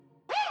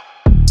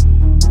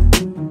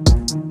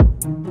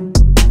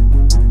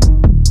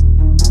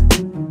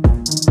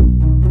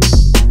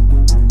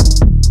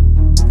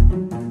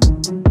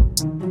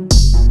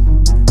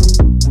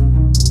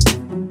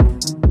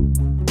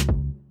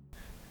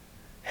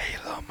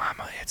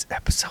It's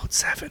episode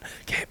 7.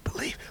 Can't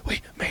believe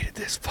we made it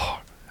this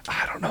far.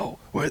 I don't know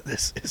where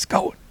this is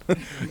going.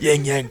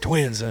 Yin Yang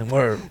Twins and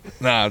we're...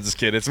 Nah, I'm just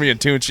kidding. It's me and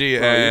Tunchi.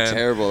 Bro, and you're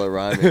terrible at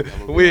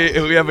rhyming. we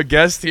have a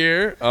guest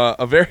here,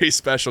 a very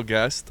special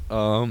guest.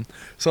 Some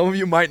of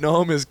you might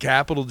know him as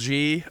Capital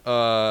G.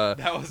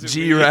 That was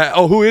G-Rat.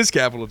 Oh, who is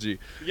Capital G?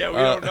 Yeah, we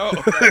don't know.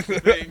 That's the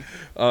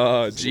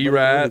thing.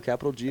 G-Rat.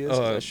 Capital G is? 'Cause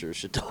I sure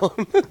should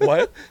don't.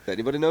 What? Does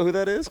anybody know who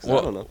that is? 'Cause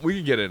I don't know. We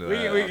can get into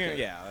that. We can,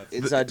 yeah. That's,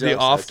 Inside The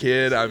jokes, off I see,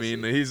 kid. I I see.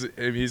 mean,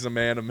 he's a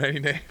man of many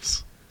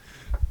names.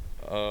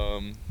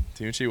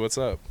 Tunchi, what's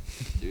up?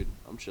 Dude,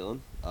 I'm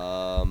chilling.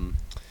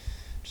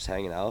 Just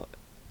hanging out.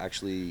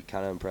 Actually,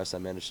 kind of impressed I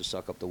managed to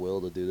suck up the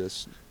will to do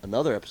this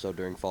another episode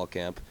during fall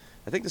camp.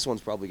 I think this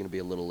one's probably going to be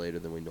a little later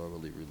than we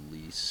normally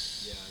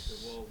release.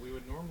 yeah, well, we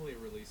would normally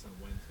release on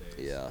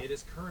Wednesdays. Yeah. It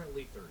is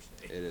currently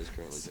Thursday. It is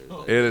currently So-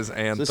 Thursday. It is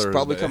and So this Thursday. is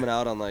probably coming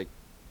out on like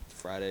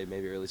Friday,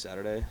 maybe early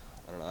Saturday.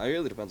 I don't know. It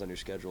really depends on your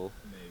schedule.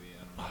 Maybe,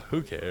 I don't know.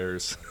 Who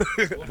cares?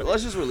 But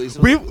let's just release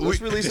it. We- Let's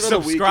we- release it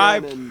on the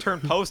Subscribe, weekend and turn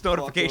post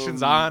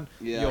notifications fucking- on.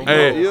 Yeah, You'll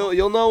Hey. know.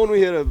 you'll know when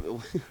we hit a.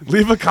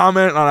 Leave a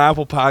comment on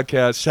Apple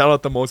Podcasts. Shout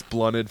out the most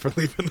blunted for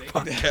leaving the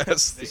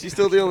podcast. Is he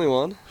still the only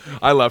one?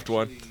 I left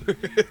one. Actually,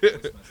 voice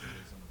messages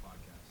on the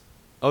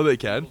podcast. Oh, they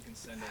can? People can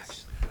send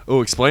us.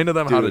 Oh, explain to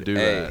them how to Dude, do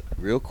hey, that.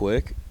 real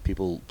quick,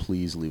 people,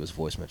 please leave us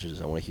voice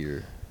messages. I want to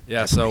hear.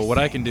 Yeah, so what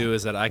I can do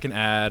is that I can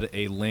add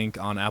a link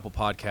on Apple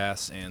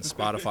Podcasts and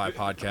Spotify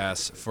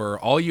Podcasts for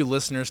all you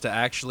listeners to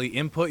actually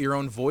input your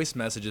own voice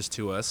messages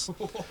to us.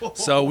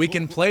 So we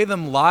can play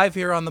them live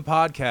here on the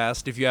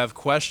podcast if you have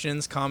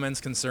questions,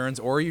 comments, concerns,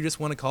 or you just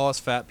want to call us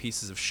fat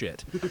pieces of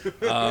shit.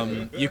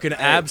 You can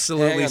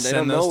absolutely Hang on, they send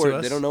don't know those to we're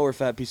us. They don't know we're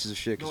fat pieces of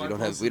shit because we don't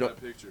have. We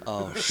don't. Picture.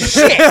 Oh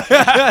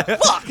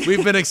shit!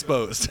 We've been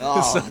exposed.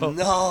 Oh So-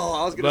 no!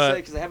 I was gonna but-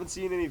 say because I haven't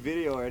seen any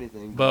video or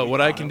anything. But what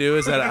I can do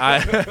is that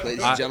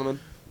Ladies I, and gentlemen,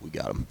 we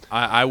got him.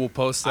 I will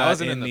post I that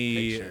wasn't in in the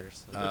the.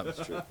 pictures.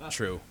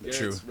 True.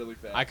 Really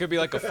fast. I could be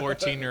like a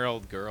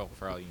 14-year-old girl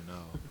for all you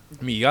know.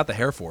 I mean, you got the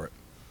hair for it.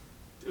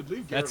 Dude,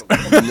 leave That's-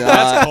 Garrett alone.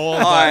 That's cold.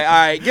 All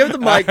right. Give the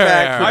mic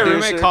back, My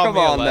producer. roommate called Come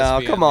me a on now.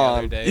 lesbian Come the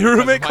other on. day Your because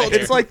roommate of my called-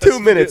 hair. It's like 2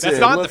 minutes That's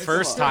in. not the Let's-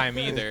 first come on. time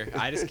either.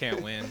 I just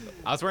can't win.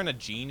 I was wearing a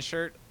jean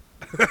shirt.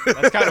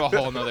 That's kind of a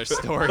whole nother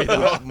story,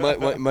 though.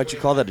 Might you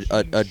call that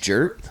a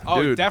jert?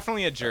 Oh, Dude.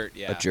 definitely a jert,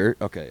 yeah. A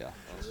jert? Okay, yeah.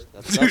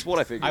 That's what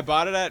I figured. I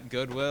bought it at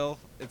Goodwill.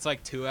 It's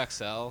like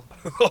 2XL.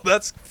 Oh,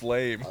 that's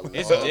flame.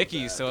 It's love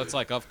Dickies, that, so dude. it's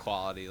like of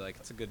quality. Like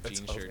it's a good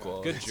jean of shirt.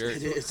 quality. Good shirt.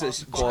 It's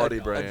a Quality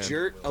a brand.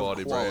 jert of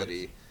Quality brand.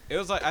 quality. It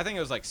was like I think it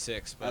was like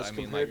 6, but As I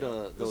mean compared like to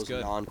it was those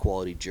good.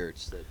 non-quality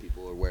jerts that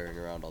people are wearing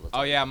around all the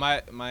time. Oh yeah,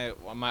 my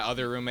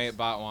other roommate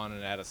bought one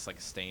and it had like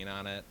a stain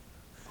on it.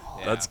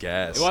 Yeah. That's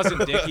gas. It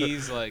wasn't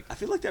Dickies. Like I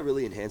feel like that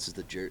really enhances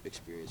the jert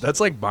experience. That's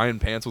like buying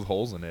pants with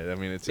holes in it. I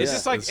mean, it's it's just,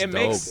 just like it's it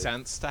makes dope.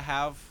 sense to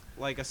have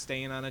like a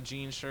stain on a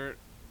jean shirt,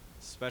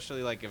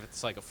 especially like if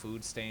it's like a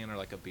food stain or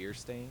like a beer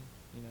stain.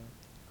 You know.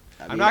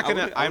 I I'm mean, not I would-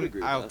 gonna. I would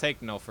agree with I'll that.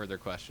 take no further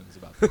questions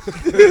about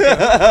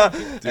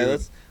this. Hey,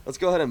 let's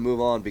go ahead and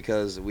move on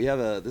because we have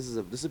this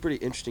is a pretty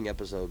interesting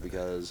episode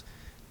because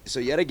so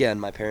yet again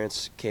my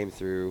parents came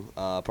through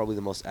probably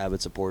the most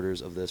avid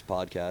supporters of this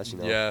podcast. You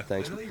know, Yeah.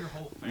 thanks.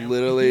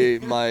 Literally,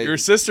 my Your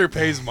sister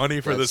pays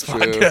money for this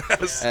That's true.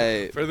 podcast.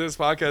 Hey, For this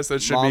podcast,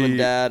 that should mom be and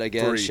dad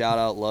again. free. Shout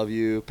out, love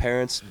you.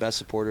 Parents, best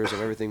supporters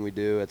of everything we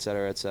do,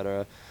 etc.,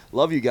 etc.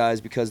 Love you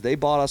guys because they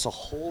bought us a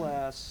whole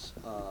ass.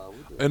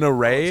 An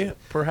array,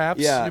 perhaps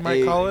Yeah, you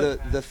might call it.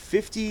 the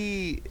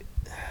 50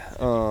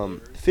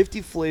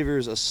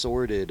 flavors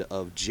assorted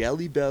of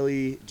Jelly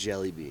Belly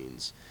jelly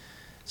beans.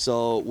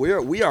 So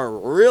we are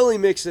really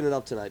mixing it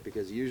up tonight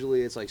because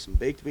usually it's like some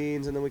baked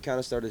beans and then we kind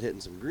of started hitting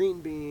some green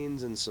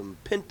beans and some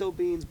pinto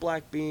beans,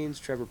 black beans.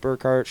 Trevor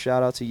Burkhart,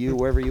 shout out to you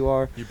wherever you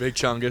are, You big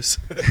chungus.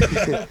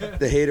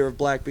 the hater of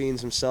black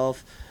beans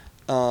himself.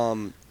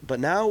 But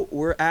now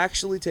we're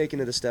actually taking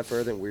it a step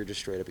further and we're just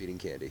straight up eating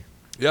candy.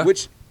 Yeah.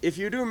 Which, if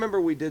you do remember,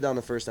 we did on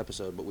the first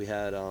episode, but we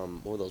had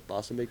what were those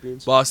Boston baked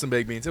beans? Boston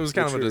baked beans. It was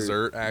kind Which of a are-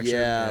 dessert, actually.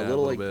 Yeah, a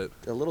little like bit.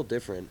 a little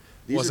different.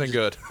 These are Wasn't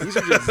good. These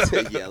are just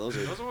yeah, those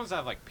are Those are ones that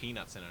have like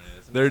peanuts in it.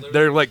 Isn't it?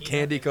 They're like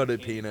candy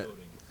coated peanut,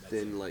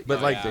 thin like, but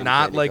Oh, like yeah.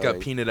 not candy like a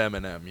coating. peanut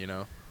M&M. You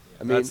know.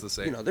 I mean, that's the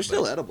same, You know, they're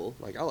still but- edible.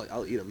 Like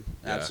I'll eat them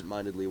Yeah.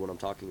 absent-mindedly when I'm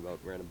talking about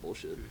random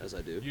bullshit, as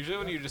I do. Usually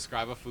when you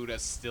describe a food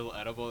as still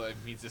edible, it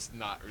means it's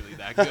not really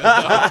that good.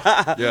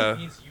 Though. Yeah. It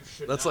means you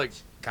should That's not. like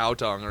cow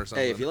tongue or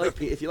something. Hey, if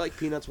you like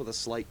peanuts with a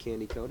slight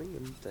candy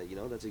coating, then, you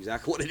know that's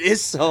exactly what it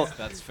is. So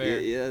That's fair.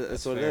 Yeah,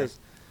 that's what fair. it is.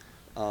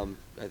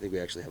 I think we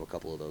actually have a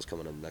couple of those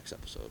coming in the next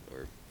episode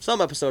or some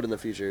episode in the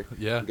future.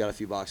 Yeah. We've got a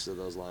few boxes of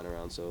those lying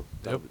around, so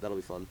Yep. that'll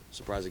be fun.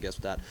 Surprise, I guess,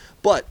 with that.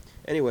 But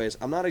anyways,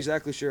 I'm not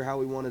exactly sure how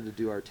we wanted to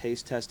do our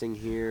taste testing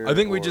here. I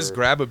think we just or-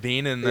 grab a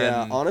bean and then.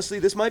 Yeah, honestly,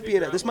 this might be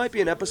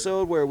an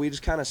episode where we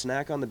just kind of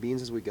snack on the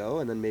beans as we go,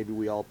 and then maybe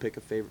we all pick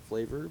a favorite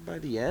flavor by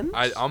the end.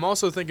 I'm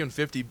also thinking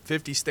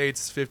 50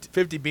 states,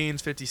 50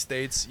 beans, 50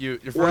 states. Your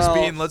first Well-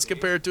 bean, let's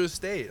compare it to a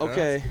state. huh?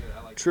 Okay,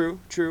 true.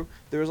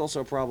 There is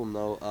also a problem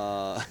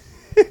though.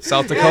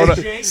 South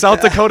Dakota.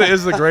 South Dakota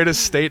is the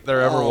greatest state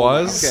there ever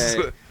was.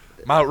 Okay.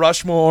 Mount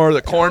Rushmore,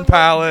 the Corn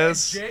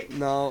Palace.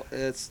 No,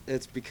 it's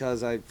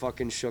because I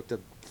fucking shook the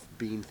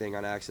bean thing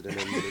on accident,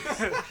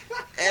 and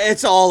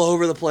it's all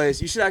over the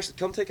place. You should actually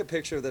come take a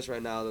picture of this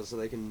right now, so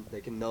they can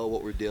know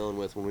what we're dealing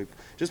with when we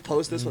just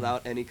post this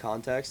without any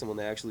context, and when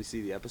they actually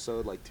see the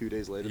episode like 2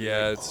 days later.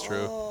 Yeah, like, it's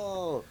true.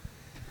 Oh.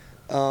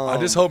 I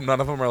just hope none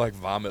of them are like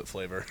vomit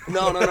flavor.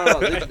 No.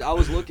 I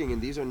was looking,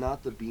 and these are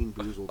not the Bean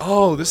Boozled.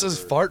 Oh, this is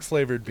flavor. fart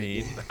flavored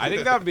bean. I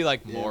think that would be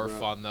like Yeah, more bro.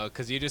 fun though,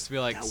 because you'd just be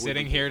like That would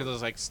sitting be here, fun.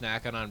 just like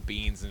snacking on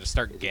beans and just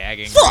start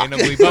gagging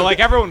randomly, but like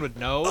everyone would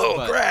know. Oh,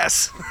 but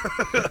grass.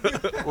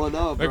 Well,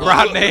 no, bro. Like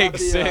rotten They got egg, the,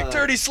 sick.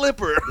 Dirty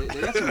slipper.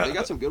 They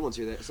got some good ones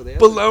here. So they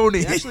have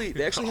Baloney.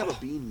 They actually have a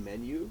bean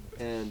menu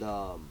and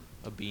a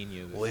bean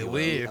you. Wait, a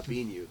wait.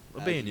 bean you.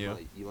 A bean you.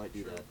 you. You might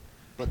do that.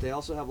 But they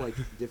also have like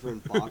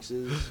different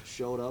boxes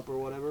showed up or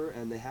whatever,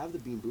 and they have the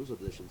Bean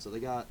Boozled edition. So they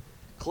got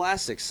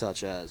classics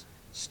such as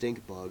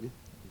Stink Bug,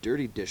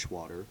 Dirty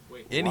Dishwater.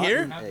 Wait, In Rotten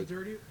here? have the Egg.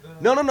 dirty?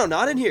 No,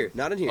 not in here.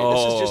 Not in here.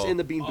 This is just Oh. in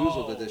the Bean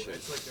Boozled edition.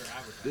 It's like they're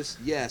advertising. This,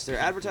 yes, they're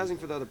advertising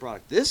for the other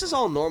product. This is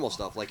all normal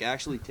stuff, like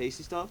actually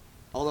tasty stuff.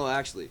 Although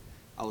actually,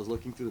 I was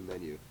looking through the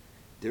menu.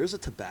 There's a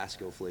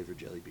Tabasco flavored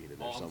jelly bean in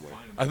there somewhere.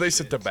 I think it's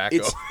tobacco.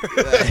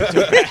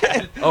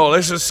 It's Oh,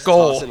 there's a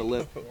skull. tossing a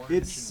lip.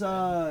 It's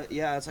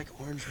yeah, it's like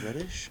orange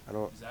reddish. I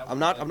don't. I'm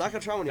not gonna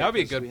try one yet. That would be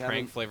a 'cause good we prank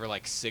haven't- flavor,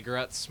 like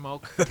cigarette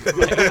smoke.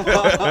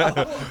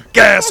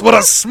 Gas with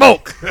a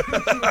smoke.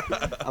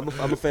 I'm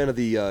a fan of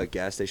the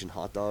gas station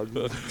hot dog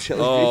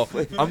jelly Oh,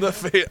 bean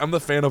flavor. I'm the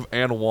fan of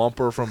Ann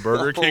Wamper from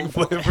Burger King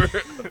Oh,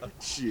 flavor.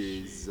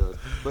 Jesus.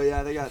 But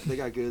yeah, they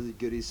got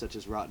goodies such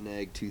as rotten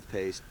egg,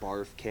 toothpaste,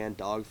 barf, canned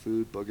dog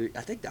food, booger.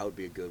 I think that would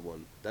be a good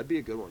one. That'd be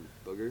a good one,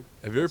 booger.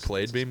 Have you ever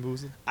played Bean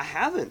Boozled? I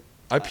haven't.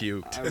 I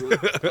puked. I really,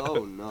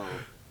 oh no.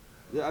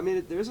 Yeah, I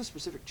mean, there's a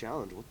specific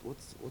challenge.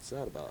 What's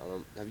that about?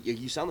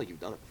 You sound like you've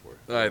done it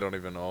before. I don't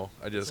even know.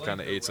 I just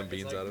kind of ate some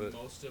beans out of it.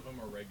 Most of them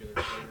are regular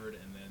flavored,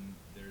 and then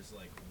there's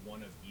like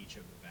one of each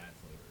of the bad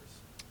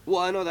flavors. Well,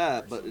 I know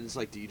that, but it's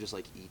like, do you just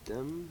like eat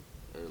them,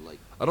 or like?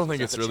 I don't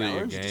think is it's that the really a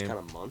challenge? You just game. kind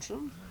of munch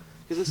them,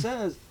 because it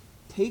says,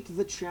 "Take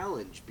the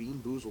challenge,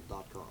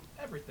 beanboozled.com."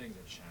 Everything's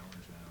a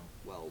challenge now.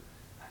 Well,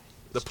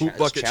 The it's poop it's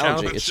bucket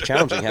challenging. challenge. It's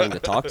challenging having to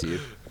talk to you.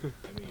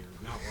 I mean,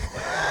 you're not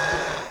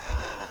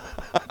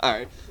wrong. All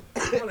right.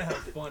 I'm gonna have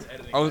fun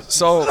editing. Oh, that.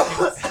 so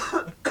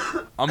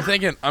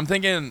I'm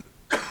thinking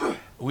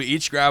we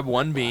each grab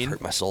one bean hurt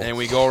my soul. and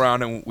we go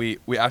around and we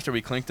after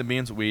we clink the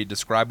beans, we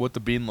describe what the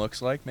bean looks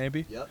like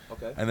maybe. Yep.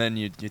 Okay. And then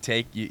you eat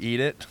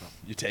it.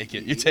 You take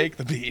it. You eat take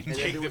the bean. And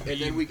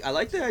then I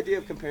like the idea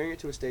of comparing it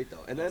to a state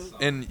though, and then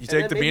And you and take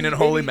then the bean in maybe-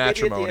 holy maybe at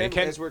the matrimony. end,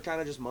 Can- as we're kind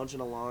of just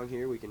munching along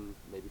here, we can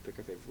maybe pick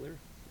our favorite flavor.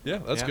 Yeah,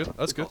 that's Yeah. good.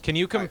 That's good. Can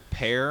you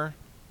compare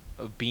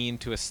a bean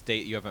to a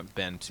state you haven't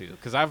been to?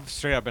 Because I've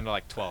straight up been to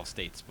like 12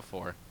 states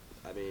before.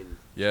 I mean,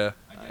 Yeah,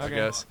 I I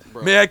guess.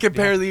 bro, May I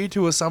compare thee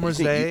to a summer's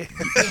You day?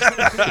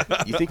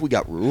 think you think we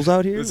got rules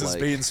out here? This is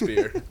Like, Bean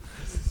Spear.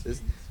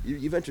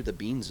 You've entered the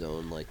bean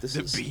zone. Like this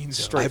The is bean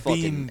zone. straight I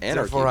fucking bean, anarchy.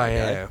 therefore I my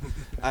guy. am.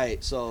 All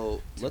right,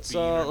 so let's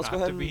Bean or go not ahead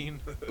to and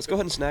bean? let's go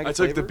ahead and snag. I a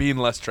took the flavor. bean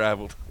less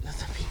traveled.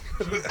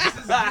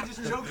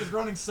 This joke is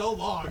running so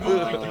long. Oh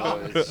my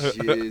god. Oh,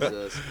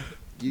 Jesus,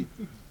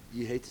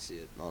 you hate to see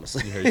it,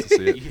 honestly. You hate to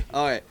see it.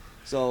 All right,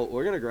 so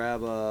we're gonna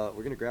grab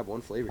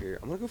one flavor here.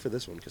 I'm gonna go for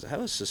this one because I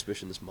have a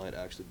suspicion this might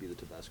actually be the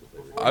Tabasco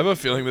flavor. I have a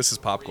feeling this is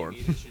popcorn.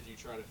 Should you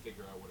try to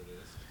figure out what it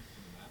is?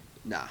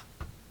 Nah,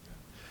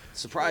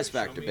 surprise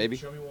factor, baby.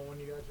 Show me one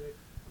you got, Jake.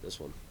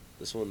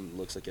 This one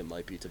looks like it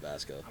might be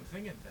Tabasco. I'm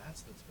thinking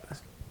that's the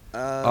Tabasco.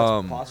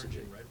 Possibly.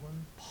 Red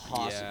one?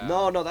 Possibly. Yeah.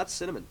 No, that's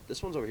cinnamon.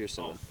 This one's over here, Oh,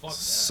 cinnamon. fuck that.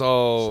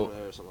 So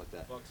Cinnamon or something like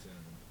that. Fuck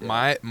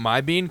cinnamon.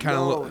 my bean kind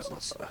of No, looks. it's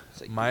not cinnamon.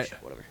 It's like my-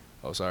 whatever.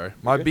 Oh, sorry.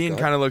 My good, bean go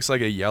ahead. kind of looks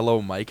like a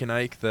yellow Mike and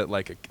Ike that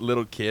like a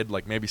little kid,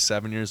 like maybe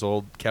 7 years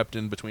old, kept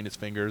in between his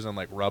fingers and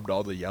like rubbed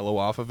all the yellow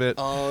off of it.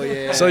 Oh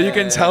yeah. So you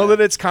can tell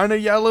that it's kind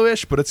of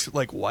yellowish, but it's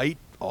like white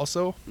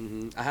also.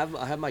 I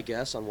have my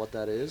guess on what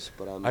that is,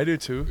 but I do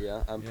too.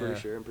 Yeah, I'm Yeah. pretty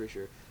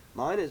sure.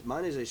 Mine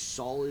is a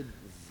solid,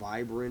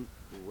 vibrant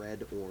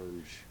red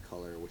orange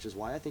color, which is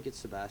why I think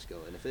it's Tabasco.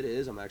 And if it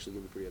is, I'm actually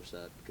gonna be pretty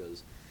upset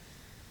because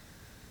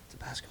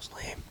Tabasco's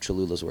lame.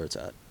 Cholula's where it's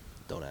at.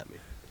 Don't at me.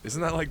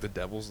 Isn't that like the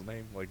devil's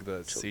name? Like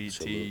the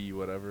CT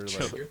whatever? Like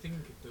You're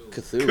thinking Cthulhu.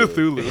 Cthulhu.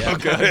 Cthulhu. Yeah.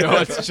 Okay. No,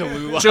 it's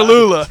Cholula.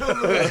 Cholula.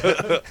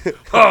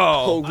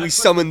 Oh, Oh, we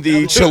summon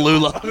thee,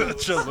 Cholula.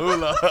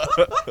 Cholula.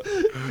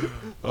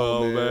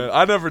 Oh man. man,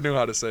 I never knew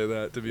how to say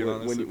that to be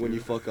honest. when with you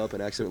fuck up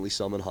and accidentally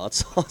summon hot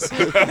sauce.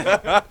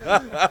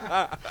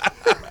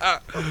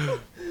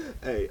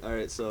 Hey, all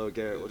right. So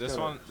Garrett, what This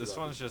kinda- one, this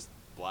one's just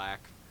black,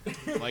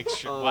 like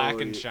Oh, black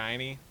and yeah.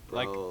 shiny.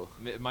 Bro.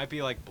 Like it might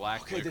be like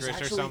black Okay, there's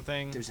licorice actually, or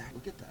something.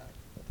 Look at that.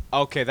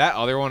 Okay, that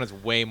other one is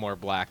way more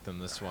black than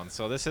this one.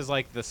 So this is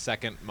like the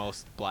second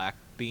most black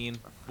bean,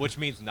 which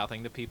means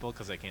nothing to people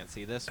because they can't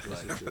see this.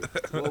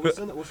 But Well, we'll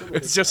send it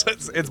It's just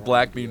it's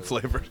black bean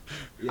flavored.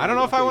 I don't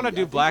know if I wanna do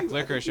think black you- I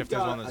think licorice you've if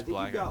there's got- one that's I think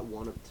black. you've got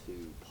one of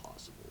two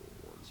possible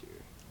ones here.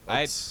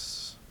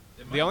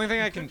 The only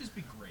thing I can. just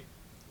be great.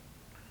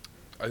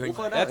 I We'll think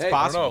find out. That's Hey,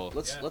 possible.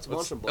 Let's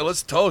munch them. boys.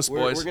 let's toast, We're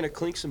boys. gonna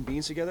clink some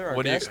beans together. Our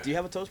What do you- guest, do you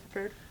have a toast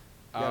prepared?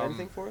 You got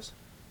anything for us?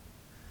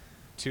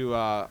 To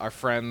our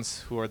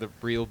friends who are the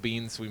real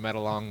beans we met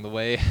along the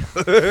way.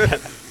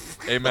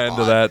 Amen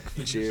to that.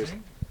 Cheers.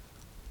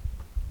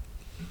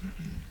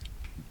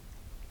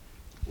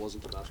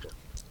 Wasn't Tabasco. It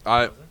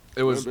We're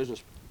in was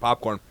business.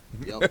 popcorn.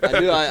 Yep.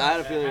 I had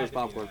a feeling it was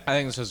popcorn. I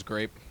think this is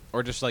grape,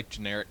 or just like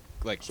generic,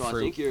 like So fruit,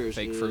 I think yours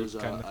fake is, fruit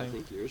kind of I thing.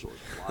 think yours was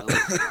wild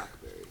blackberry.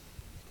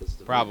 'Cause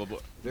it's a Probably.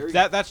 Very,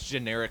 That's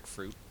generic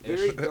fruit.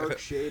 very dark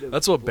shade of.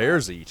 That's what black.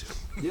 bears eat.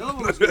 The other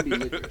one was gonna be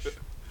licorice,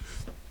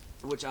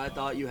 which I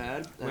thought you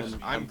had. And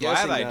I'm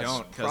guessing glad I that's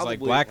don't, because like probably-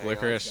 black hang on.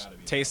 licorice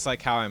tastes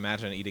like how I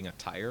imagine eating a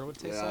tire would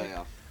taste Yeah, like.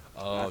 yeah.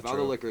 Oh, I found the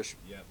true. licorice.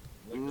 Yep.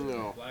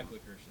 No. Black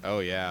licorice. Oh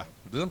yeah,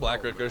 Doesn't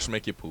black licorice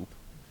make you poop?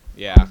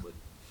 yeah. I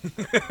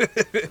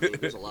mean,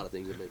 there's a lot of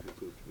things that make me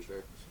poop. To be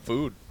fair.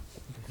 Food.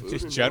 Food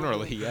Just and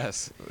generally,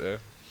 yes. Yeah.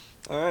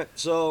 All right,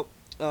 so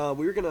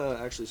we were gonna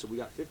actually. So we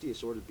got 50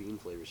 assorted bean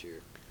flavors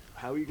here.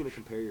 How are you gonna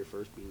compare your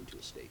first bean to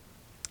a steak?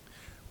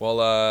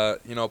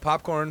 Well,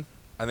 popcorn.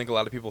 I think a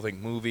lot of people think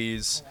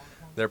movies.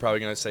 They're probably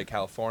gonna say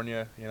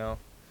California.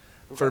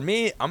 For Okay.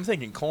 me, I'm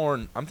thinking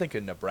corn. I'm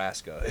thinking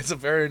Nebraska. It's a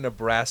very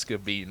Nebraska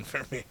bean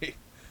for me.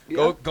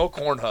 Yeah. Go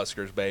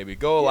Cornhuskers, baby.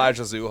 Go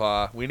Elijah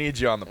Zuha. We need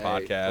you on the Hey,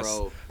 podcast.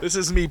 bro. This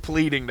is me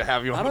pleading to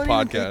have you I on don't the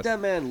even think podcast. that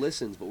man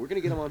listens, but we're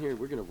gonna get him on here and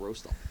we're gonna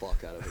roast the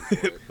fuck out of him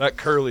for it. That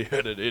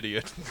curly-headed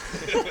idiot.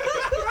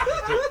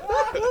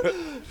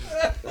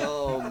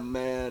 Oh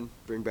man,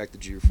 bring back the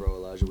Jufro,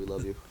 Elijah. We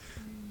love you.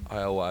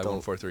 ILY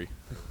Don't. 143.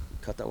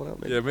 Cut that one out.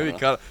 Yeah, maybe I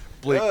don't know.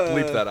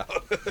 bleep that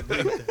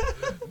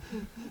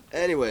out.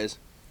 Anyways,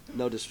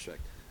 no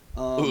disrespect.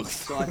 Oof.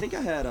 So I think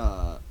I had.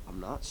 I'm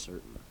not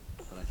certain,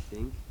 but I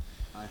think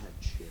I had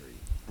cherry.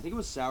 I think it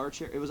was sour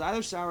cherry. It was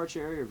either sour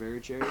cherry or very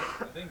cherry.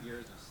 I think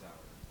yours is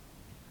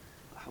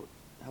sour.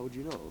 How would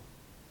you know?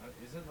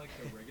 Isn't like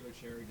the regular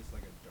cherry just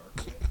like a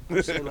dark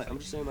red? I'm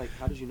just saying, like,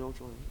 how did you know which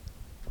one?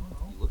 I don't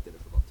know. You looked at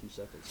it for about 2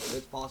 seconds. So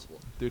it's possible.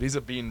 Dude, he's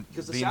a bean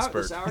Because the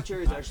spurt. sour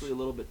cherry is actually a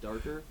little bit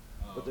darker,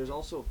 Oh, but there's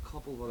also a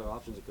couple of other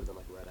options. It could have been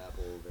like red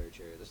apple, very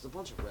cherry. There's a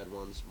bunch of red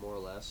ones, more or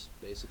less,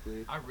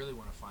 basically. I really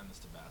want to find this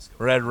Tabasco.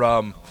 Red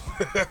rum.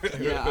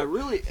 Yeah,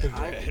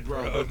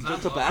 bro, the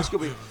Tabasco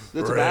bean.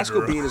 The Red Tabasco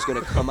rum. bean is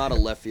gonna come out of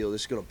left field.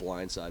 This is gonna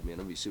blindside me, and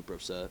I'm gonna be super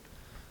upset.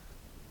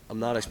 I'm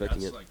not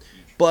expecting it. Like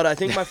huge. But I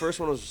think my first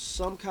one was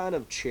some kind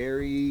of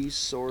cherry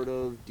sort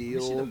of Let me see the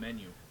deal.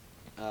 menu.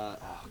 Oh,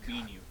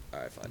 Bean you. all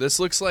right, fine. This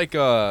looks like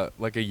a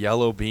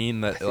yellow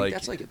bean I that think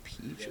that's like a peach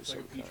Yeah, or it's like some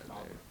a peach kind.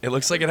 cobbler. it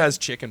looks like it has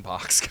chicken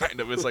pox kind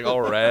of. It's like all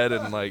red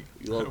and like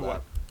You love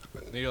that.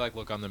 Then you like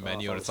look on the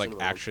menu I and was it's like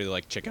cinnamon. actually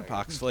like chicken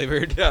pox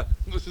flavored. yeah,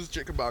 this is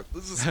chicken pox.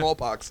 This is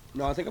smallpox.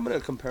 No, I think I'm gonna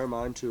compare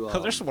mine to.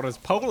 Cause this one is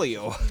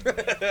polio.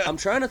 I'm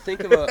trying to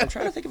think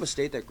of a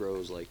state that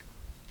grows like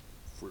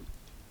fruit.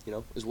 You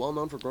know, is well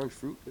known for growing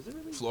fruit. Is it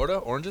really? Florida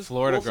oranges.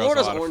 Florida Well, grows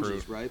Florida's a lot of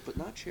oranges, fruit. right? But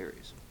not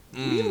cherries. Do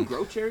we even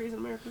grow cherries in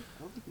America?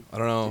 I don't think we I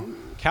don't know. do.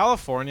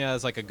 California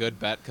is like a good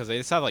bet because they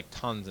just have like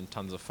tons and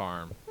tons of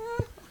farm.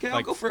 Okay, I'll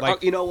Like- go for.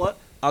 like- You know what?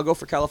 I'll go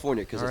for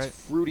California because Alright.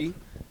 it's fruity,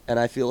 and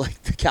I feel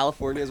like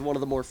California is one of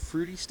the more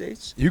fruity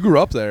states. You grew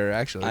up there,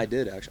 actually. I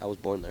did actually. I was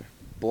born there.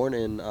 Born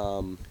in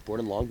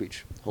Long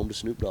Beach, home to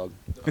Snoop Dogg.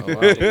 Oh, wow.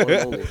 One and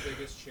only.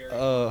 Biggest cherry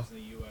Uh, farms in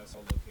the U.S. are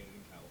located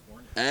in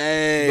California.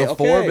 Hey, The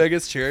four okay.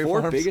 biggest cherry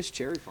Four farms? biggest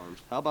cherry farms.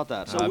 How about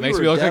that? So it we makes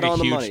were me look dead like a on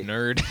the huge money.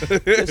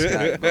 nerd. This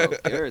guy,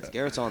 bro,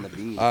 Garrett's on the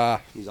beam.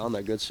 He's on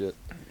that good shit.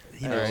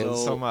 All right, So-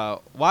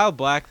 so wild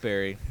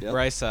blackberry. Yep.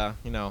 Bryce,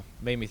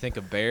 made me think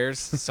of bears.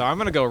 So I'm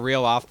gonna go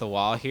real off the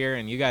wall here,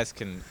 and you guys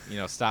can,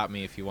 stop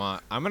me if you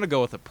want. I'm gonna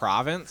go with a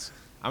province.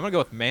 I'm gonna go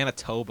with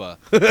Manitoba.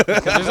 'Cause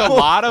there's a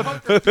lot of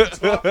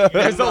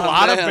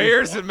man.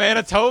 bears in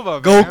Manitoba.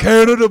 Go man.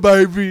 Canada,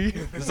 baby.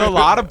 There's a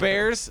lot of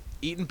bears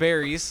eating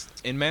berries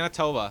in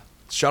Manitoba.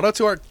 Shout out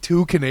to our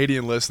 2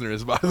 Canadian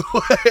listeners, by the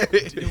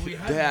way. Dude, we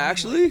had Yeah, one in,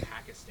 actually? like,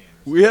 Pakistan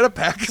or We had a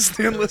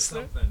Pakistan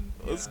listener. something.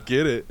 Let's Yeah.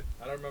 get it.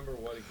 I don't remember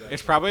what exactly.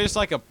 It's probably just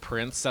like a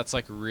prince that's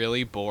like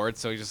really bored,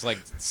 so he's just like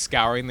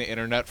scouring the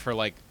internet for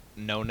like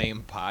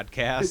no-name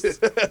podcasts.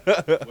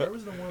 Where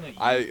was the one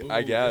that you?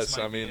 I Ooh, guess, this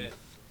might I be mean, it.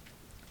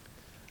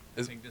 I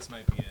is- think this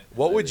might be it.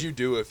 What would you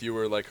do if you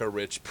were like a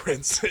rich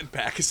prince in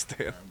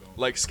Pakistan?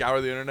 Like scour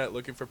the internet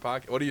looking for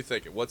What are you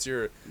thinking? What's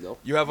your? Nope.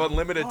 You have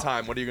unlimited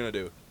time. What are you gonna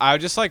do? I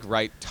would just like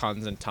write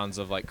tons and tons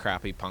of like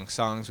crappy punk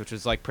songs, which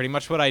is like pretty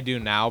much what I do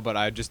now, but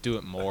I would just do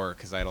it more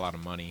because I had a lot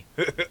of money.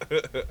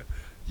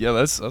 Yeah,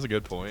 that's a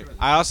good point.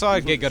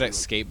 I'd get good at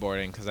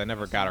skateboarding because I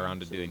never got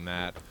around to doing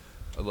that.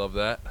 I love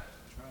that.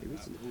 Maybe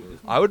it's in Hulu.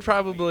 I would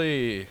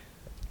probably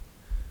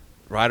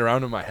ride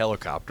around in my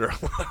helicopter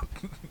a lot.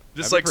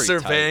 Just That'd like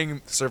be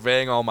pretty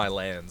surveying all my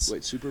lands.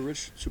 Wait, super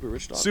rich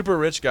dog. Super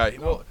rich guy.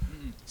 Well,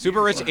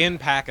 Super rich in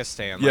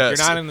Pakistan. Like, Yes.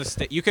 You're not in the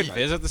state. You could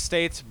visit the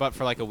states, but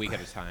for like a week at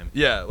a time.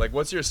 yeah, like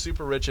what's your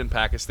super rich in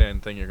Pakistan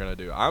thing you're gonna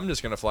do? I'm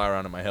just gonna fly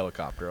around in my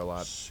helicopter a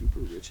lot. Super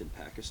rich in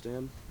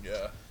Pakistan.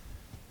 Yeah.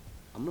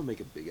 I'm gonna make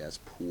a big ass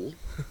pool.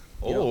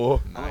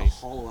 Oh, I'm gonna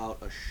hollow out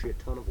a shit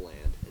ton of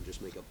land and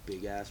just make a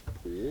big ass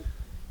pool,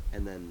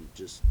 and then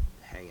just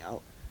hang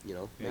out. Make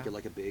Yeah. it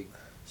like a big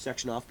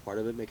section off part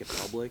of it, make it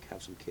public,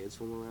 have some kids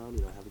swim around,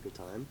 have a good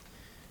time,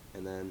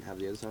 and then have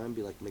the other time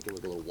be like making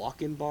like a little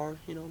walk-in bar.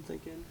 I'm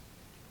thinking,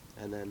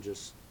 and then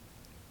just,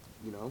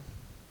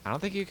 I don't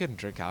think you can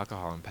drink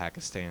alcohol in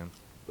Pakistan.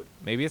 But-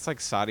 Maybe it's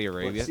like Saudi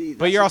Arabia. see,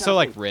 But that's you're the also kind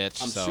like of thing.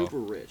 rich, I'm so super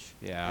rich.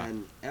 Yeah.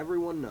 And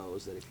everyone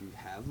knows that if you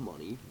have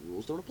money,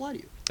 rules don't apply to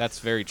you. that's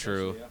very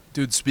true.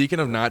 dude. Speaking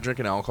of not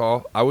drinking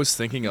alcohol, I was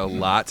thinking a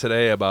lot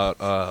today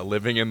about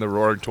living in the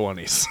Roaring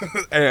 20s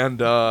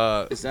and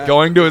Is that-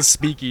 going to a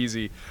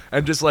speakeasy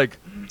and just like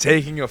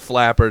taking a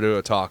flapper to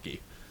a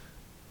talkie.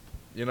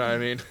 You know what I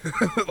mean?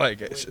 Like,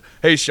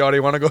 hey,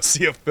 shawty, want to go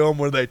see a film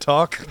where they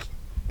talk?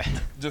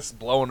 Just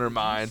blowing her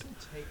mind.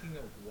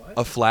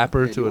 A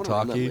flapper Hey, do to you a wanna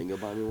run that talkie. lingo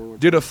by me one more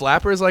Dude, time? a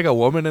flapper is like a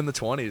woman in the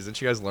 20s. Didn't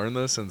you guys learn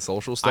this in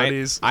social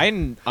studies?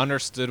 I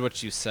understood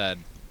what you said.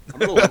 I'm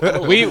gonna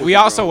level We with we you,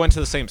 also bro. went to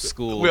the same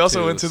school. We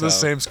also too, went to the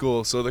so- same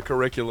school, so the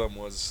curriculum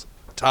was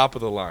top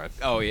of the line.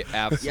 Oh yeah,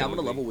 absolutely. Yeah, I'm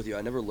gonna level with you.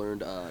 I never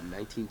learned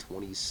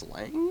 1920s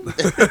slang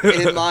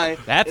in my.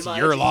 That's in my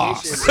your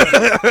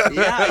education.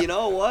 Yeah, you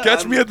know what?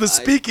 Catch me at the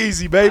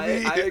speakeasy,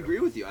 baby. I agree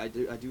with you. I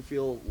do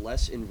feel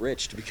less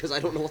enriched because I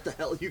don't know what the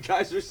hell you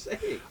guys are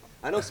saying.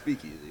 I know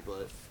speakeasy,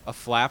 but A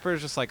flapper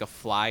is just like a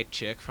fly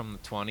chick from the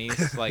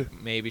 20s,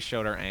 like maybe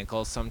showed her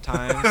ankles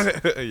sometimes.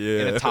 And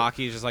Yeah. a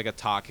talkie is just like a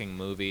talking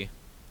movie.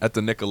 At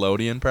the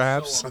Nickelodeon,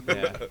 perhaps.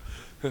 Yeah.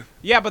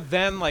 Yeah, but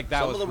then like that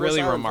Some of was them were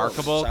really silent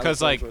remarkable films. because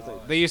Silent like films were a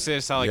thing. they used to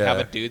just like have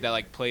Yeah. a dude that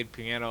like played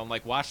piano and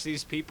like watch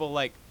these people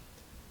like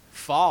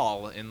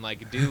fall and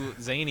like do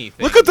zany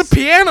things. Look at the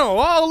piano!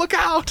 Oh, look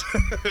out!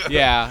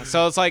 Yeah,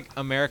 so it's like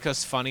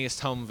America's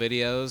Funniest Home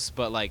Videos,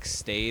 but like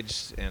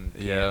staged and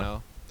Yeah.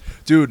 piano.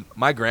 Dude,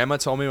 my grandma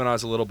told me when I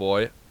was a little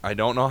boy. I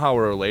don't know how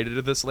we're related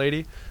to this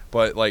lady,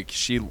 but like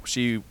she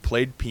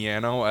played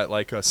piano at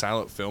like a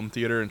silent film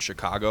theater in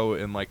Chicago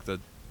in like the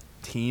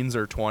teens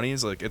or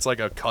 20s. Like it's like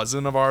a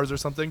cousin of ours or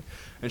something,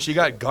 and she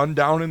got gunned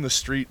down in the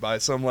street by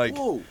some like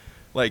whoa,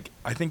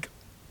 I think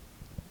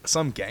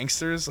some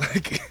gangsters.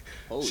 Like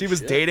Holy she was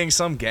shit. dating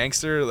some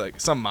gangster,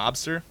 like some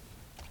mobster.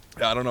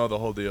 I don't know the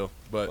whole deal,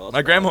 but Well, that's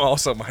my grandma wild.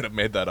 also might have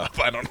made that up.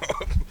 I don't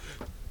know.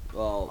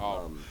 well,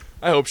 Oh.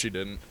 I hope she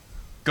didn't.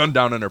 Gunned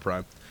down in her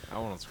prime. That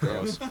one's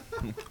gross.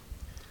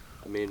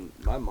 I mean,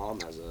 my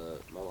mom has a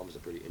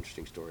pretty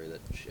interesting story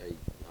that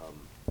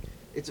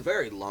it's a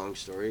very long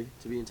story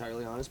to be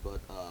entirely honest, but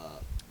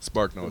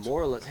Spark the notes.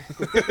 more or less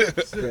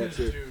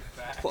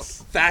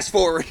fast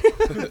forward.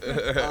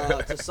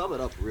 To sum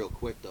it up real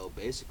quick though,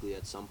 basically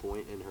at some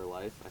point in her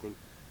life, I think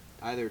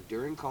either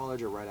during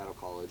college or right out of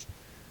college,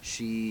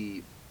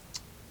 she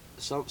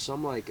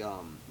some like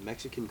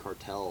Mexican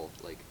cartel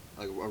like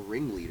a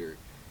ringleader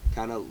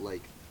kind of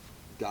like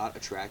got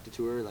attracted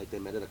to her. Like they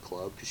met at a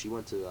club because she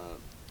went to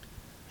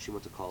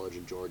college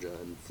in Georgia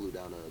and flew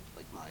down to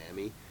like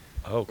Miami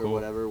Oh, or cool.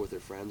 whatever with her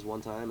friends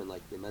one time, and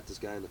like they met this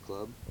guy in the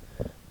club.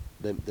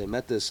 They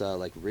met this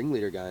like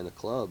ringleader guy in the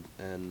club,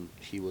 and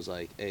he was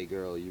like, "Hey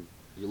girl, you're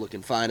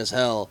looking fine as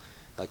hell.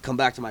 Like come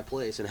back to my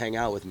place and hang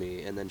out with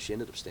me." And then she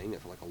ended up staying there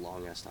for like a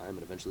long ass time,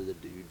 and eventually the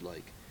dude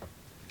like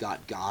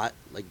got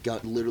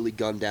literally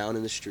gunned down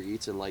in the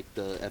streets, and like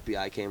the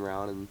FBI came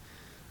around and.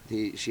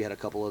 She had a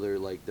couple other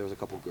like there was a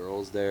couple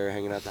girls there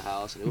hanging out at the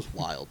house, and it was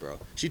wild, bro.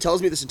 She tells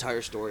me this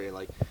entire story, and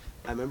like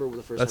I remember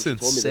the first That's time she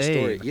told me this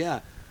story. insane. Yeah,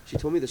 she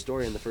told me the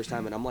story, and the first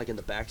time, and I'm like in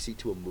the backseat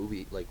to a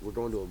movie, like we're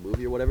going to a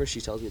movie or whatever. She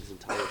tells me this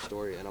entire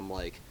story, and I'm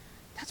like,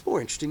 that's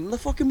more interesting than the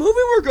fucking movie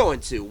we're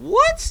going to.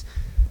 What?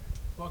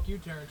 Fuck you,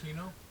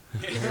 Tarantino.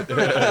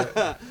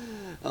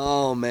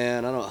 Oh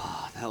man, I don't.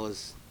 That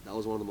was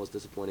one of the most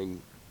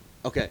disappointing.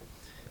 Okay,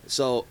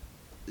 so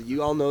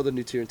you all know the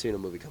new Tarantino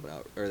movie coming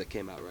out, or that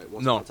came out, right?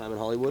 Once No. Upon a Time in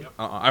Hollywood. Yep.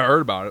 I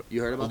heard about it.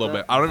 You heard A about little that?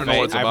 bit. I don't even know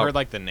what it's I've about. heard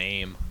like the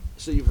name.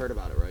 So you've heard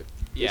about it, right?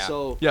 Yeah.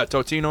 So Yeah,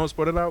 Totino's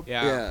put it out.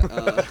 Yeah. Stop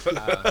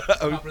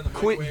it in the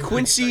microwave for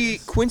 30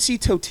 seconds. Quincy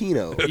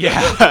Totino.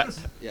 Yeah.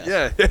 Yes.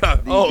 Yeah.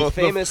 The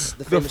famous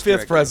the famous fifth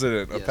director.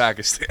 president of Yes.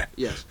 Pakistan.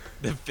 Yes.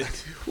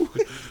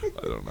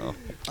 I don't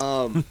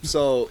know.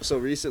 So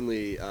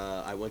recently,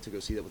 I went to go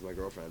see that with my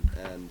girlfriend,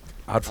 and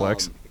Odd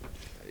flex.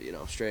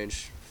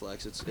 strange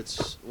flex.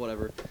 It's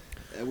whatever.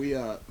 And we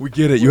We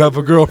get it. You have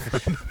a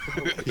girlfriend.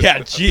 Yeah,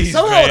 jeez,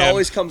 somehow it man.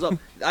 always comes up.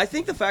 I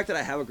think the fact that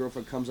I have a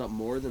girlfriend comes up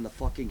more than the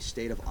fucking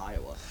state of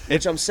Iowa,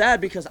 which I'm sad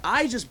because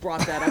I just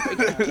brought that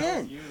up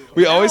again.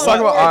 We always talk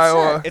about it's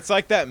Iowa. It's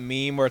like that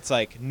meme where it's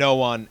like no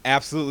one,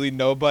 absolutely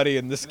nobody,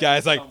 and this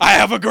guy's like, I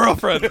have a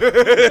girlfriend.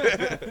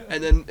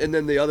 And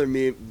then the other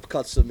meme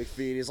cuts to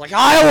McPhee. He's like,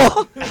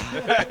 Iowa.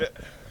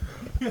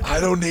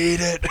 I don't need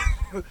it.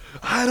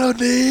 I don't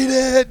need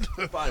it.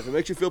 Fine, if it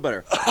makes you feel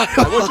better.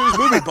 I went to this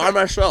movie by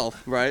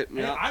myself, right?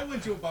 Hey, I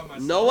went to it by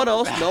myself. No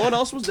one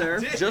else was there.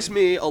 Just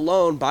me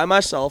alone by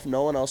myself.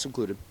 No one else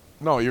included.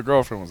 No, your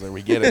girlfriend was there.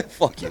 We get it.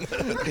 Fuck you.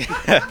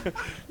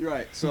 You're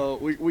right. So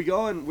we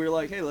go and we're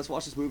like, hey, let's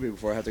watch this movie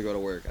before I have to go to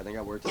work. I think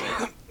I worked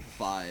at like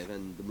 5,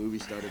 and the movie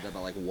started at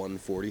about like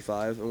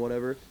 1:45 and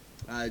whatever.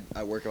 I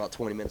work about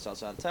 20 minutes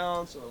outside of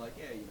town, so like,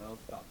 yeah, you know,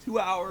 about 2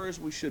 hours,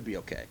 we should be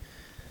okay.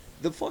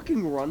 The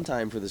fucking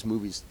runtime for this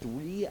movie is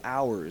 3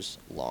 hours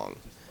long.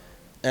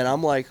 And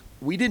I'm like,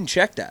 we didn't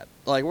check that.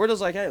 Like, we're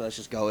just like, hey, let's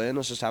just go in,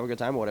 let's just have a good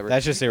time or whatever.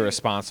 That's just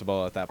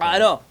irresponsible at that point. I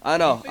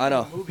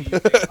know. Movie, you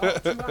think, oh,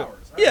 2 hours. All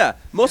Yeah, right.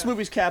 most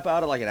movies cap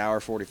out at like an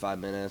hour 45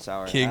 minutes,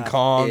 hour and a King half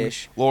Kong,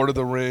 ish. Lord of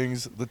the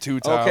Rings, The Two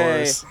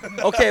Okay, Towers.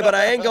 okay, but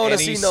I ain't going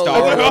to Any see no Star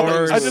Lord of the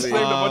Wars, Rings I just movie.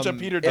 named a bunch of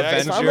Peter if I'm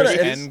Jackson. gonna-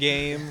 Avengers if-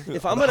 Endgame.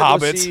 If I'm The gonna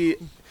go Hobbit. see,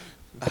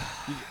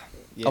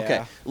 Yeah.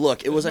 okay,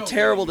 look, it was a no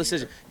terrible way you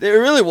decision. It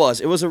really was.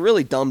 It was a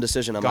really dumb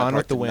decision on Gone my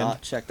with part the to Wind.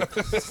 not check the.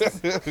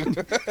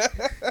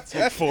 It's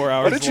like 4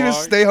 hours Why don't you just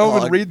long. stay home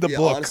Dog, and read the yeah,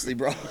 book? Honestly,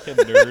 bro. Fucking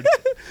nerd.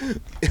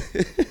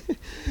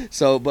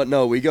 So, but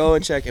no, we go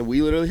and check, and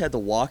we literally had to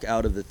walk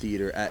out of the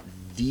theater at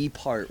the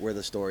part where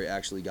the story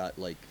actually got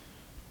like,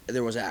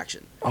 there was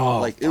action. Oh,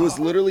 like it was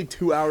literally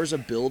 2 hours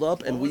of build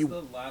up, and we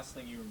the last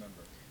thing you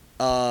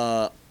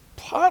remember?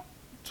 plot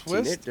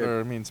twist, Teenage- or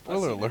I mean,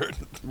 spoiler alert.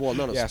 well,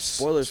 no, Yeah,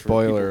 spoilers for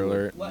spoiler people who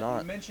are alert.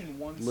 not mention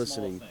one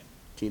listening. small thing.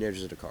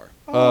 teenagers in a car.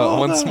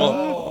 One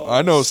small.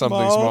 I know something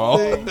small.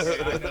 I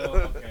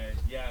know. Okay.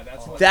 Yeah,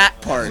 that's what. That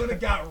That's part. when it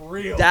got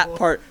real. That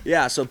part,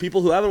 yeah. So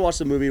people who haven't watched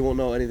the movie won't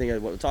know anything I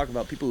want to talk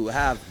about. People who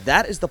have,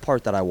 that is the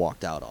part that I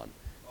walked out on.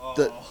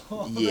 The-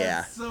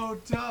 yeah. That's so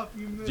tough.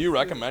 You missed Do you it.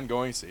 recommend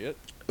going to see it?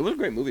 It was a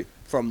great movie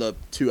from the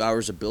 2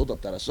 hours of build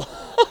up that I saw.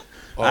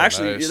 Oh,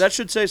 actually, nice. that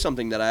should say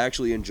something that I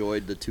actually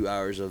enjoyed the 2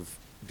 hours of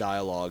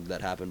dialogue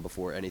that happened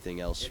before anything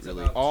else It's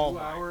really. about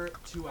Oh.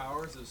 2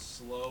 hours of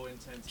slow,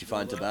 intense. Did you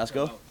find build-up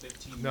Tabasco? to about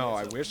 15 No, minutes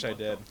I of wish I what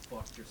did. the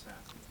fuck just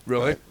happened.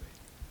 Really?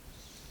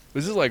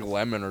 This is like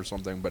lemon or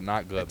something, but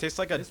not It good. tastes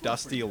like a This one's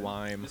dusty pretty good.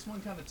 lime. This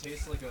one kind of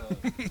tastes like a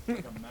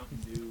Mountain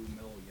Dew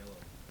mellow yellow.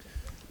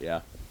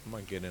 Yeah. I'm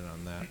gonna get in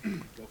on that.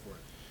 Go for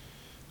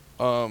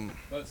it.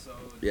 But so,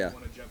 do Yeah. you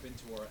want to jump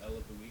into our L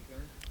of the week there?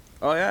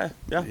 Oh yeah,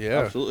 Yeah.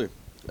 absolutely.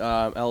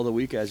 L of the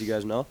week, as you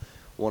guys know,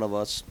 one of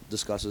us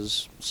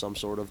discusses some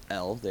sort of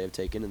L they have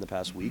taken in the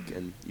past week,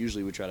 and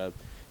usually we try to,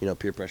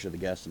 peer pressure the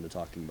guest into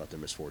talking about their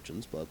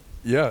misfortunes. But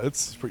Yeah,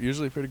 it's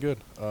usually pretty good.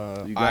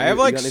 you I have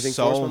you like anything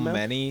for us, so my man?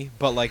 many,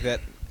 but like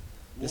that.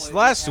 This Well,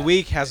 last it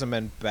week hasn't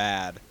been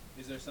bad.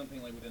 Is there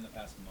something like within the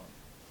past month?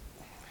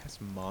 This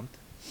month.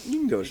 You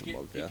can go It some could,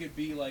 month, it yeah. could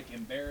be like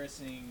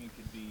embarrassing. It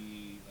could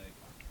be like.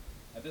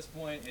 At this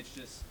point, it's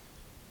just.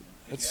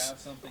 If It's- you have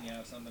something, you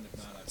have something. If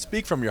not, I've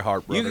Speak from your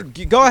heart, brother.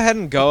 You go ahead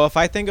and go. If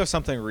I think of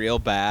something real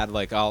bad,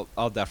 like I'll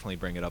definitely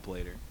bring it up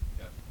later.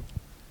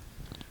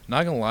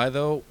 Not gonna lie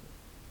though,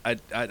 I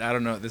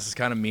don't know. This is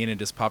kind of mean. It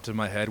just popped in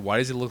my head. Why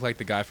does he look like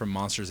the guy from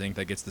Monsters Inc.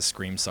 that gets the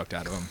scream sucked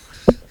out of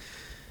him?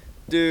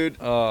 Dude,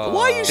 Uh,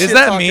 why are you Is shit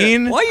that talking?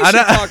 mean? Why are you I shit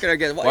don't- talking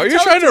again? Why are you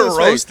tell trying it to his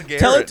roast face. Garrett?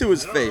 Tell it to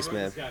his face,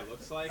 man. guy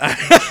looks like.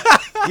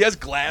 He has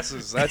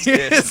glasses. That's He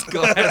it. has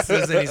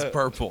glasses and he's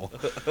purple.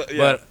 Yeah.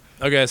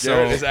 But okay, so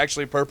Garrett is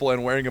actually purple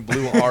and wearing a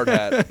blue hard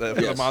hat. The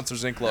Yes.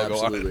 Monsters Inc. logo on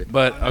it. Absolutely.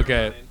 but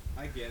okay,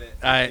 I get it.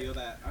 I- feel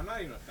that. I'm not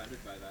even offended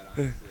by that,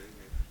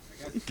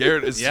 honestly.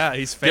 Garrett is yeah,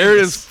 he's Garrett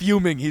is famous.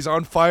 fuming. He's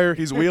on fire.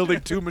 He's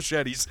wielding two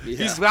machetes. Yeah.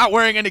 He's not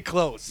wearing any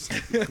clothes.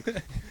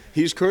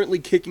 He's currently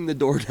kicking the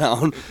door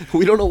down.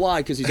 We don't know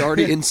why, because he's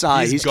already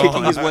inside. He's He's gone.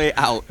 kicking his way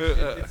out.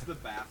 It's the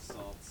bath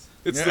salts.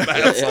 It's Yeah. the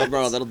bad Yeah,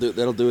 bro,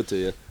 that'll do it to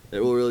you.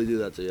 It will really do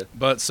that to you.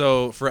 But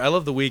so for L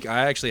of the week,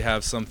 I actually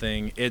have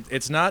something.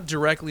 It's not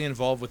directly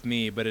involved with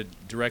me, but it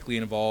directly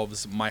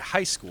involves my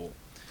high school.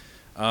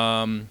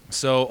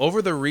 So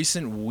over the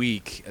recent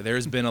week,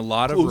 there's been a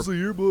lot of Close the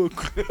yearbook.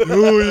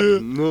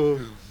 No.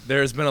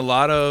 there's been a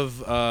lot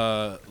of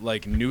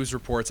like news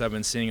reports I've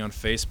been seeing on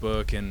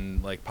Facebook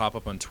and like pop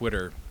up on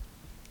Twitter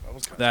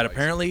that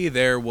apparently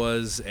there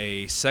was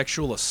a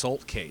sexual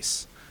assault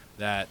case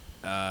that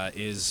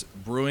is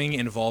brewing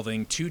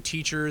involving two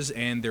teachers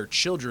and their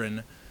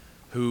children,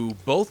 who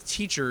both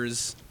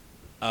teachers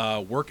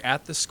work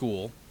at the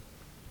school.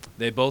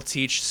 They both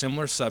teach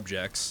similar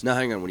subjects, Now,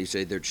 hang on. When you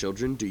say their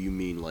children, do you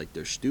mean like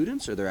their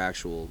students or their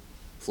actual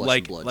flesh like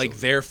and blood like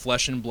children? their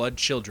flesh and blood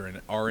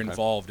children are Okay.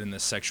 involved in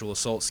this sexual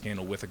assault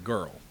scandal with a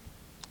girl.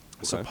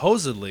 Okay.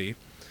 Supposedly,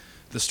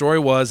 the story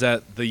was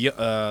that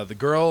the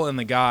girl and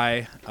the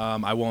guy,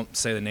 I won't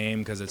say the name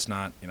because it's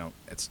not Yeah.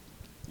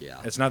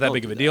 it's not that Don't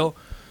big of do a deal.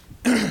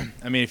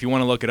 I mean, if you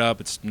want to look it up,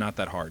 it's not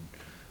that hard.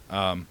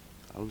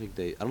 I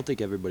don't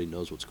think everybody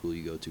knows what school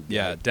you go to.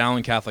 Yeah,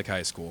 Dowling Catholic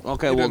High School,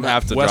 Okay, You well, didn't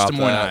have to West drop Des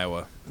Moines, that.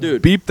 Iowa.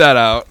 dude. Beep that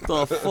out.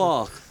 The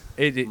fuck.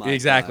 My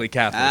Exactly, God.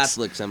 Catholics.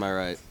 Catholics, am I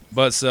right?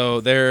 But so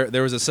there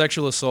was a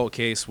sexual assault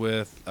case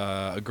with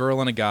a girl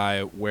and a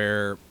guy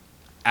where,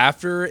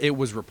 after it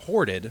was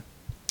reported,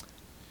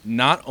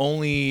 not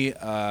only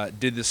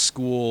did the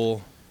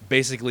school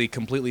basically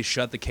completely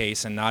shut the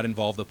case and not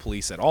involve the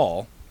police at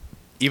all,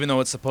 even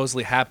though it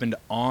supposedly happened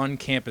on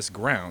campus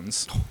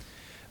grounds,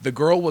 the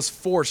girl was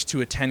forced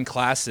to attend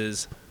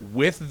classes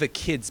with the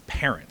kid's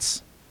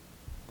parents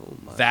Oh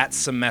my that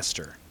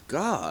semester.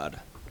 God,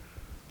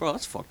 bro,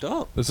 that's fucked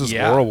up. This is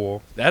Yeah.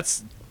 horrible.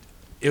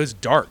 It was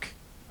dark.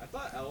 I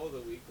thought L of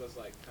the week was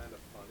like kind of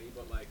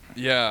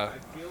Yeah.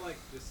 I feel like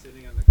just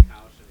sitting on the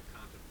couch in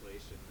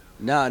contemplation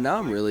now. Now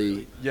I'm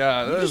really.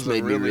 Yeah, You that just is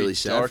made a me really, really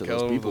sad dark for those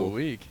hell of people. the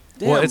week.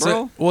 Damn,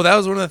 well, bro. that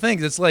was one of the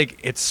things. It's like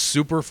it's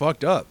super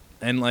fucked up,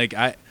 and like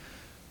I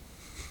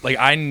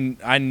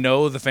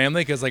know the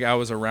family because like I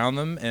was around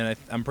them, and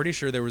I'm pretty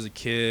sure there was a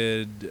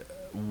kid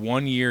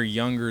 1 year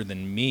younger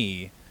than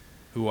me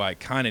who I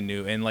kind of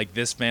knew, and like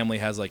this family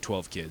has like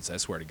 12 kids. I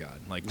swear to God,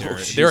 like they're a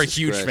Jesus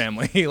huge Christ.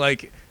 family.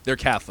 Like they're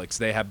Catholics,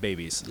 they have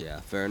babies. Yeah,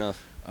 fair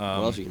enough. What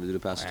else you can do to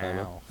pass the time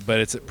out? But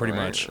it's pretty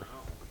much.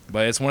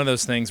 But it's one of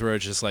those things where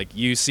it's just like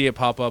you see it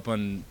pop up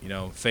on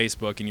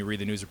Facebook and you read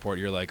the news report,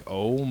 you're like,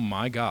 oh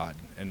my God.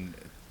 And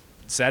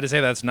sad to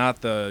say that's not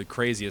the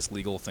craziest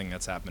legal thing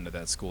that's happened at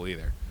that school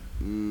either.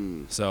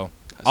 So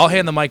I'll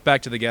hand the mic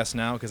back to the guests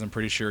now because I'm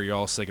pretty sure you're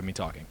all sick of me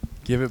talking.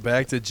 Give it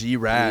back to G I,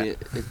 Rat. mean,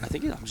 I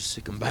think I'm just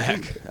sick of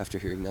back after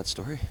hearing that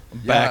story.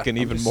 Back and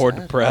I'm even just more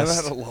sad. I'm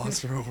depressed. at a loss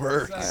for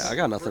words. I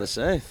got nothing to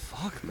say.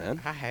 Fuck,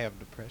 man. I have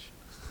depression.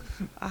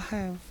 I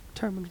have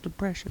terminal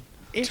depression.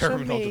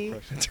 Terminal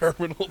depression.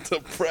 Terminal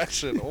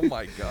depression. Oh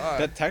my God.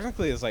 That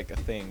technically is like a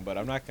thing, but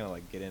I'm not gonna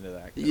like get into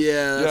that. Yeah,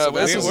 Yeah, that's, but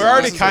that's this We're is-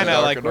 already this is kind of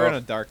dark like we're in a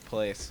enough. dark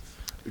place.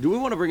 Do we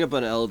want to bring up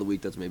an L of the week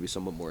that's maybe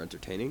somewhat more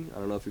entertaining? I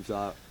don't know if you've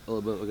thought a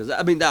little bit because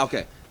I mean,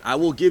 okay, I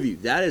will give you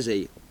that is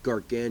a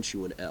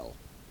gargantuan L,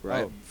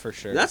 right? Oh, for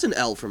sure. That's an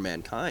L for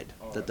mankind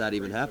that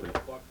even happened.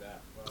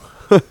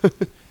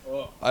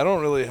 I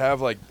don't really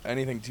have like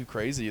anything too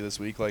crazy this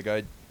week. Like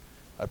I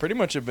pretty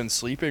much have been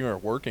sleeping or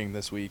working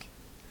this week.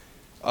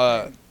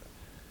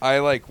 I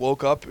like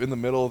woke up in the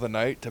middle of the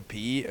night to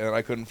pee and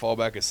I couldn't fall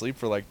back asleep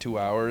for like 2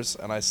 hours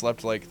and I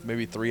slept like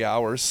maybe 3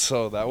 hours.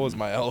 So that was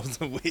my L of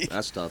the week.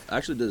 That's tough. I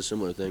actually did a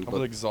similar thing, I was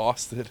but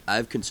exhausted.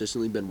 I've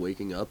consistently been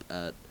waking up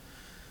at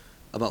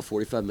about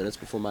 45 minutes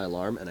before my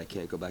alarm, and I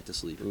can't go back to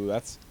sleep. Ooh,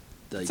 that's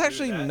Like,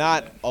 actually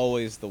not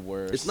always the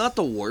worst. it's not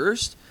the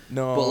worst,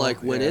 No, but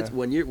like when yeah. it's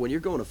when you're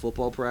going to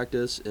football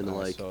practice and Oh,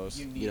 like so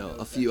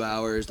a few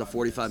hours, the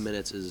 45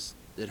 minutes is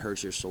it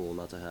hurts your soul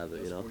not to have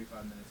it, you know.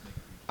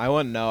 I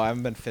wouldn't know. I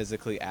haven't been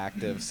physically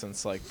active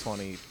since like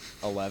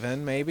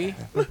 2011, maybe.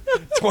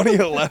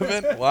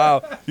 2011.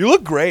 Wow, you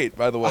look great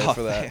by the way Oh,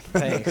 for that.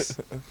 Thanks.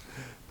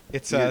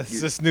 It's You-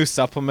 it's this new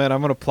supplement. I'm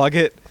gonna plug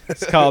it.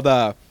 It's called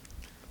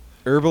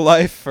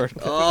Herbalife or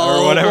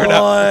whatever.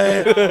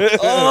 Boy.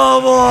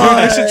 Oh boy!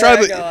 Dude, you should try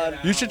Hang on.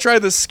 You should try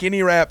the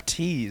Skinny Wrap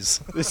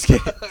teas. This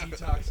kid-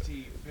 Detox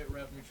tea, Fit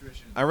Rep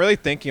Nutrition. I'm really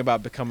thinking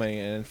about becoming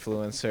an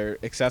influencer,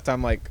 except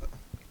I'm like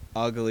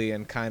ugly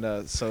and kind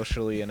of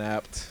socially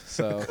inept,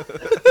 so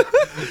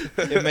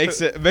it makes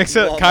it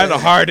Well, kind of man.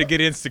 hard to get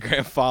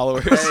Instagram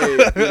followers.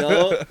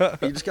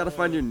 Hey, you just gotta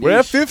find your niche. We're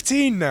at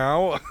 15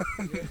 now.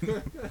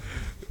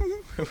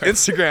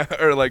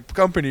 Instagram or like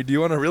company, do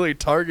you want a really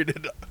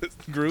targeted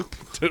group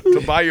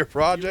to buy your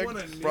product?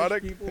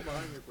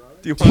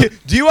 Do you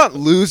want? Do you want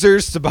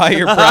losers to buy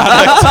your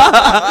product?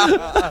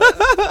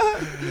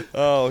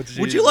 Oh,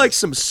 Would you like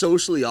some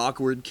socially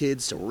awkward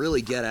kids to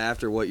really get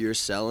after what you're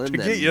selling? To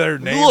Then get your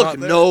name look out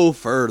there? no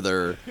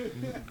further.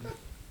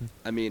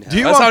 I mean, Do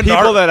you That's want how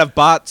people Nar- that have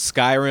bought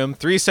Skyrim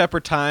 3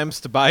 separate times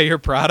to buy your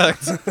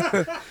product?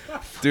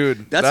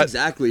 dude? that's that-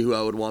 exactly who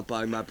I would want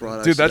buying my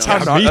products. Dude, that's you know?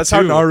 how me that's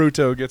how too.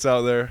 Naruto gets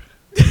out there.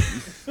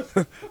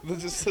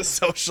 Just the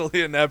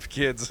socially inept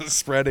kids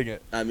spreading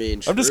it. I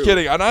mean, I'm just true.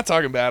 kidding. I'm not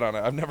talking bad on it.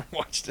 I've never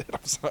watched it.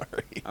 I'm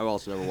sorry. I've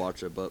also never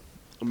watched it, but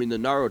I mean, the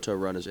Naruto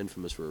run is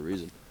infamous for a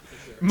reason.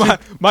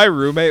 my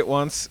roommate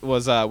once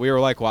was we were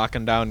like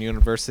walking down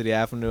University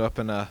Avenue up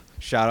in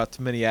shout out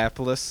to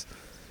Minneapolis,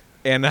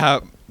 and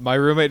my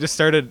roommate just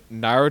started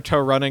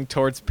Naruto running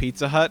towards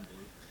Pizza Hut,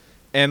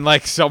 and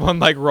like someone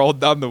like rolled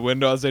down the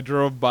window as they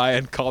drove by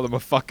and called him a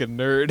fucking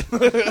nerd.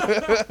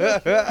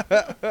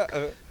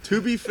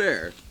 To be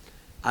fair,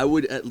 I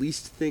would at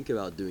least think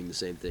about doing the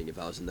same thing if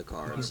I was in the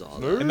car and saw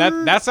that.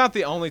 And that's not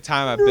the only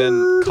time I've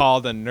been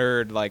called a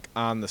nerd like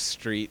on the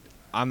street,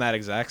 on that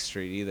exact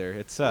street either.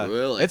 It's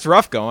Really? it's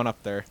rough going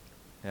up there.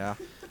 Yeah.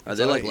 Are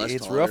they like less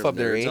It's tolerant rough up of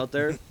there, nerds ain't? out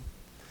there?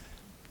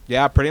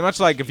 Yeah, pretty much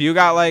like if you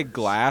got like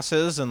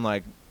glasses and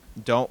like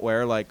don't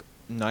wear like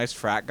nice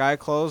frat guy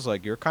clothes,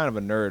 like you're kind of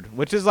a nerd,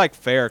 which is like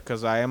fair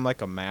because I am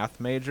like a math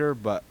major,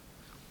 but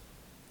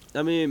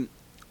I mean,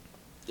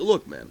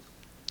 look, man.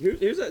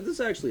 This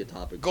is actually a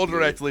topic. Go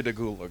directly to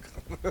Gulag.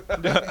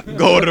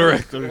 go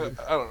directly.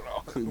 I don't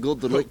know. Go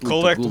directly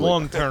Collect to Gulag.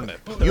 one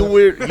turnip.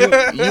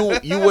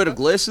 You wear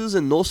glasses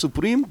and no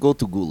Supreme. Go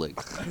to Gulag.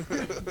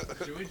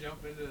 Should we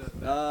jump into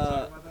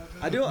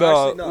I do No,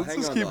 actually no. let's Hang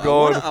just on. keep though.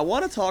 going. I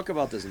want to talk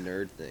about this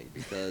nerd thing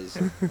because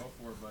Go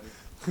for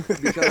it,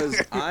 buddy. because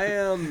I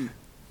am,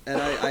 and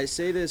I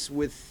say this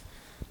with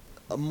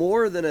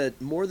more than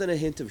a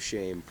hint of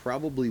shame.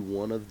 Probably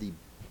one of the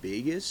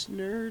biggest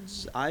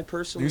nerds I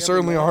personally. You ever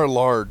certainly met. are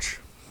large.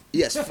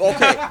 Yes.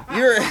 Okay.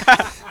 You're.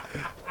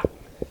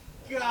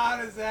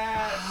 God, is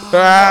that?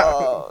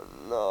 Oh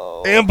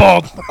no. And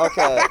bald.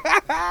 Okay.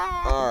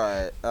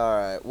 All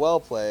right. Well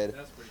played.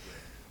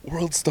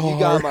 World star. You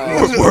got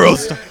my World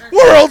star.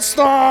 World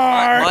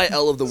star. My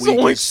L of the week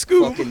Zoink is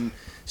scoop. fucking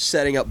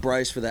setting up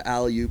Bryce for the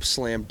alley-oop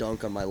slam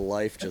dunk on my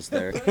life just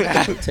there.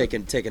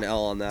 taking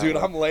L on that Dude,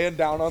 one. I'm laying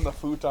down on the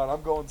futon.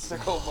 I'm going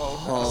sicko mode.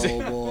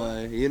 Oh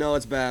boy, you know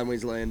it's bad when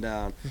he's laying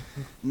down.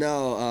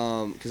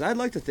 No, because I'd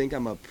like to think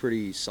I'm a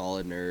pretty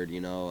solid nerd.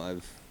 You know,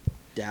 I've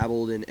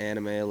dabbled in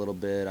anime a little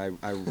bit. I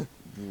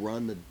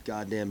run the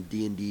goddamn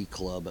D&D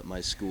club at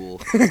my school.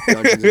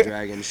 Dungeons and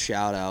Dragons,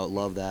 shout out,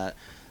 love that.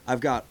 I've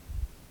got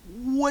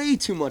way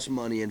too much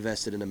money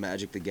invested in a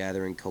Magic the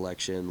Gathering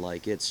collection.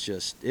 Like it's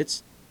just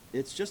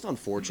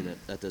unfortunate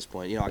at this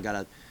point. You know, I got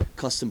a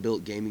custom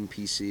built gaming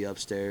PC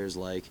upstairs.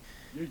 Like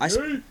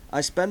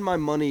I spend my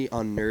money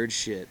on nerd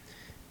shit,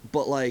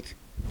 but like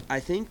I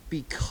think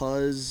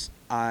because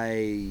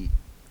I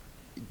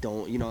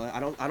don't, you know,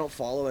 I don't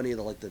follow any of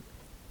the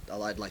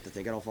I'd like to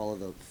think I don't follow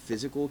the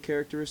physical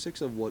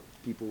characteristics of what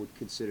people would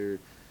consider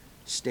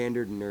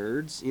standard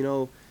nerds. You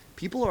know,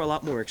 people are a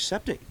lot more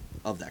accepting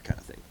of that kind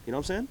of thing. You know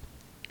what I'm saying?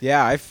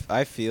 Yeah,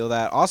 I feel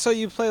that. Also,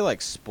 you play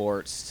like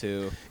sports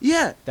too.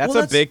 Yeah, That's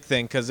well, a big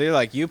thing because they're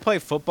like you play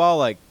football,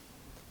 like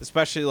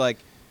especially like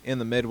in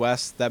the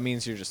Midwest. That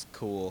means you're just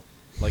cool.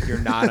 Like you're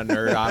not a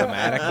nerd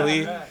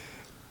automatically.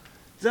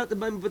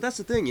 But that's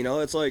the thing, you know.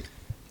 It's like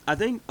I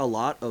think a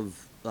lot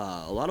of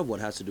what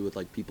has to do with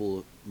like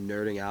people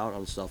nerding out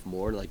on stuff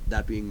more, like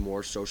that being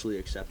more socially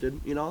accepted.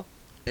 You know,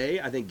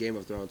 I think Game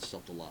of Thrones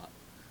helped a lot.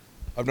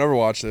 I've never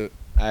watched it.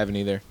 I haven't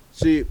either.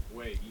 See,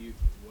 Wait, you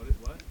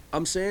what?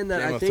 I'm saying that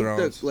Game I of think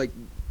Thrones. that like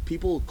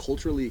people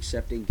culturally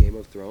accepting Game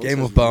of Thrones. Game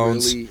has of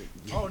Bones. Really,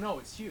 Oh no,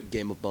 it's huge.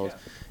 Game of Bones.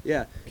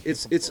 Yeah,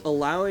 it's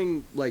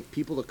allowing like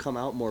people to come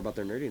out more about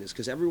their nerdiness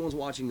because everyone's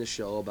watching this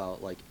show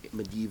about like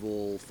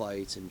medieval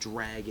fights and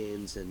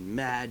dragons and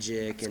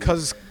magic and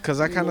Because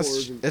that kind of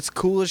Wars and- it's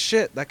cool as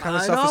shit. That kind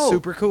of I stuff know. is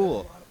super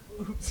cool.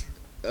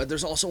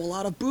 there's also a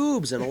lot of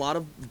boobs and a lot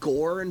of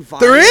gore and There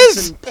violence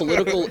is! and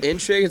political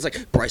intrigue. It's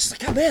like Bryce is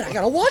like, oh man, I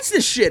gotta watch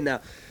this shit now.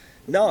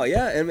 No,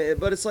 yeah,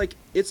 but it's like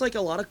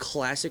a lot of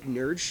classic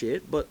nerd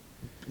shit, but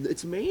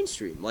it's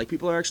mainstream. Like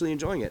people are actually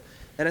enjoying it.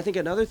 And I think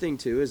another thing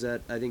too is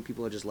that I think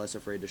people are just less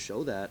afraid to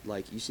show that.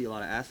 Like you see a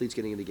lot of athletes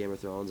getting into Game of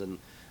Thrones, and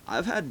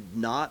I've had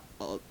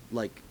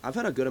I've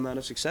had a good amount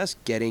of success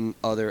getting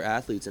other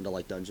athletes into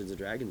like Dungeons and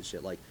Dragons and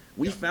shit. Like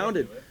we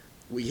founded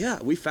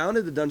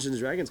the Dungeons and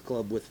Dragons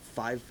club with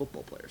 5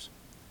 football players.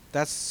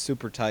 That's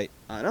super tight.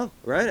 I know,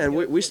 right? And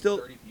we still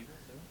 30 people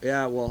too?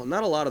 yeah, well,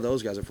 not a lot of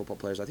those guys are football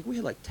players. I think we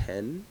had like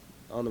 10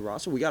 on the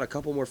roster. We got a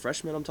couple more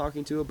freshmen I'm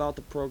talking to about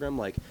the program.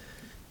 Like,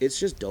 it's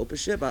just dope as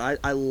shit. But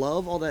I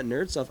love all that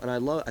nerd stuff, and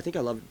I think I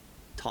love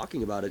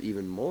talking about it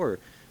even more.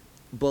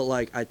 But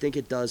like, I think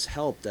it does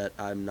help that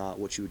I'm not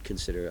what you would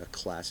consider a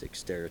classic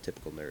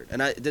stereotypical nerd.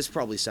 And this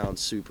probably sounds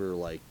super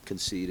like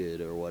conceited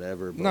or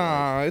whatever. But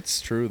Nah,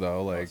 it's true though.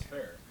 No, Like, it's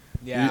fair.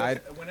 Yeah,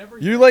 Whenever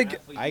you you're an like-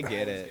 athlete, I you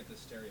get always it. the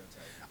stereotype.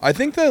 I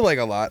think that like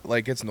a lot,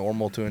 like it's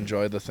normal to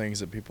enjoy the things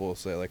that people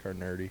say like are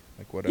nerdy,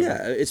 like whatever.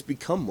 yeah, it's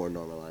become more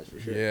normalized for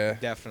sure. Yeah.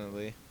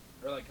 definitely.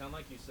 Or like kind of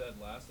like you said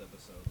last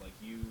episode, like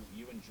you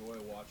enjoy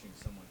watching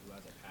someone who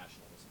has a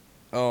passion for something.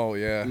 Oh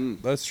yeah,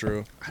 Mm. that's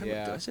true. I don't know,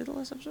 Yeah. did I say the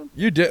last episode?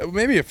 You did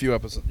maybe a few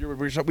episodes.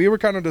 We were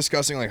kind of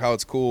discussing like how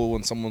it's cool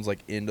when someone's like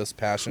into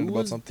passionate Who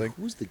about was- something.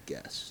 Who was the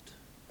guest?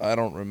 I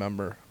don't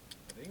remember.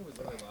 I think it was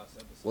literally last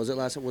episode. Was it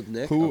last time with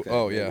Nick? Who? Okay,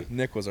 Oh maybe. yeah,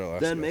 Nick was our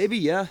last. Then guest. maybe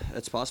yeah,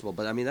 it's possible.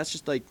 But I mean, that's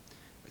just like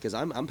because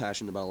I'm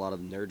passionate about a lot of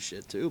nerd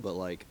shit too. But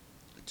like,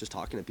 just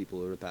talking to people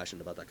who are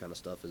passionate about that kind of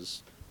stuff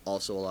is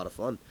also a lot of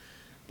fun.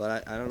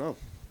 But I don't know.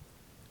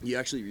 You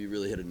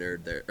really hit a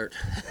nerd there.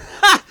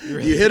 You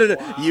hit it.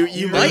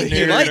 You might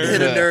hit a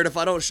hit a nerd. nerd if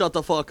I don't shut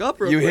the fuck up.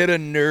 Real You quick. hit a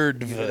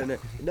nerd. You hit a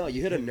no,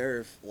 you hit a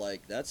nerve.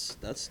 Like that's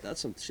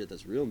some shit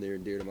that's real near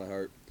and dear to my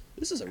heart.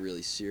 This is a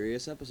really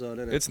serious episode,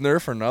 isn't it? It's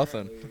Nerf or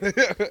nothing,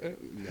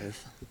 Nerf.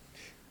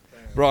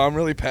 bro. I'm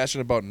really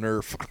passionate about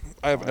Nerf.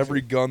 I have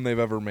every gun they've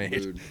ever made,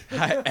 Dude.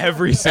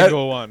 Every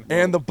single one.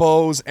 and the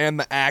bows, and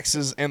the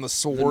axes, and the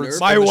swords. Nerf?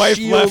 My and the wife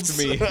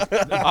shields.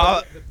 left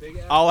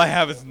me. all I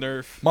have is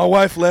Nerf. My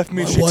wife left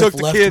me. My She wife took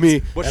the left kids,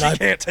 me, but and she I-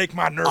 can't take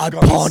my Nerf I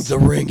guns. pawned the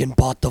ring and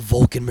bought the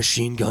Vulcan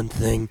machine gun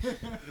thing.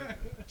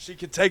 She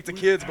can take the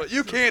kids, but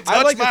you can't I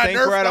touch like to my think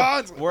Nerf we're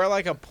guns. we're at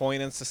like a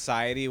point in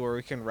society where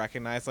we can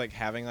recognize like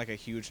having like a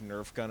huge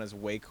Nerf gun is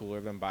way cooler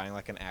than buying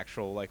like an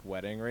actual like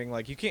wedding ring.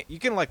 Like you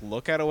can like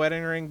look at a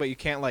wedding ring, but you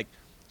can't like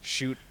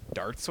shoot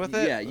darts with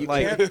it. Yeah, you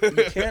like,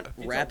 can't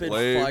rapid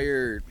blade.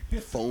 fire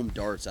foam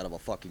darts out of a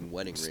fucking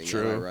wedding ring.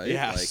 true. Am I right?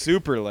 Yeah, Like,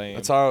 super lame.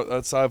 That's how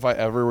if I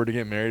ever were to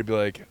get married, I'd be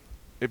like,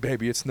 hey,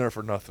 baby, it's Nerf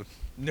or nothing.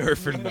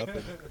 Nerf or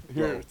nothing.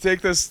 Here,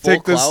 take this. full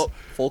Take this. clout,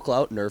 full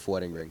clout Nerf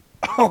wedding ring.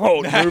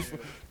 Oh, Nerf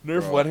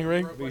Bro. wedding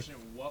ring. For a question,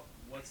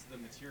 what's the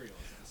material?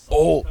 Is it the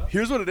Oh, solid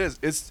here's what it is.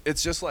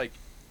 It's just like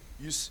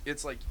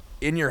it's like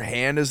in your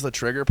hand is the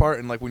trigger part,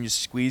 and like when you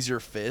squeeze your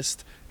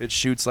fist, it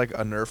shoots like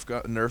a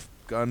Nerf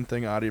gun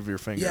thing out of your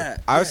finger. Yeah,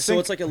 I was so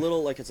think- it's like a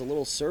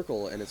little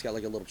circle, and it's got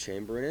like a little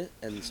chamber in it,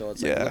 and so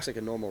it's like, Yeah. it looks like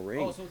a normal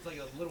ring. Oh, so it's like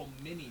a little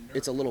mini.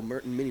 It's a little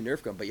mini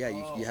Nerf gun, but yeah,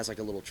 it has like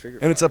a little trigger.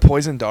 And it's a part.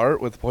 poison dart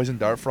with poison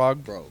dart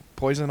frog bro.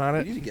 poison on We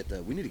it. need to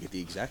get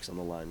the execs on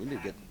the line. We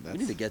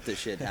need to get this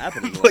shit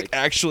happening. Like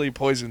actually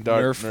poison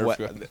dart Nerf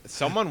gun.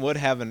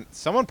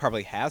 someone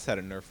probably has had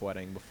a Nerf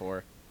wedding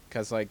before,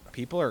 because like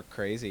people are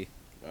crazy.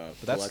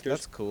 But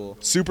that's cool.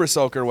 Super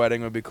soaker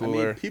wedding would be I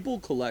cooler. mean, people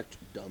collect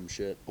dumb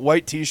shit.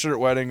 White T-shirt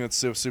wedding that's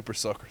super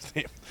soaker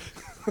theme.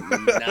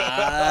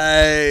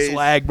 Nice.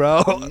 Swag,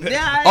 bro.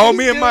 Nice, All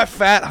me and dude. my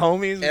fat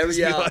homies. would Every,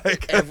 just be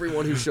like,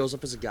 everyone who shows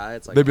up as a guy,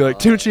 it's like they'd be like, uh,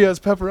 Tucci has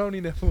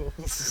pepperoni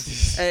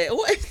nipples. Hey,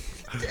 what?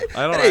 I don't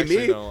That ain't actually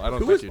me. know. I don't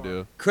Who think was- you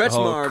do.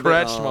 Kretschmar. Oh,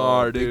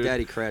 Kretschmar, Big dude.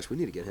 Daddy Kretsch. We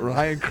need to get him.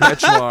 Ryan No,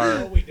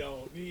 Kretschmar. we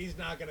don't. He's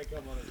not gonna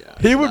come on. Yeah.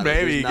 He He's would not-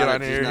 maybe he's get not a-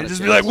 on he's here. not He'd a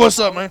just be chance. like, "What's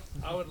up, man?"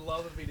 I would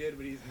love if he did,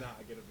 but he's not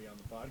gonna be on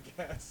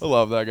the podcast. I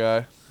love that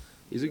guy.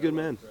 He's a good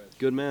man.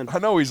 Good man. I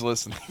know he's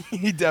listening.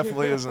 He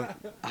definitely isn't.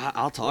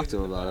 I'll talk to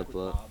him about it,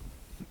 but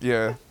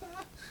Yeah.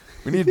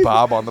 We need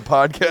Bob on the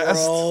podcast.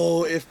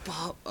 bro, if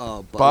Bob,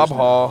 Bob Bubba's not-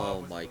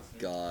 Hall. Oh my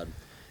god.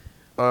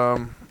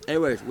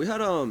 Anyways, we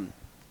had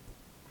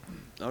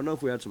I don't know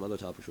if we had some other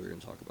topics we were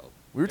gonna talk about.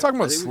 we were talking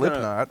about I think we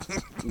kinda-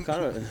 Slipknot. We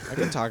kind of. I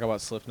can talk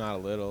about Slipknot a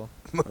little.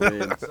 I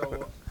mean,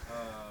 So,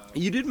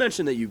 you did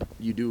mention that you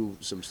do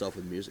some stuff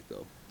with music though.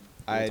 You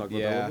wanna talk about that a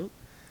Yeah, little bit?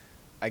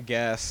 I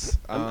guess.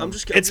 I'm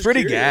just. it's just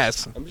pretty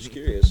curious. gas. I'm just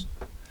curious.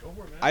 go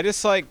for it, man. I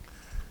just like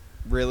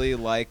really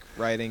like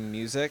writing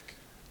music,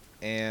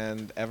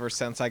 and ever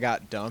since I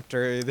got dumped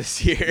earlier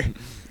this year,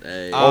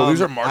 Hey. Oh,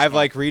 these are March I've month.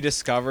 like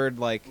rediscovered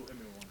like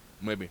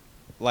Maybe.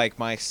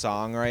 my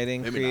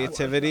songwriting Maybe not.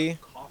 creativity.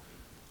 Coffee.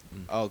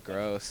 Oh,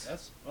 gross.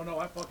 That's. Oh no,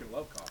 I fucking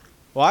love coffee.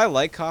 Well, I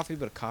like coffee,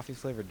 but a coffee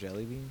flavored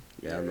jelly bean.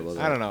 yeah, I know.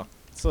 I don't know.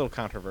 It's a little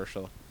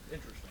controversial,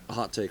 Interesting. A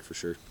hot take for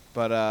sure.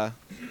 but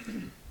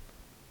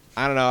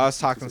I don't know. I was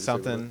talking Is it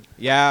what? something.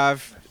 Yeah,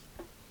 I've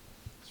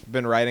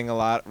been writing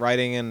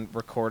and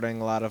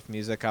recording a lot of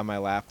music on my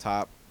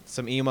laptop.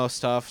 Some emo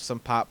stuff, some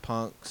pop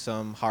punk,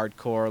 some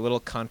hardcore, a little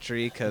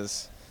country,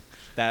 because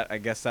I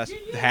guess that's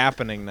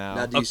happening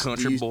now. Now, A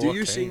country boy do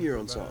you sing came your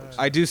own songs?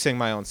 I do sing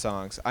my own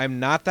songs. I'm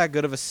not that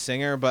good of a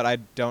singer, but I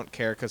don't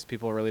care because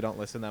people really don't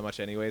listen that much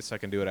anyway, so I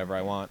can do whatever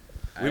I want.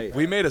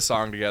 We made a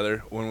song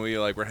together when we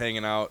like were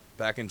hanging out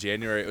back in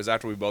January. It was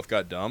after we both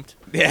got dumped.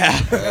 Yeah.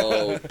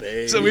 Oh,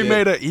 baby. So we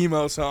made an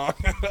emo song.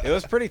 It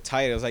was pretty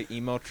tight. It was like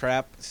emo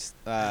trap.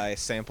 I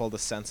sampled the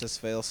Census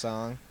Fail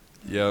song.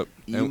 Yep.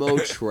 emo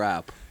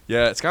trap.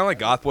 Yeah, it's kind of like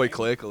Goth Boy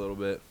Click a little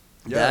bit.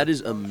 Yeah. That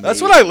is amazing.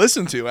 That's what I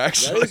listen to, That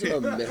actually. is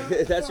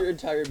amazing. That's your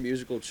entire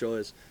musical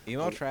choice.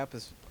 Emo trap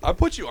is. I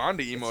put you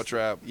onto emo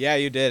trap. Yeah,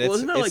 you did. Well, It's,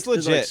 isn't that it's like,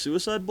 is it like legit.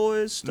 Suicide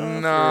Boys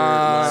stuff?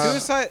 Nah. or, like-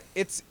 Suicide.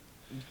 It's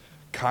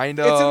Kind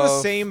of. it's in the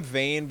same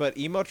vein, but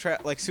emo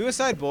trap, like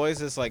Suicide Boys,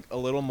 is like a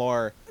little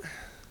more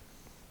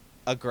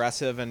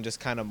aggressive and just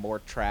kind of more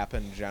trap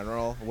in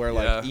general. Where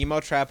like Yeah. emo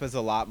trap is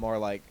a lot more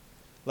like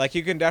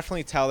you can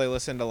definitely tell they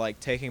listen to like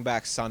Taking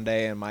Back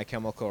Sunday and My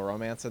Chemical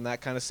Romance and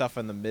that kind of stuff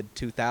in the mid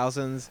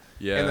 2000s.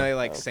 Yeah. And they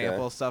like Okay.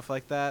 sample stuff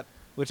like that,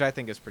 which I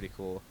think is pretty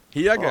cool.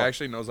 He Oh.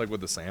 actually knows like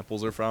what the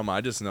samples are from. I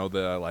just know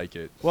that I like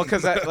it. Well,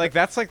 because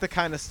that's like the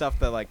kind of stuff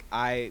that like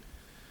I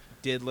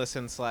did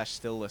listen /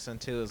 still listen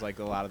to is like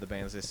a lot of the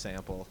bands they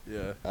sample.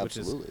 Yeah. which is-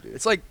 Absolutely, dude.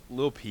 It's like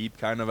Lil Peep,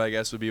 kind of. I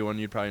guess would be one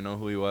you'd probably know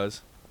who he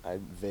was, I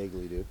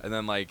vaguely do. and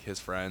then like his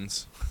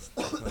friends.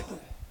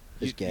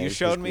 His gang, You his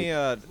showed me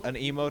group, an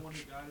emo.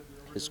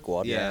 his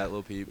squad. Yeah,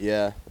 Lil Peep.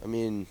 Yeah, I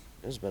mean,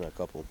 there's been a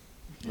couple.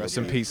 Rest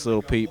in peace,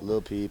 Little Peep.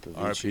 Lil Peep, Avicii,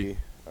 R.I.P.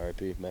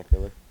 R.I.P. Mac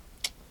Miller.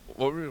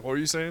 What were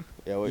you saying?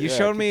 Yeah, well, You yeah,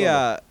 showed keep me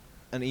going.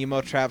 an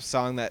emo trap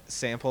song that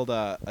sampled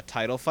a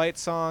Title Fight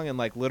song, and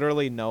like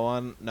literally no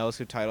one knows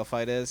who Title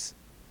Fight is,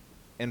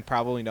 and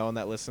probably no one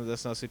that listens to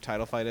this knows who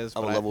Title Fight is.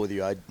 I'm But a level with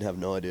you. I have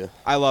no idea.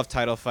 I love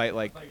Title Fight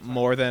like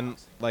more than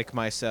like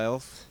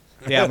myself.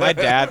 Yeah, my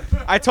dad.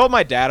 I told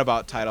my dad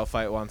about Title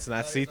Fight once,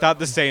 and he thought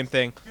the same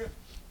thing.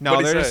 No,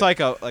 What'd he they're just say?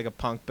 like a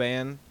punk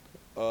band.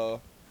 Uh,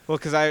 Well,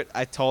 because I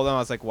told him I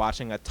was like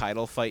watching a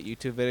Title Fight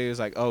YouTube video. He was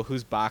like, "Oh,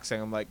 who's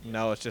boxing?" I'm like,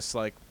 "No, it's just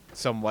like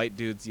some white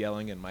dudes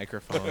yelling in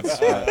microphones."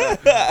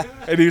 But,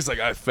 and he was like,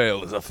 "I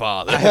failed as a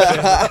father."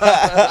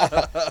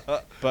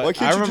 but Why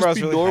can't I you remember just I was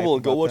be really normal hyped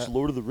and go about watch that.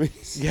 Lord of the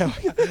Rings? Yeah.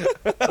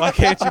 Why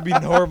can't you be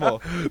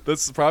normal?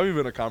 That's probably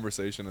been a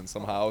conversation in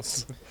some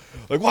house.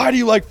 Like, why do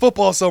you like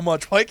football so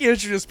much? Why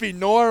can't you just be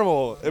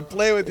normal and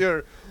play with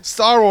your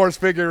Star Wars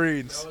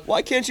figurines?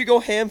 Why can't you go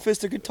ham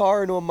fist a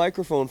guitar into a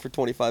microphone for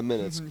 25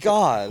 minutes?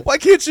 God. Why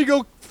can't you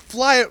go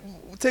fly it?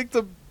 Take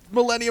the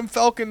Millennium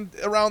Falcon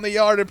around the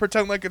yard and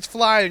pretend like it's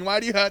flying? Why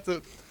do you have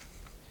to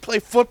play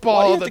football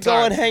Why do you all have the to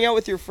go and time? hang out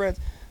with your friends?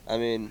 I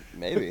mean,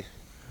 maybe.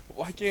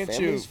 Why can't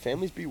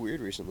Families be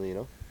weird recently, you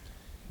know?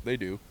 They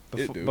do.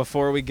 It do.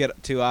 Before we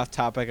get too off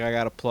topic, I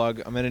got a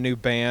plug. I'm in a new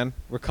band.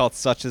 We're called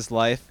Such Is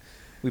Life.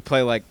 We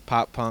play like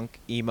pop punk,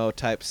 emo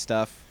type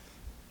stuff.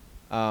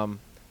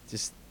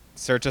 Just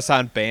search us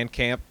on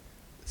Bandcamp.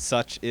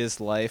 Such is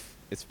life.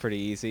 It's pretty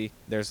easy.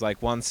 There's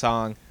like one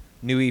song,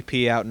 new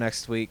EP out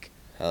next week.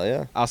 Hell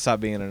yeah. I'll stop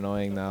being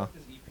annoying now. What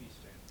does EP stand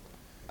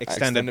for?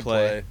 Extended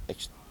play.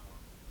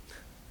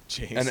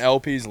 Jeez. And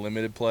LP's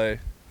limited play.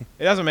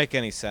 It doesn't make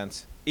any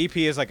sense. EP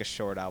is like a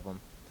short album,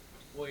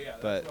 Well, yeah,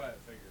 that's But- what I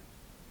figured.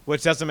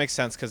 which doesn't make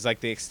sense because like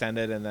the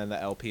extended and then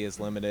the LP is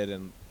limited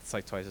and it's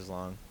like twice as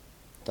long.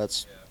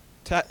 That's Yeah.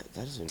 Ti-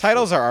 that is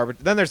titles are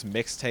arbitrary. Then there's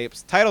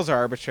mixtapes. Titles are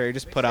arbitrary.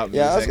 Just put out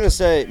music. Yeah, I was gonna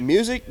say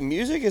music.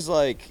 Music is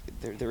like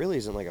there really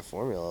isn't like a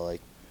formula.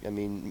 Like I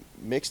mean,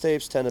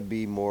 mixtapes tend to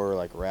be more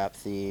like rap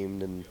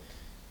themed, and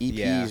EPs.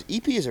 Yeah.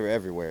 EPs are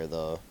everywhere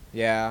though.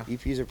 Yeah.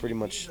 EPs are pretty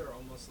much These are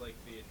almost like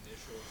the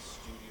initial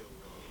studio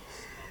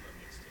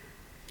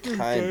release of a mixtape.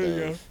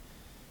 kind of.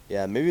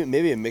 Yeah, maybe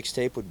a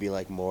mixtape would be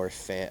like more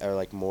fan or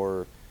like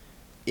more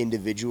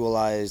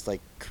individualized, like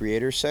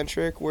creator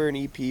centric, where an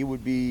EP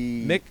would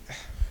be. Mick.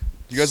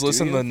 You guys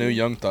listen to the new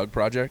Studio Young Thug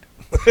project?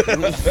 I've been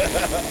wanting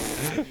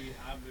to.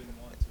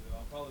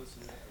 I'll probably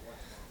listen to it at work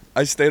tomorrow.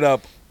 I stayed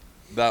up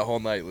that whole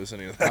night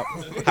listening to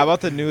that. How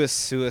about the newest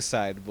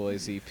Suicide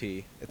Boys EP?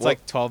 It's Well,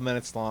 like 12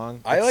 minutes long.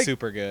 I It's like-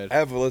 super good. I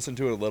have listened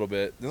to it a little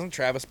bit. Isn't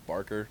Travis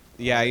Barker?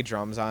 Yeah, he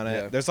drums on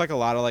it. Yeah. There's like a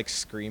lot of like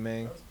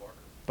screaming.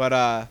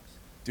 But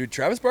Dude,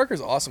 Travis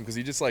Barker's awesome because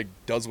he just like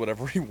does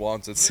whatever he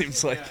wants. It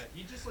seems like. Yeah,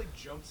 he just like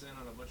jumps in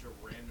on a bunch of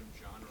random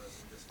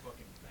genres and just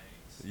fucking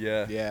bangs.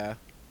 Yeah. yeah.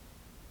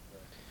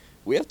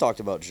 We have talked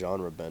about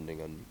genre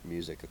bending on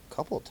music a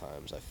couple of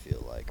times. I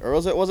feel like, or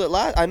was it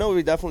last? I know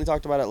we definitely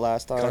talked about it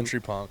last time. Country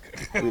punk.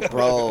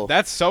 Bro.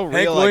 That's so Hank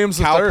real. Williams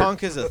like, III.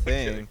 cowpunk is a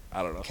thing.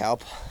 I don't know.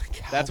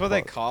 That's what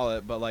they call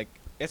it. But like,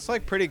 it's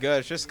like pretty good.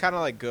 It's just kind of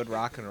like good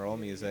rock and roll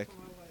music.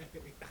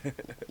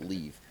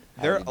 Leave.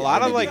 There I are need a to-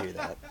 lot I of need to like, hear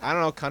that. I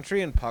don't know,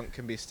 country and punk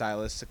can be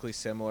stylistically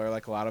similar.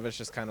 Like a lot of it's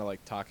just kind of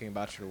like talking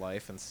about your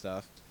life and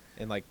stuff,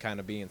 and like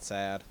kind of being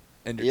sad.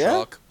 And your Yeah?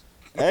 truck.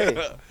 Hey,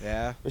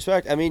 Yeah.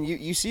 respect. I mean,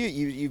 you see it.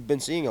 You've been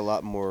seeing a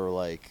lot more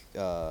like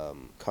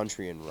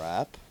country and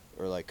rap,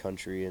 or like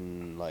country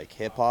and like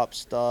hip hop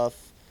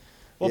stuff.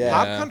 Well, Yeah.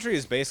 pop country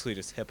is basically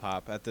just hip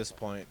hop at this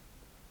point.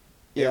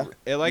 Yeah,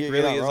 It like You're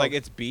really not is wrong. like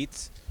it's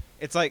beats.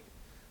 It's like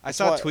I That's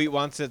saw why- a tweet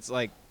once. It's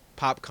like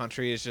pop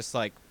country is just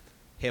like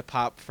hip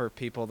hop for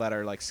people that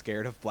are like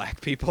scared of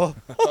black people,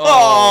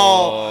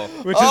 Oh.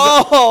 which is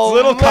Oh, a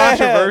little man.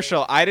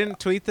 controversial. I didn't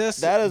tweet this,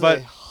 That is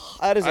but a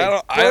I burning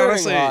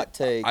honestly, hot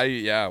take.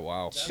 yeah,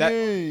 wow. that-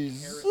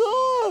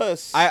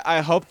 Jesus.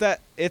 I hope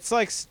that it's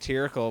like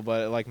satirical,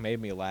 but it like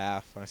made me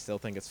laugh. And I still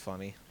think it's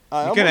funny.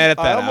 I You can almost- edit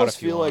that I out almost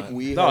if you feel like want.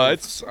 we. No, have-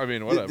 it's. I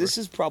mean, whatever. This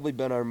has probably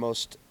been our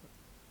most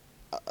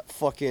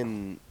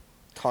fucking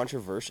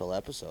controversial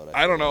episode.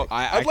 I don't know. feel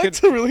like. I'd like could-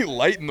 to really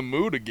lighten the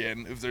mood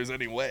again, if there's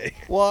any way.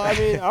 Well, I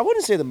mean, I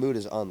wouldn't say the mood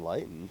is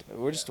unlightened.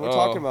 We're Oh.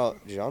 talking about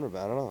genre.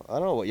 I don't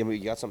know. What you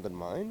got something in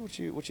mind? What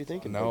you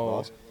thinking? Big No.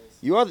 boss?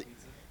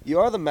 You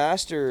are the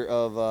master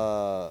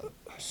of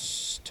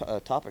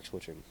topic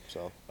switching.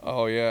 So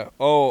Oh yeah.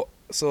 Oh,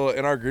 so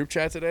in our group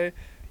chat today,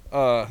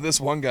 this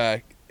one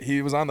guy,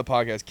 he was on the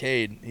podcast,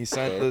 Cade. He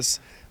sent Okay. this.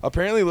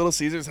 Apparently, Little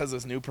Caesars has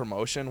this new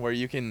promotion where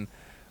you can.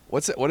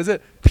 What is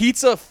it?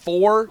 Pizza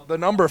 4, the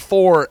number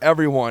 4,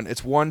 everyone.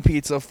 It's one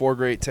pizza, 4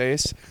 great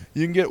tastes.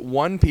 You can get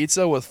one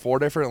pizza with 4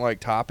 different like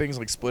toppings,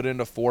 like split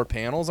into 4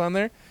 panels on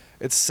there.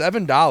 It's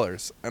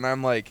 $7, and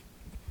I'm like,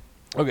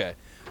 okay,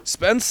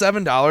 spend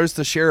 $7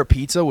 to share a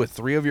pizza with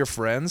 3 of your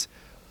friends,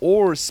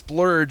 or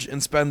splurge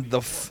and spend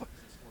the.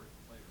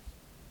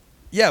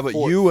 Yeah, but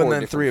Four- you and four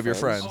then 3 of your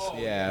different friends.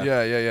 friends.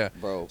 Yeah. Yeah.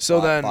 bro, So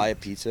buy, then- buy a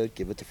pizza,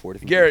 give it to 4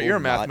 different Garrett, people. you're a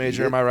math not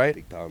major, eat am it. I right?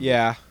 Big power move.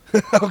 Yeah,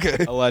 Okay.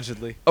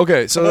 allegedly.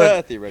 Okay, so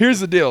then, Theoretically.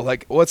 here's the deal.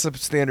 Like, what's a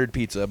standard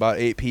pizza? About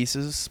 8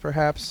 pieces,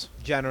 perhaps?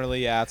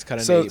 Generally, yeah, it's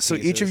kind of So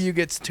each of you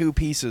gets 2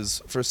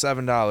 pieces for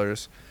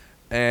 $7,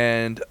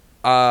 and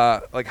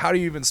like, how do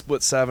you even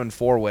split 7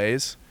 4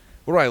 ways?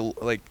 What do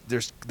I like?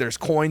 There's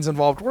coins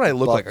involved. What do I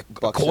look Buck- like? A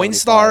buck Coin 75.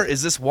 Star?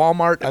 Is this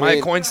Walmart? Am I a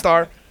mean- Coin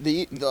Star? Do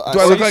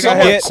I look like I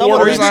have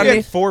quarters or you on could me?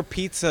 get 4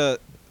 pizza,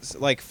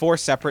 like 4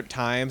 separate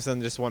times,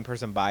 and just one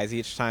person buys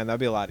each time. That'd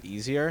be a lot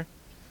easier.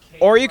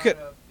 Or you could-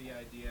 The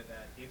idea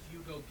that if you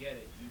go get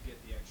it, you get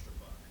the extra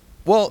buck.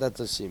 Well, That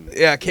does seem.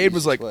 yeah, the Cade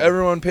was like, easiest way.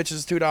 everyone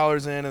pitches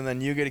 $2 in, and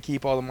then you get to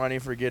keep all the money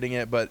for getting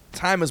it. But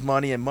time is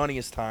money, and money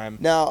is time.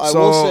 Now I So-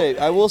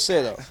 will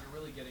say though. You're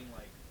really getting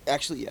like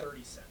Actually, yeah,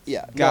 30 cents.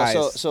 yeah. Guys.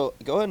 No, so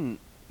go ahead and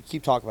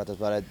keep talking about this,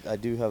 but I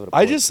do have an. I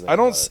point just to make I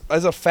don't about s- it.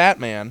 as a fat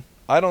man,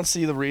 I don't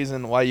see the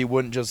reason why you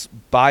wouldn't just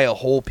buy a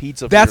whole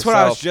pizza. For That's what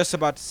I was yourself. just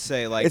about to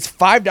say. Like, It's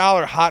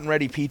 $5 hot and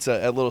ready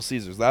pizza at Little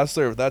Caesars. That's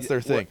their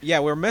thing. Yeah,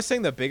 we're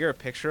missing the bigger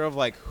picture of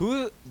like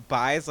who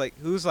buys like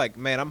who's like,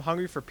 man, I'm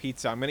hungry for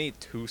pizza. I'm gonna eat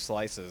 2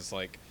 slices.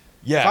 Like,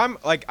 Yeah. if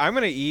I'm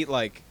gonna eat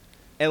like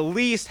at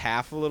least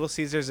half of Little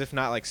Caesars, if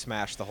not like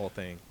smash the whole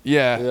thing.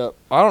 Yeah. Yep.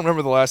 I don't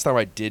remember the last time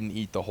I didn't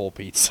eat the whole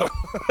pizza.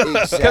 Exactly.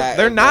 Because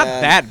they're not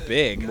man. that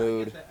big.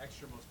 Mood. Get the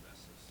extra most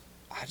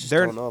bestest. I just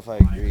They're- don't know if I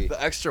agree.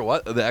 The extra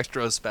what? The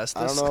extra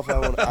asbestos. I don't know if I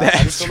want.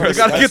 I just don't know You if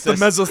gotta get the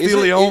that's-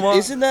 mesothelioma.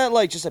 Isn't that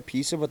like just a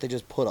pizza, but they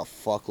just put a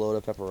fuckload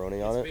of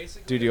pepperoni on it?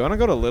 Dude, you want to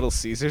go to Little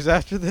Caesars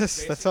after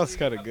this? That sounds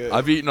kind of good.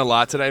 I've eaten a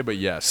lot today, but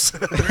yes.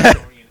 But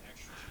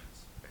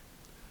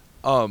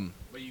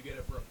you get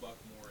it for $1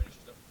 more, and it's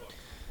just a fuck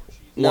more cheese.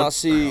 Now, What-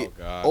 see, Oh,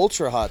 God.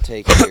 ultra hot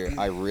take here.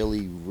 I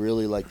really,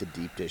 really like the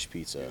deep dish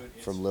pizza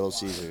from Little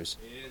Caesars.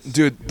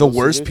 Dude, the Little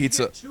worst Caesars?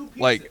 pizza. Two pizzas.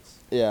 Like,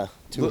 Yeah,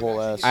 two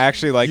whole ass. I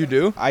actually like. You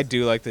do? I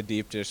do like the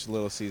deep dish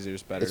Little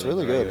Caesars better. It's than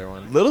really the good. regular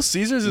one. Little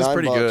Caesars is $9.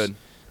 pretty good.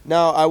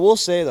 Now, I will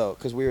say though,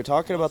 because we were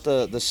talking about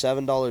the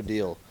 $7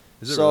 deal.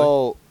 Is it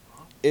So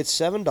it's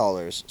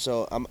 $7.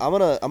 So I'm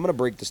gonna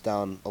break this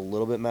down a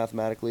little bit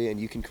mathematically, and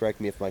you can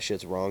correct me if my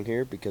shit's wrong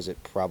here because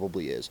it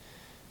probably is.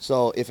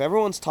 So if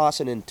everyone's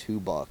tossing in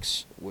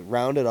 $2, we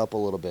round it up a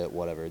little bit,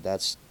 whatever.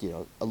 That's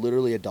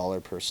literally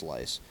 $1 per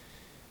slice.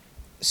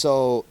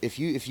 So if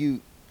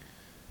you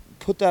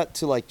put that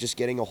to like just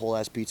getting a whole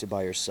ass pizza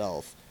by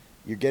yourself,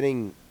 you're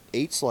getting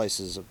 8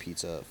 slices of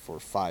pizza for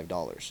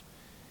 $5.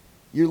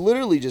 You're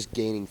literally just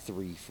gaining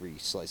 3 free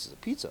slices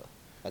of pizza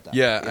at that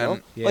Yeah, point, you know?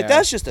 and- Yeah. Like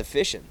that's just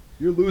efficient.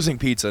 You're losing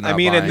pizza now. I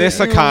mean, in this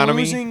You're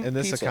economy, losing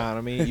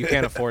pizza. you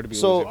can't afford to be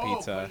So- losing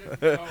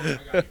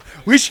pizza.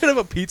 we should have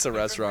a pizza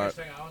restaurant.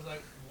 I was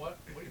like, what?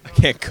 What are you I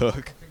can't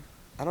cook.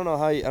 I don't know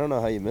how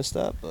you missed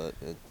that, but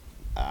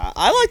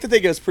I like to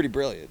think it was pretty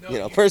brilliant.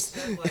 No, First,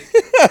 said, like,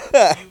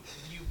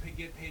 you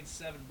get paid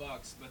 $7,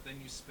 but then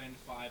you spend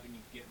 5 and you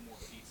get more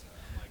pizza.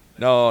 I'm like, that's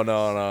No.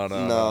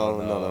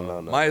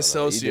 No. My You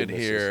associate did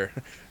miss here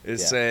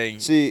is Yeah. saying,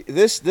 see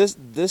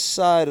this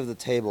side of the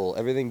table,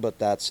 everything but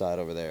that side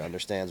over there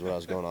understands what I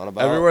was going on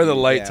about. everywhere the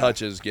light Yeah.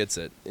 touches gets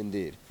it.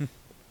 Indeed.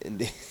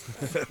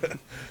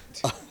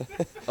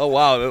 Oh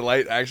wow, the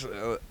light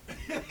actually.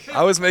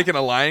 I was making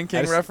a Lion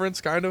King just-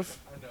 reference, kind of,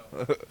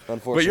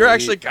 Unfortunately, but you're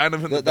actually kind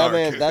of in the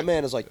that dark.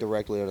 man is like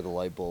directly under the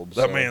light bulb.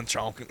 That so man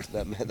chonking.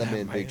 that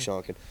man big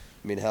chonking.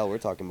 I mean, hell, we're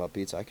talking about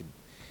pizza. I could,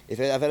 if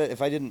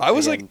I didn't. I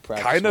was again, like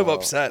practice kind of well,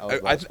 upset. was I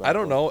respectful.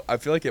 don't know. I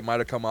feel like it might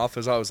have come off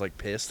as I was like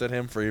pissed at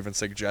him for even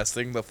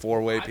suggesting the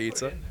 4-way I put it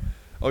pizza. in there.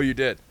 Oh, you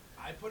did.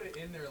 I put it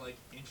in there like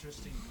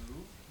interesting move.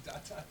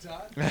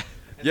 And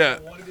Yeah.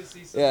 I wanted to see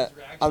Yeah, someone's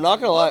reaction. I'm not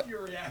gonna I love lie,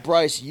 your reaction.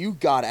 Bryce, you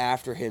got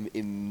after him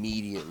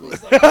immediately. I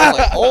was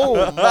like,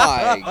 oh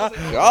my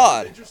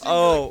god! Interesting,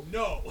 Oh.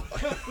 you're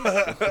like,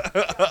 no.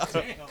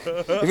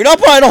 Damn. If you're not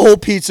buying a whole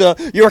pizza,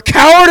 you're a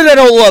coward, and I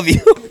don't love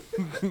you.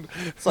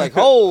 It's like,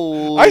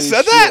 holy. I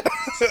said shit.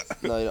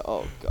 that. No,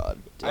 oh god.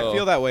 I Oh.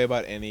 feel that way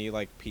about any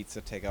like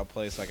pizza takeout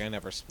place. Like I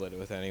never split it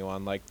with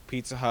anyone. Like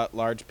Pizza Hut,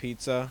 large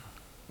pizza,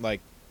 like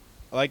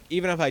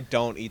even if I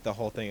don't eat the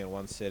whole thing in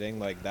one sitting,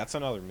 like that's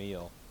another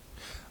meal.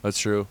 That's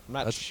true. I'm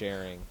not That's,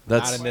 sharing.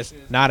 that's-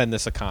 Not in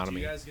this Do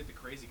economy. you guys get the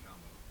crazy combo?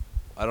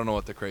 I don't know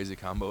what the crazy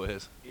combo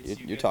is. It's You're, you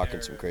you're get talking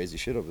their- some crazy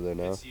shit over there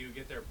now. It's you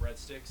get their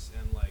breadsticks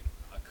and like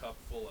a cup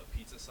full of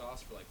pizza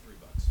sauce for like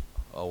 $3.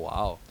 Oh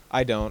wow.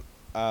 I don't.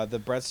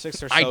 The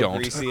breadsticks are I so don't.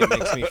 greasy it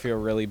makes me feel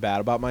really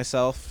bad about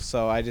myself.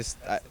 So I just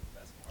That's the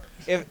best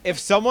part. if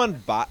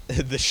someone bought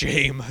the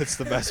shame, that's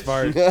the best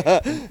part.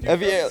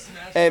 If you,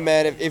 hey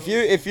man, if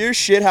you're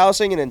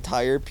shithousing an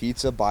entire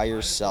pizza by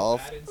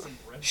yourself, Add in some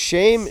bread.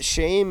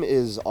 shame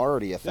is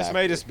already a This factor.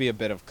 may just be a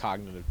bit of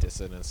cognitive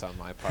dissonance on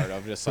my part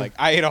of just like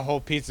I ate a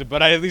whole pizza,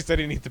 but at least I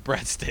didn't eat the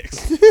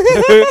breadsticks.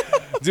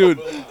 Dude,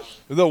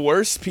 the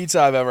worst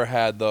pizza I've ever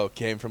had though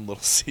came from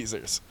Little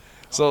Caesars.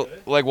 So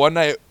like one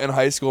night in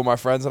high school, my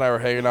friends and I were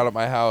hanging out at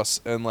my house,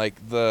 and like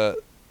the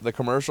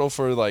commercial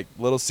for like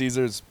Little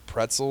Caesars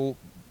pretzel.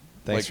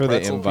 Thanks like, for the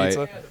pretzel invite. pizza.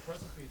 Yeah, the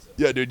pretzel pizza.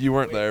 Yeah, dude, you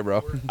weren't there,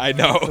 bro. I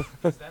know.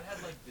 That had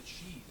like the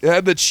cheese. It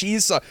had the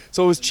cheese sauce.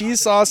 So it was cheese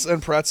sauce and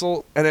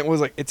pretzel, and it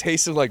was like it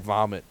tasted like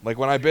vomit. Like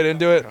when I bit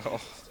into it,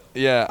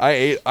 yeah,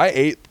 I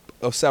ate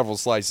several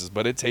slices,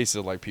 but it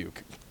tasted like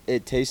puke.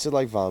 It tasted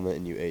like vomit,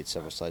 and you ate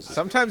several slices.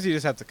 Sometimes you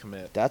just have to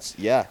commit. That's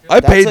yeah. I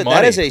That's paid That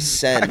money. is a I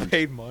send.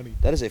 paid money.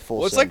 That is a full.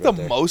 What's send like the right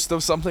there. most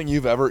of something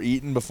you've ever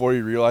eaten before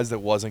you realized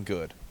it wasn't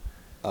good?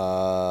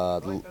 I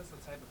feel like that's the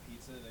type of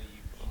pizza that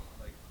you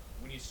like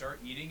when you start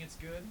eating it's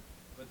good,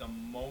 but the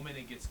moment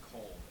it gets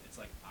cold, it's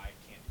like I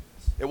can't do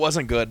this. It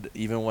wasn't good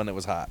even when it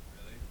was hot.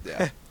 Really?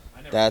 Yeah.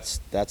 I never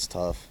that's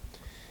tough.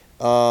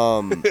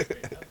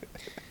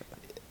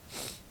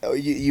 Oh,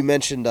 you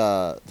mentioned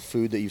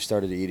food that you've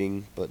started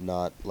eating, but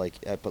not like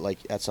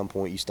at some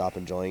point you stop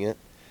enjoying it.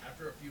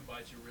 after a few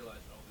bites you realize,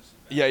 oh, this is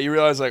bad. Yeah, you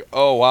realize like,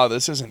 oh wow,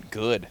 this isn't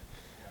good.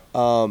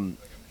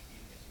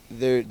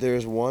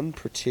 There's one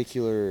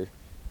particular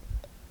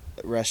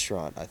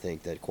restaurant I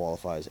think that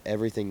qualifies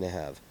everything they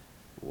have.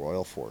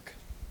 Royal Fork.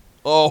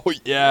 Oh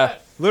yeah,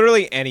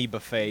 Literally any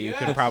buffet, you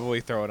Yes. could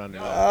probably throw it under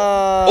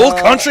that. Old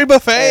Country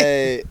Buffet.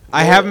 Hey,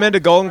 I haven't been to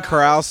Golden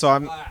Corral, so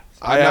I'm. Flat.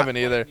 I I'm not- haven't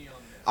either.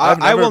 I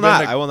never will been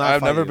not. to- I will not. I've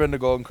fight never you. been to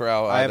Golden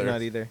Corral I have either.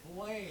 not either.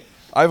 Plain.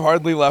 I've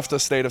hardly left the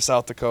state of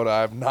South Dakota.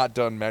 I've not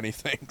done many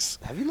things.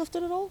 have you left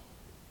it at all?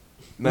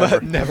 Never.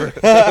 Never.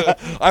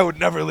 I would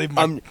never leave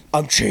my.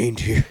 I'm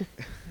chained here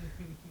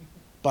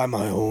by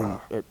my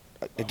own or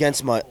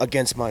against my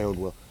own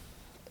will.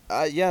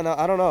 Yeah, no,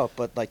 I don't know,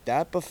 but like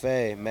that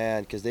buffet,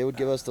 man, because they would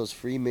give us those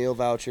free meal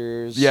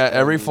vouchers. Yeah,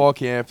 every and fall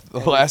camp, the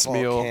every last fall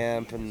meal,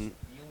 camp, and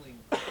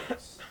the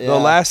yeah.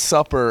 last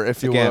supper,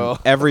 if you Again, will.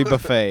 every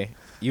buffet,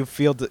 you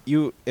feel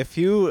if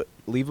you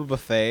leave a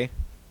buffet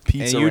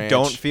Pizza and you Ranch.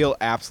 don't feel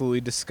absolutely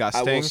I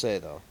disgusting, will say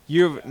though,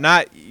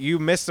 you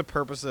miss the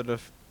purpose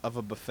of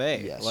a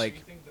buffet. Yes. Like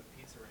you think the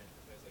Pizza Ranch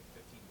buffet is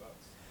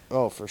like $15?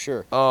 oh for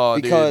sure, Oh,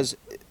 dude. because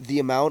the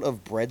amount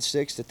of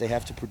breadsticks that they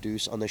have to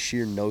produce on the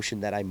sheer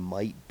notion that I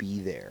might be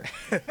there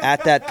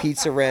at that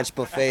Pizza Ranch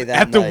buffet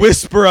that at the night.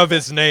 whisper of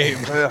his name.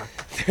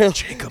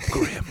 Jacob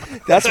Grimm.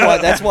 That's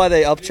why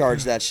they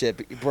upcharge that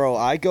shit, bro.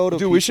 I go to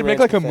Dude, we Pizza should make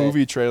Ranch like a buffet,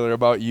 movie trailer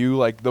about you,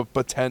 like the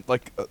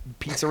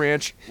Pizza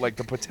Ranch, like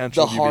the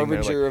potential. The of you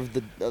being there, harbinger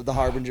like, of the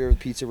harbinger of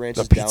Pizza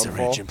Ranch's the Pizza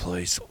downfall. Ranch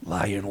employees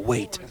lie in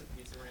wait.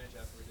 Pizza Ranch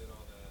after we did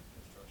all the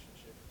construction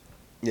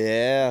shit.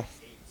 Yeah, Ate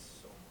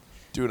so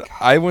much. Dude,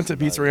 I went to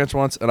Pizza Ranch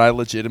once, and I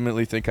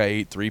legitimately think I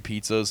ate 3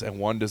 pizzas and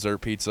 1 dessert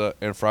pizza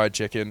and fried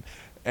chicken.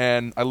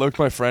 And I looked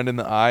my friend in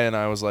the eye, and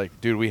I was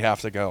like, "Dude, we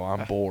have to go.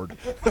 I'm bored."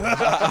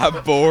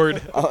 I'm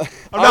bored. Uh,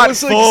 I'm I not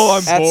was, like, full.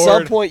 I'm at bored.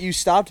 some point you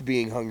stopped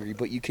being hungry,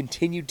 but you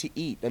continued to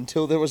eat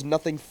until there was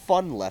nothing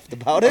fun left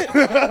about it.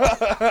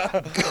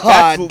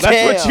 God that's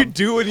what you damn.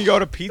 do when you go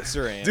to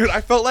Pizza Ranch. Dude,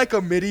 I felt like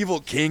a medieval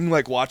king,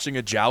 like watching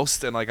a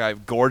joust, and like I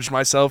gorged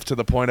myself to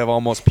the point of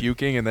almost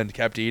puking, and then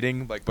kept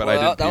eating. Like, but I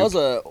Well, didn't.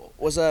 that puke.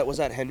 was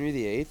that Henry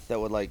VIII that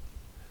would like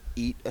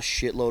eat a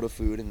shitload of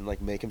food and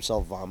like make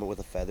himself vomit with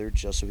a feather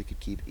just so he could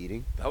keep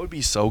eating. That would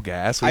be so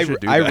gas. We I should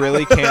do I that.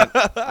 really can't.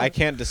 I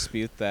can't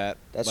dispute that.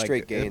 That's Like,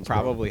 straight gains, It bro.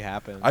 probably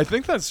happened. I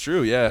think that's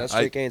true. Yeah, That's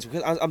straight gains.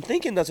 Because I'm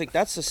thinking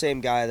that's the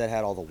same guy that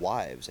had all the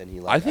wives, and he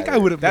like. I think either I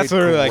would have. That's made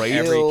literally like great-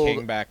 every killed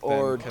king back then,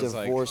 or 'cause,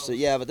 like- divorced.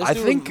 Yeah, but this I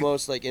dude think- was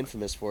most like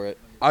infamous for it.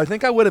 I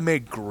think I would have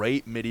made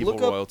great medieval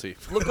Look up- royalty.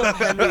 Look up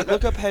Henry.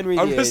 Look up Henry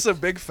I'm VIII. just a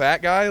big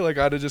fat guy. Like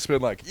I'd have just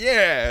been like,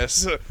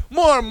 yes,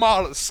 more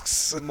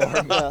mollusks.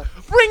 Yeah.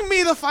 Bring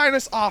me the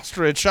finest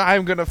ostrich.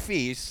 I'm gonna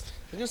feast.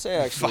 I was gonna say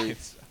actually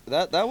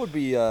that would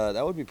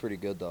be pretty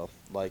good though.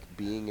 Like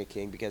being a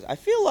king, because I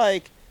feel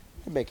like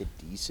I'd make a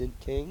decent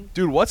king.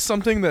 Dude, what's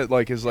something that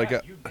like is like Yeah,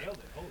 a you nailed it.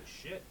 Holy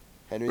shit.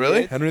 Henry really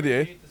VIII? Henry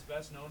VIII? VIII is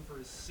best known for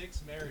his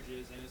 6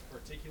 marriages and his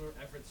particular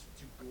efforts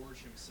to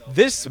gorge himself.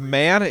 This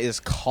man is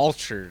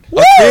cultured.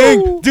 A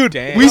king, dude.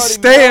 Damn. We I already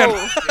stand.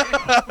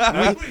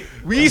 know.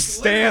 We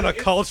stand a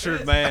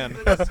cultured man.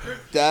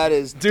 That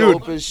is Dude.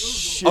 dope as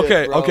shit.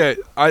 Okay, bro. okay.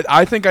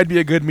 I think I'd be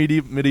a good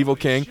medieval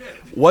king.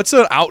 What's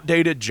an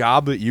outdated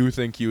job that you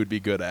think you would be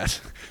good at?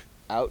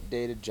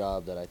 Outdated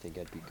job that I think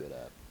I'd be good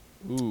at.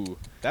 Ooh,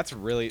 that's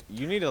really.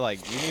 You need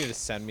to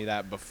send me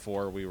that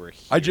before we were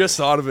here. I just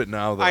thought of it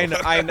now, though. I know,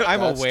 I'm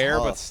That's aware,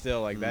 but tough.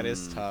 still, like that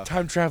is tough.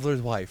 Time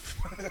traveler's wife.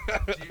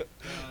 Do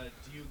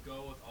you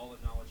go with all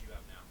the knowledge you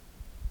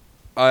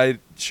have now?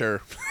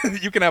 Sure.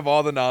 You can have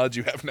all the knowledge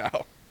you have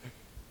now.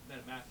 Then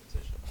a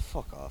mathematician.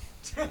 Fuck off.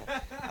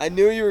 I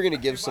knew you were gonna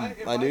give some.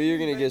 I knew you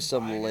were gonna give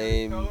some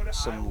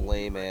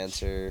lame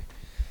answer.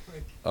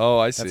 Oh,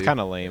 I see. That's kind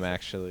of lame,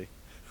 actually.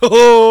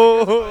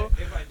 Oh,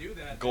 If I do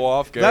that, go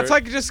off, Garrett. That's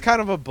like just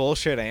kind of a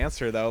bullshit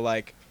answer, though.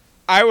 Like,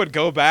 I would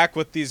go back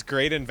with these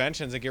great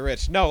inventions and get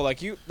rich. No, like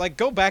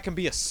go back and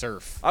be a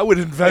serf. I would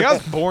Like, invent. I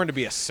was born to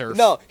be a serf.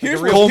 No, Like, here's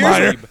a what real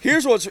miner.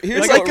 here's what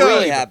Like a-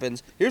 really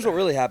happens. Here's what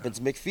really happens.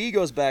 McPhee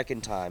goes back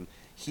in time.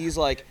 He's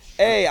like,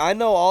 "Hey, I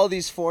know all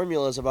these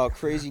formulas about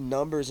crazy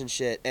numbers and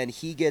shit," and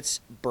he gets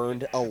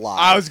burned alive.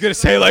 I was gonna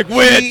say like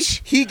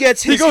which. He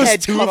gets He his goes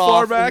head too cut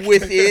far off back?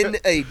 within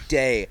a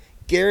day.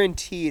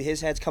 Guaranteed, his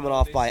head's coming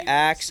off by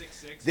axe.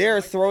 They're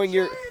throwing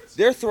your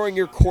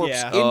corpse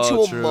Yeah. into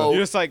Oh, a true. moat,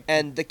 You're just like-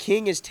 and the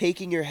king is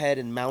taking your head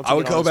and mounting I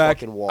would it go on his back.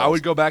 fucking walls. I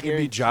would go back and be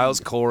Guaranteed. Giles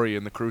Corey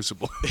in the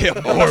Crucible.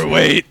 More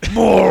weight.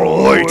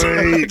 More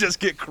weight. Just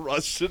get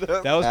crushed to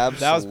death. That was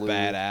Absolutely.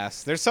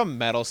 badass. There's some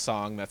metal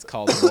song that's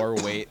called More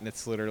Weight, and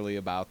it's literally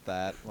about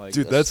that. Like,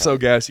 Dude, that's that's so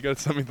tight. gas. You gotta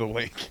send me the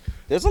link.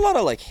 There's a lot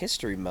of like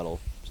history metal,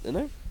 isn't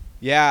there?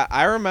 yeah,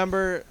 I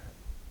remember.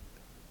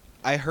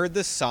 I heard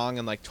this song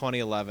in like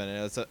 2011,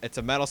 and it's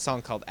a metal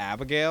song called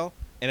Abigail,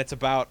 and it's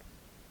about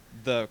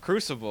the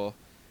Crucible.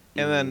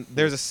 And then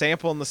there's a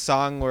sample in the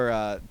song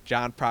where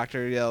John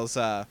Proctor yells,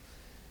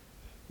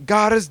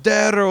 "God is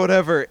dead" or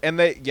whatever, and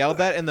they yelled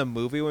that in the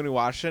movie when we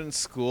watched it in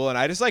school, and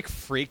I just like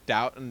freaked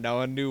out, and no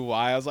one knew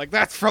why. I was like,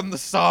 "That's from the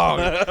song,"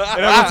 and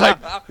everyone's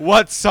like,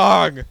 "What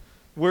song?"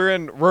 We're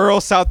in rural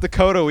South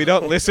Dakota. We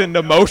don't listen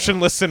to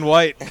Motionless in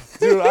White.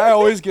 Dude, I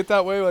always get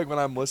that way. Like when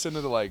I'm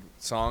listening to like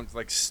songs,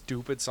 like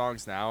stupid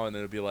songs now, and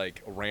it'll be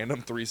like a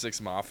random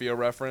 3-6 Mafia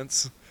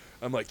reference.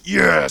 I'm like,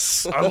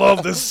 yes, I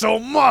love this so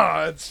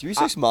much.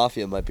 3-6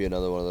 Mafia might be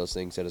another one of those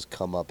things that has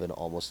come up in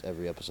almost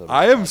every episode. Of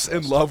I the am podcast.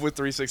 in love with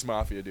 3-6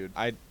 Mafia, dude.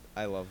 I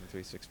love the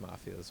 3-6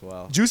 Mafia as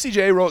well. Juicy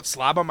J wrote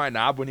 "Slob on My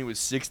Knob" when he was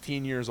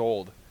 16 years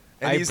old,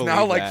 and I he's now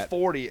believe like that.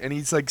 40, and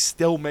he's like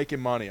still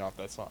making money off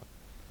that song.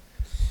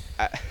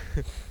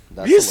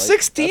 That's He was the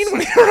leg- 16 that's-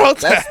 when he wrote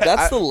that.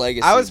 That's the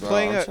legacy. I was bro.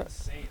 playing I'm a- try-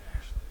 insane,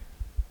 actually.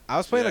 I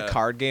was playing Yeah. a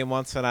card game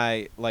once, and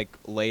I like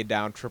laid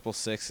down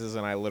 666s,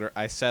 and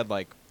I said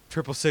like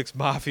 666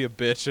 Mafia,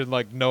 bitch, and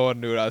like no one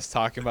knew what I was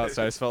talking about,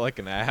 so I just felt like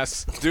an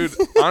ass. Dude,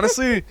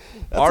 honestly,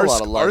 That's our a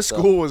lot of love, our though.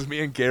 school was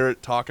me and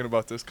Garrett talking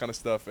about this kind of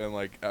stuff, and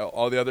like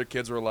all the other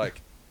kids were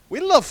like,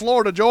 "We love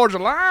Florida Georgia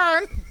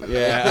Line."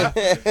 Yeah,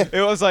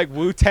 it was like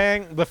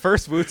Wu-Tang, the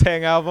first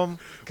Wu-Tang album, We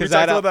because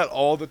talk about that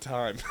all the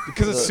time.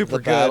 because it's super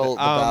the battle,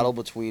 good. The battle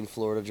between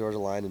Florida Georgia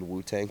Line and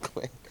Wu-Tang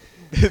Clan.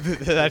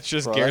 That's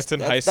just Bro, Garrison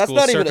High that's School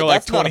not even circa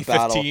like that's not a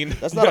battle. 2015.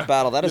 That's not a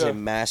battle. That is Yeah. a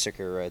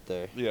massacre right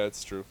there. Yeah,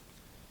 it's true.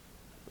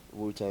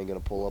 Wu-Tang gonna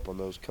pull up on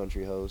those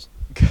country hoes.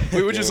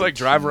 We would just like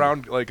drive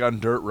around like on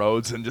dirt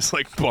roads and just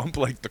like bump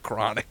like the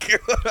Chronic.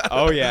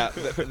 Oh yeah,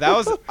 that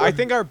was. I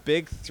think our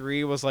big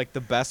three was like the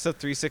best of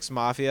 3-6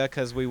 Mafia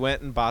because we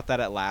went and bought that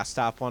at Last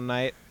Stop one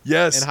night.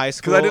 Yes, In high because I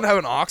school- didn't have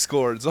an aux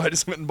cord, so I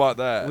just went and bought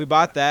that. We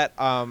bought that.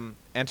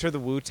 Enter the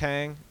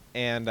Wu-Tang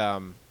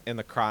and in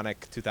the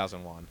Chronic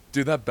 2001.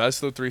 Dude, that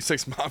Best of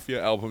 3-6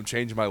 Mafia album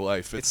changed my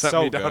life. It It's sent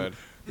so me down. good.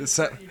 It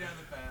sent You down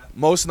the path.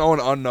 most known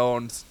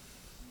unknowns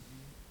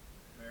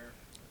Fair.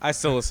 I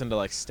still listen to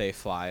like Stay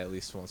Fly at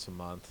least once a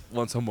month.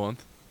 once a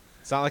month.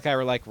 It's not like I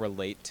like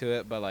relate to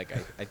it, but like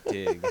I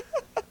dig.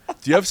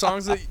 Do you have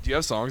songs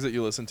that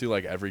you listen to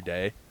like every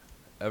day,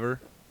 ever?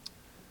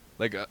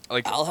 Like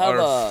I'll have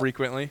or a-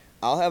 frequently.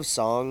 I'll have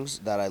songs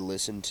that I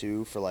listen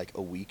to for like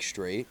a week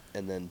straight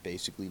and then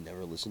basically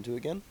never listen to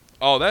again.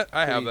 Oh, that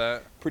I have Pretty-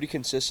 that. Pretty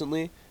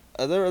consistently.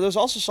 There's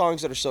also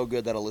songs that are so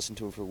good that I'll listen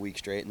to them for a week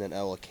straight and then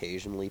I'll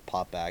occasionally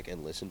pop back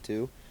and listen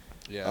to.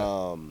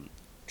 Yeah.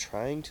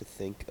 Trying to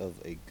think of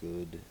a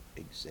good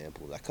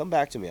example. Come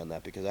back to me on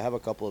that because I have a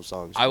couple of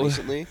songs I li-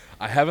 recently.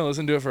 I haven't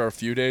listened to it for a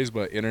few days,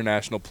 but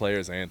International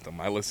Players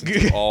Anthem I listen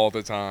to all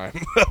the time.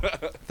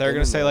 They're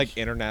gonna say Nice. like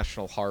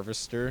International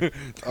Harvester.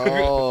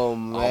 Oh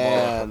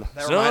man.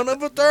 Son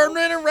of a third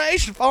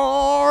generation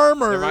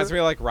farmer. It reminds me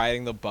of like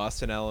riding the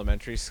bus in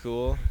elementary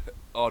school.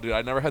 Oh, dude,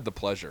 I never had the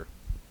pleasure.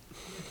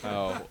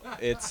 Oh,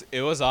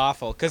 it was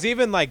awful. Cause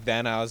even like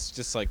then I was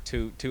just like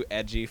too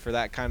edgy for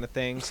that kind of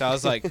thing. So I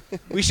was like,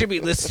 we should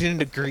be listening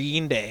to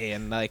Green Day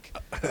and like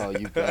Oh,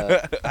 you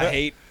bet. I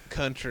hate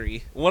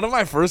country. One of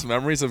my first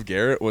memories of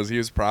Garrett was he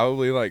was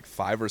probably like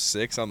 5 or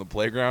 6 on the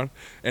playground,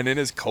 and in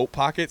his coat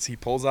pockets he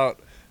pulls out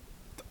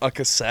a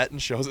cassette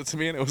and shows it to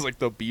me, and it was like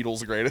the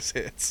Beatles' greatest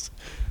hits.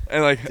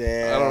 And like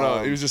I don't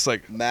know, he was just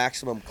like,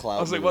 Maximum clout.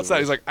 I was like, what's that?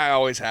 He's like, I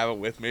always have it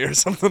with me or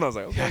something. I was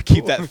like, okay, Yeah, keep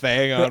cool. that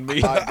thing on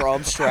me. Bro,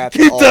 I'm strapped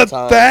Keep all that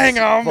the time. thing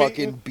on me.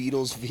 Fucking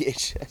Beatles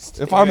VHS.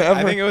 If I'm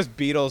ever, I think it was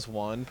Beatles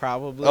 1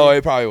 probably. oh,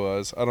 it probably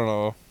was. I don't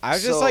know. I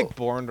was just So- like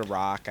born to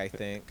rock, I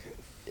think.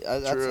 I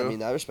True.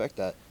 mean, I respect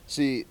that.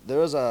 See, there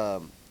was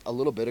a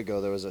little bit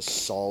ago. There was a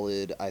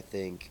solid, I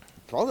think,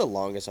 probably the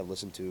longest I've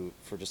listened to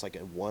for just like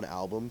one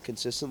album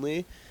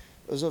consistently.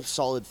 It was a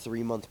solid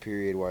 3-month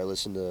period where I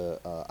listened to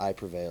I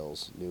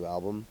Prevail's new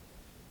album,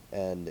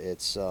 and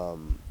it's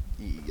I'm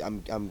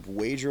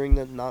wagering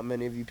that not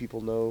many of you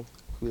people know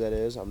who that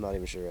is. I'm not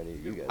even sure any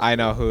of you guys. I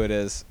know who it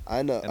is.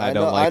 I know. and I I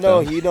don't know. like I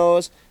know them. he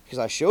knows because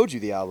I showed you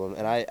the album,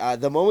 and I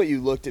the moment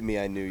you looked at me,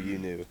 I knew you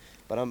knew.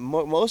 But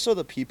most of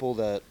the people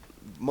that,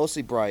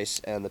 mostly Bryce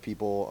and the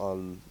people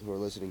who are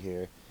listening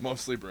here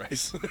Mostly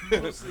Bryce.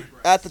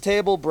 at the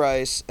table,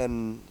 Bryce,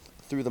 and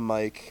through the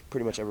mic,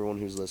 pretty much everyone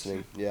who's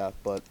listening. Yeah,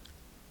 but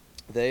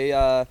they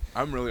I'm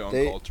really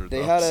they uncultured. they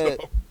though, had so.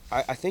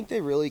 I think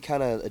they really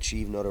kind of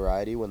achieved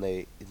notoriety when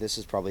this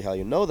is probably how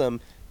you know them.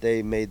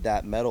 They made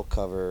that metal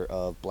cover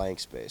of Blank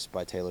Space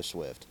by Taylor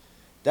Swift.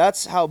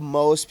 That's how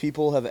most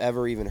people have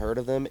ever even heard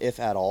of them, if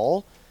at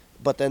all.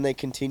 But then they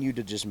continued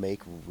to just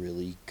make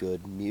really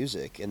good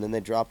music. And then they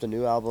dropped a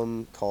new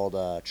album called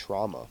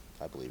Trauma,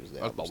 I believe is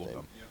the That's album's name.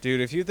 bubblegum.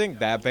 Dude, if you think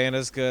that band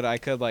is good, I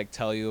could like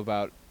tell you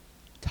about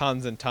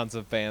tons and tons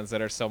of bands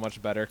that are so much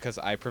better because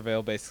I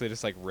Prevail basically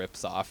just like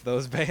rips off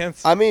those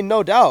bands. I mean,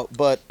 no doubt,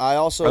 but I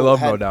also I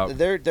love No Doubt.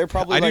 They're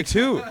probably I like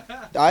do too.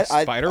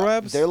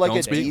 Spiderwebs? They're like Don't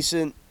a speak.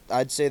 decent.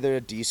 I'd say they're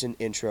a decent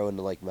intro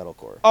into like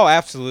metalcore. Oh,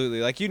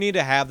 absolutely. Like you need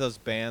to have those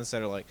bands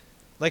that are like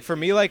for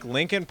me, like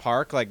Linkin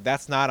Park, like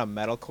that's not a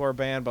metalcore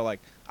band, but like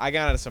I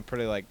got into some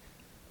pretty like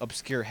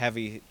obscure,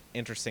 heavy,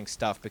 interesting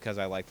stuff because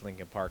I liked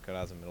Linkin Park when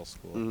I was in middle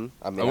school. Mm-hmm.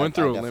 I I mean, went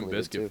through a definitely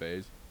Limp did, too. Bizkit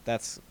phase.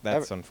 That's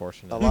Every-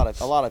 unfortunate. A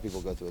lot of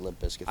people go through a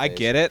Limp Bizkit. I phase.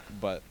 get it,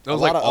 but That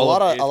was like a all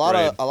lot of of eighth a lot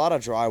grade. of a lot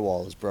of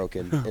drywall is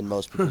broken in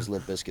most people's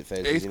Limp Bizkit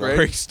phases. Eighth you know? grade.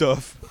 great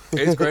stuff.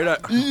 8th grade.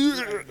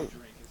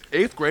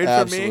 8th grade for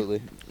Absolutely.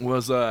 me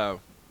was like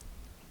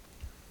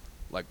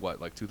what,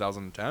 like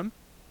 2010,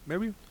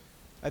 maybe.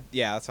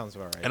 Yeah, that sounds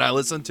about right. And I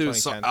listened to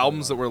 2010, some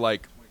albums that 2011. were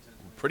like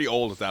pretty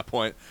old at that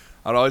point.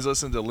 I'd always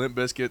listen to Limp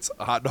Bizkit's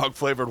Hot Dog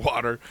Flavored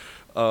Water,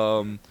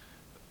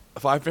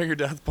 Five Finger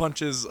Death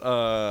Punch's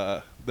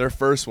their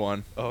first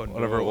one, Oh,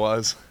 whatever it no.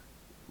 was,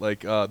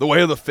 like The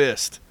Way of the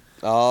Fist,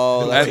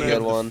 Oh, that's a And-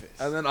 good one.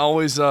 and then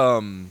always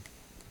 3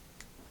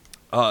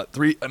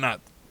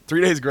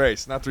 Days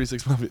Grace, not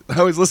 3-6 Mafia. I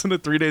always listen to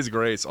 3 Days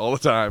Grace all the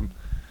time.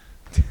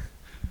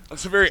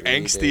 That's a very 3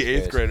 angsty Days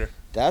 8th Grace. grader.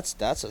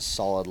 That's a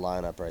solid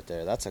lineup right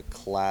there. That's a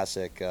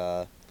classic.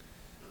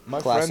 My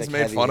classic friends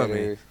made fun of me.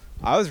 heavy hitter.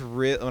 I was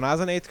when I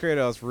was in 8th grade,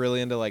 I was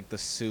really into like the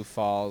Sioux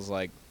Falls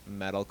like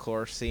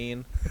metalcore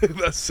scene.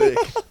 That's sick.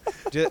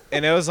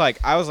 And it was like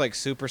I was like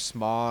super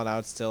small, and I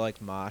would still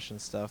like mosh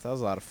and stuff. That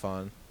was a lot of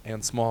fun.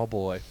 And small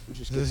boy.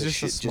 Just This get, is the just a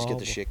shit, just get small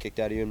the boy. shit kicked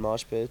out of you in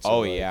mosh pits. Oh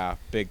or, like- yeah,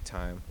 big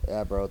time.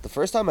 Yeah, bro. The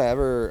first time I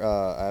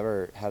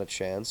ever had a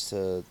chance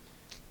to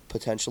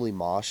potentially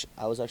mosh,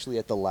 I was actually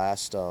at the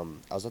last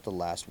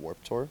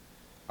Warped Tour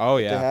Oh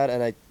they yeah. had,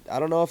 and I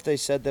don't know if they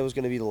said that was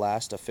going to be the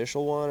last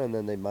official one, and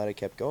then they might have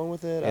kept going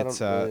with it. I It's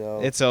don't really know.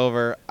 it's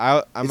over.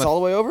 I'm It's a all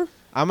the way over.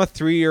 I'm a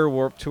 3-year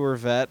Warp Tour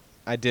vet.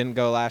 I didn't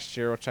go last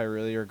year, which I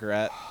really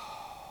regret.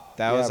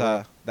 That Yeah, was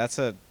bro.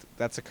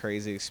 that's a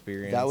crazy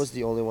experience. That was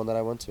the only one that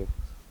I went to,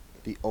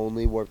 the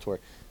only Warped Tour.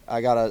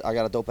 I got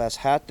a dope ass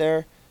hat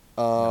there,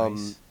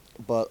 Nice.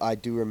 but I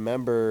do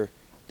remember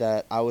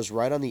that I was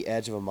right on the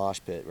edge of a mosh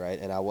pit, right,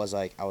 and I was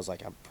like, I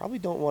probably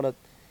don't want to.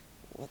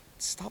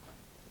 Stop!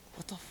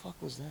 What the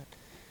fuck was that?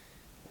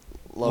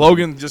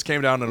 Logan just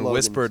came down and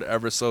Logan's- whispered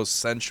ever so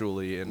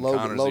sensually in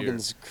Connor's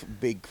Logan's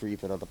big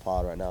creeping on the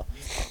pod right now.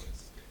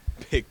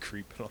 big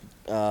creeping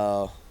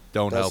on. ear.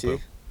 Don't Does help he? him.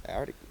 I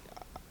already.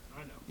 I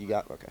know. You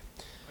got okay.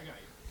 I got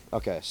you.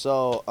 Okay,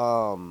 so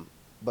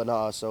but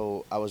no,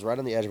 so I was right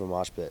on the edge of a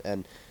mosh pit,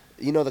 and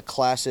you know the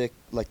classic,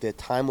 like the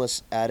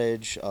timeless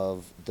adage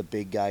of the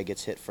big guy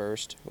gets hit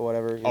first or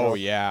whatever. You know? Oh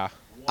yeah.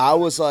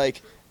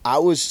 I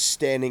was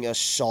standing a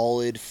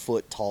solid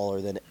foot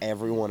taller than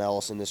everyone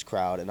else in this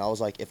crowd, and I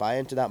was like, if I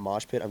enter that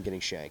mosh pit, I'm getting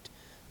shanked.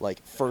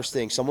 Like first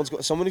thing, someone's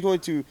going You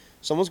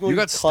to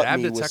got cut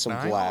stabbed me at with Tech some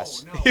Nine?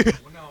 glass. No,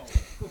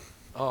 no.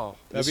 Oh,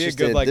 That'd This be a just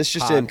good in- like this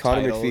just pod in.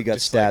 Connor title, McPhee got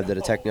just stabbed like,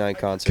 at a Tech Nine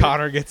concert.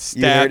 Connor gets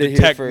You heard stabbed it at here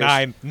Tech first.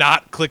 9.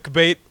 Not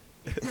clickbait.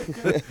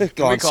 can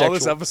Gone we call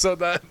this sexual. episode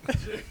that?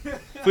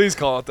 Please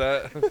call it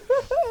that.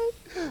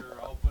 Sure,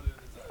 I'll put it in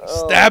the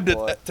Oh, Stabbed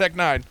boy. at Tech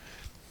 9.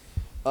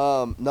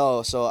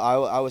 No, so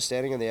I was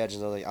standing on the edge,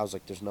 and I was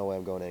like, there's no way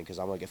I'm going in because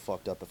I'm gonna get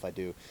fucked up if I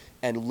do.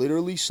 And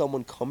literally,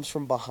 someone comes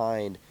from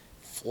behind,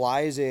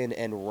 flies in,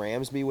 and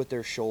rams me with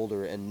their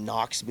shoulder and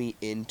knocks me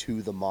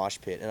into the mosh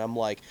pit. And I'm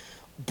like,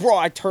 bro,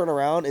 I turn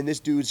around, and this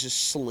dude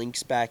just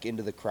slinks back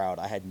into the crowd.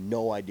 I had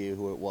no idea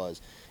who it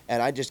was.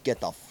 And I just get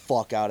the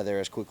fuck out of there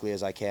as quickly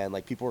as I can.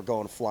 Like, people were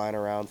going flying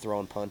around,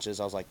 throwing punches.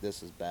 I was like,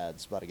 this is bad.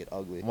 It's about to get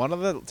ugly. One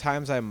of the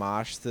times I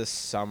moshed this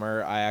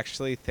summer, I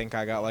actually think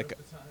I got like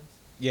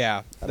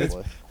yeah. it's-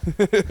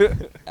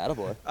 Attaboy.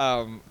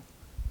 Attaboy.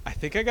 I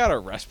think I got a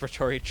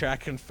respiratory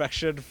tract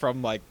infection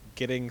from like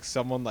getting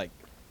someone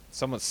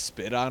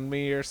spit on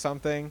me or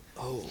something.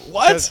 Oh,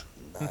 What?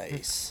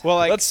 nice. Well,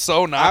 like That's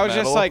so not I was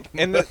just metal. like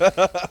in the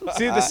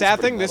see the That's sad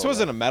pretty thing. This metal,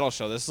 wasn't though. a metal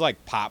show. This is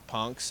like pop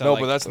punk. So No,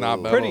 like, but that's not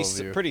Ooh. metal. pretty of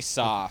you. pretty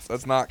soft.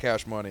 That's not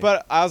Cash Money.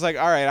 But I was like,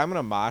 all right, I'm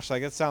gonna mosh.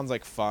 Like it sounds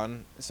like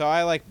fun. So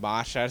I like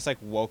moshed. I just like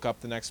woke up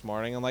the next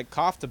morning and like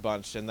coughed a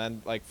bunch, and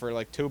then like for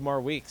like 2 more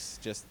weeks,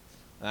 just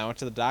and I went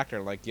to the doctor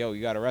and like, yo,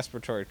 you got a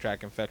respiratory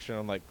tract infection.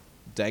 I'm like,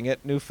 dang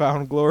it,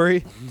 newfound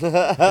glory.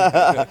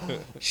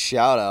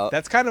 Shout out.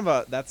 That's kind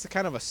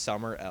of a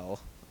summer L,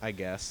 I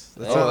guess.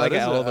 That's Oh, not that like an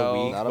is L a of the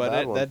L. week, Not a but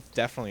bad one. that's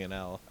definitely an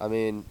L. I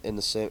mean, in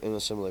a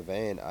similar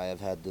vein, I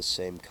have had this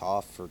same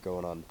cough for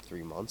going on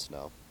 3 months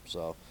now.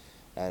 So,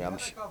 and I'm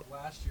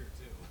last year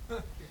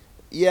too.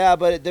 yeah,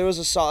 but there was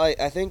a solid.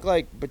 I think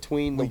like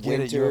between the we get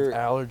it. You winter.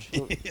 have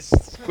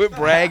allergies. Quit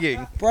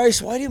bragging.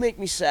 Bryce, why do you make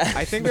me sad?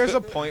 I think there's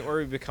a point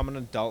where you become an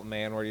adult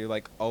man where you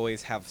like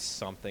always have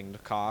something to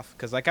cough.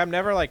 Cause like I'm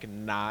never like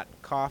not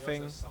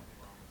coughing.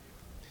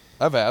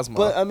 I have asthma.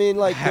 But I mean,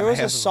 like there was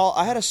a Asthma.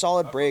 I had a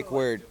solid break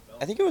where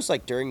I think it was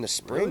like during the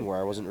spring where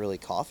I wasn't really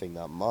coughing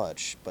that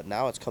much, but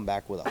now it's come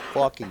back with a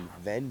fucking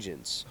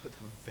vengeance.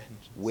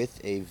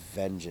 With a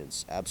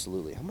vengeance,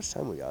 absolutely. How much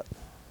time we got?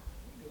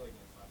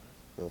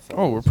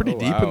 oh, we're pretty Oh,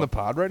 deep wow. in the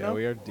pod right Yeah, now.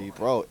 we are deep.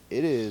 Bro,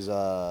 it is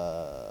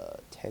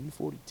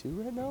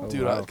 10:42 right now. Oh,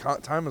 Dude, wow.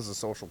 time is a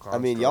social I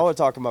construct. mean, y'all are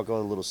talking about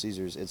going to Little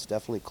Caesars. It's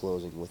definitely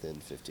closing within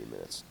 15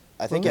 minutes.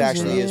 I think it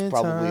Closing actually is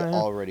probably time.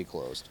 already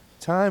closed.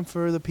 Time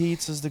for the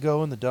pizzas to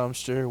go in the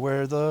dumpster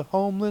where the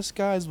homeless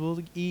guys will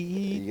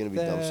eat. Are you gonna be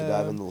dumpster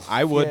diving? The...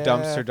 I would Yeah.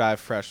 dumpster dive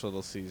fresh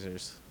Little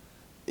Caesars.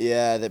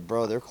 Yeah,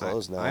 they're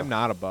closed now. I'm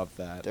not above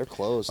that. They're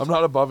closed. I'm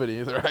not above it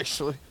either,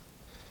 actually.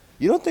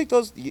 You don't think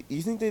those?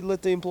 You think they'd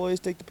let the employees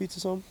take the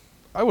pizzas home?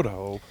 I would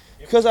hope.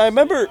 Because I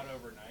remember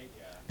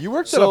You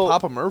worked So, at a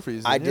Papa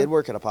Murphy's. I didn't did you?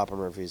 work at a Papa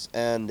Murphy's,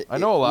 and I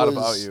know it a lot was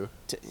about you.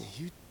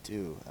 You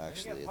do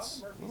actually.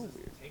 It's a little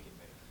weird.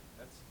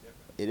 That's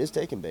different. It is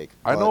take and bake.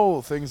 I but-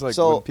 know things like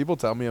So- when people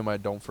tell me them, I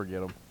don't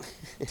forget them.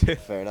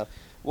 Fair enough.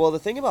 Well, the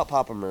thing about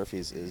Papa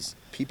Murphy's is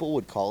people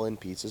would call in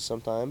pizzas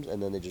sometimes,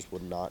 and then they just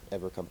would not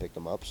ever come pick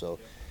them up. So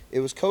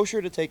it was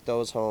kosher to take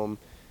those home.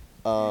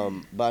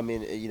 But I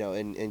mean, you know,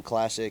 in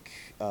classic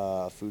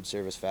food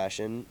service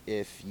fashion,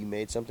 if you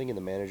made something and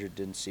the manager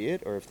didn't see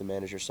it, or if the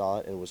manager saw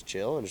it and was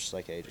chill and just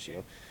like, hey, just, you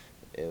know,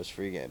 it was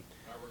free game.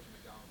 I worked at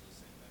McDonald's the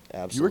same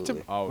thing. You worked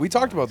Absolutely. at, Oh, we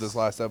talked about nice. this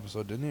last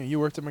episode, didn't you? You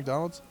worked at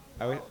McDonald's?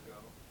 I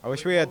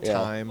wish we had Yeah.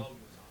 time.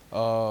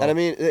 And I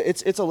mean,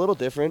 it's a little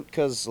different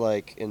because,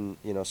 like, in,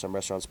 you know, some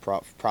restaurants,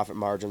 profit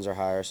margins are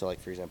higher. So,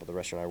 like, for example, the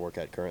restaurant I work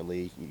at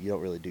currently, you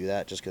don't really do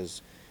that just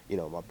because, you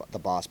know, the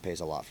boss pays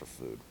a lot for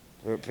food.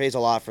 Or pays a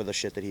lot for the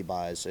shit that he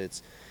buys.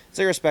 It's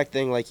a respect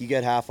thing. Like, you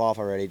get half off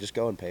already. Just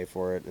go and pay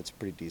for it. It's a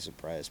pretty decent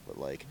price. But,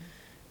 like,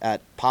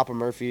 at Papa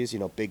Murphy's,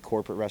 big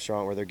corporate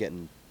restaurant where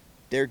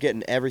they're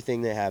getting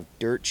everything they have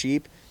dirt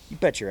cheap, you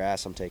bet your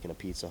ass I'm taking a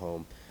pizza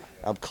home.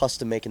 I'm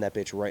custom making that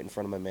bitch right in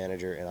front of my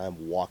manager, and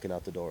I'm walking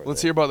out the door.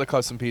 Let's hear about the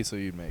custom pizza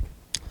you'd make.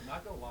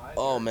 Not gonna lie.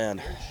 Oh, their- man.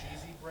 Their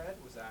cheesy bread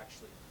was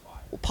actually fire.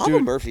 Well, Papa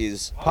Dude,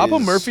 Murphy's. Papa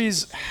is-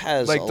 Murphy's,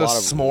 has like a the lot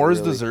of s'mores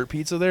really- dessert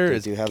pizza there They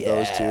is do have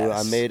those too.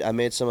 I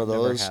made some of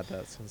Never those. had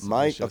that. Sounds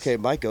My delicious.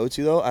 my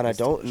go-to though, and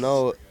It's I don't delicious.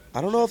 know. I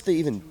don't know if they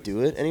even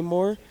do it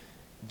anymore.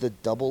 The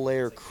double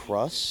layer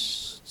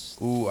crust.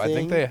 Ooh, I thing.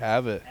 think they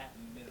have it.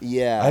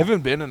 Yeah, I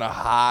haven't been in a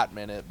hot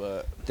minute,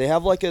 but They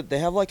have like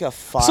a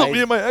five. So me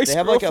and my they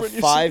have like a ex-girlfriend used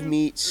to five do-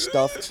 meat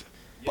stuffed.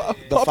 Yeah,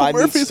 The Papa five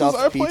meat Murphy's was our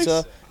stuffed place.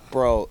 pizza,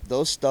 bro.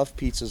 Those stuffed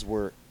pizzas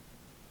were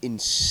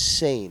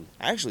insane.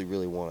 I actually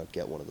really want to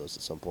get one of those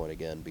at some point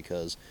again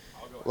because,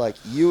 like,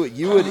 you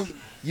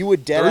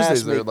would dead ass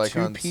Thursdays they're, make like, two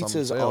on some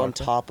pizzas sale, on aren't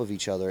they? top of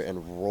each other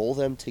and roll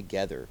them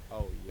together.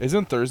 Oh, yeah.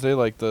 isn't Thursday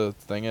like the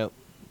thing at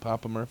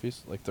Papa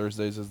Murphy's? Like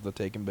Thursdays is the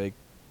take and bake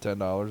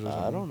 $10 or something.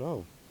 I don't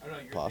know. I don't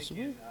know. You're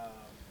Possibly. thinking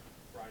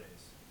Fridays.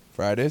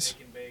 Fridays.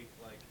 They can bake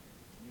like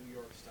New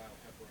York style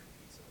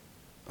pepperoni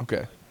pizza.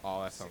 Okay.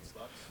 Oh, that sounds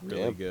 $6.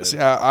 really Yeah. good. See,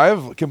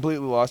 I've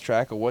completely lost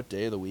track of what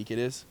day of the week it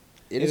is.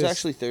 It is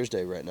actually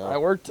Thursday right now. I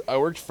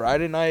worked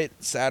Friday night,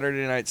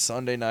 Saturday night,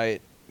 Sunday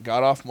night,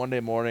 got off Monday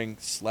morning,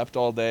 slept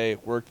all day,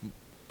 worked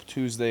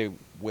Tuesday,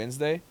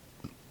 Wednesday.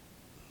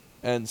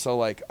 And so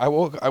like I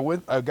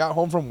got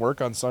home from work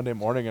on Sunday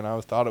morning and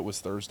I thought it was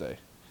Thursday.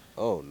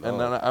 Oh no! And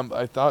then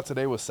I thought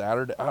today was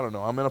Saturday. I don't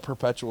know. I'm in a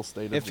perpetual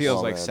state of It feels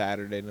Oh, like man.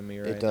 Saturday to me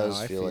right now. it does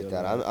I feel like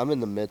that. I'm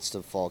in the midst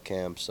of fall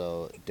camp,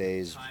 so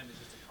days, Time is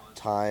just a concept.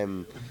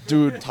 time,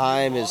 dude.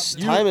 time is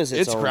you- time is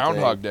its it's own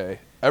Groundhog thing. Day.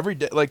 Every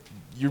day like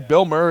you're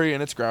Bill Murray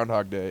and it's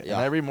Groundhog Day. Yeah.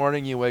 And every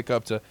morning you wake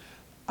up to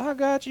I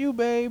got you,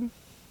 babe.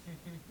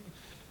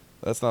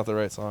 That's not the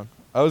right song.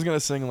 I was gonna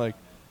sing like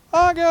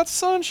I got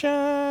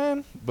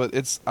sunshine, but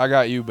it's I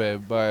Got You,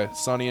 Babe by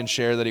Sonny and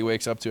Cher that he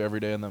wakes up to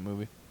every day in that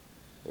movie.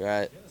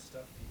 Right? You know the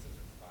stuffed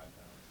pizzas are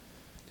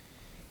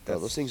 £5. Bro,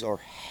 those things are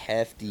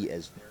hefty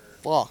as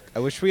fuck. I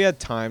wish we had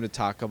time to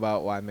talk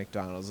about why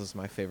McDonald's is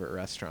my favorite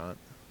restaurant.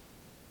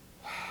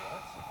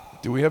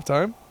 Do we have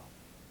time?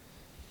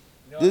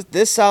 You know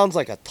This sounds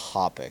like a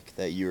topic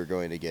that you are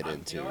going to get You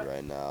into know what?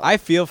 right now. I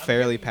feel I'm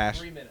fairly giving you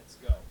passionate. 3 minutes.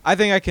 Go. I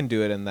think I can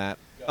do it in that.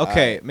 Go.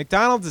 Okay, Alright.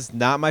 McDonald's is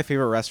not my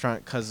favorite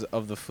restaurant because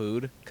of the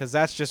food, because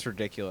that's just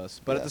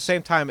ridiculous. But at the Yes.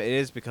 same time, it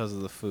is because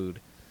of the food.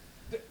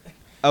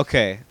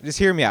 Okay, just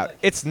hear me out.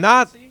 It's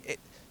not.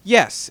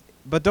 Yes,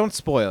 but don't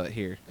spoil it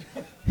here.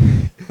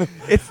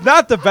 It's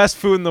not the best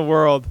food in the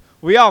world.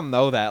 We all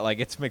know that. Like,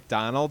 it's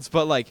McDonald's,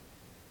 but like,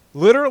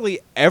 literally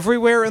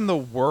everywhere in the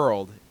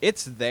world,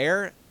 it's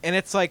there, and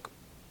it's like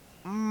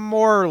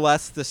more or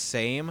less the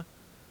same.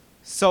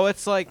 So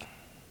it's like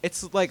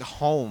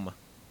home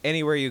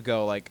anywhere you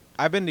go. Like,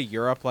 I've been to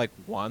Europe like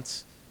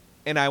once,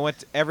 and I went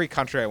to every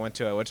country I went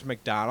to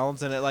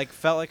McDonald's, and it like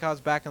felt like I was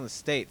back in the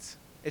States.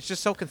 It's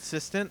just so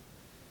consistent.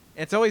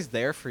 It's always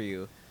there for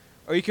you.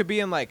 Or you could be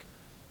in like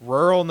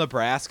rural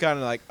Nebraska and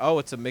like, oh,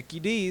 it's a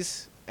Mickey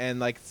D's, and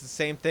like it's the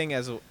same thing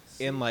as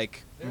in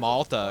like There's a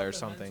Malta or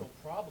something. fundamental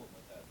problem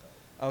with that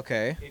though.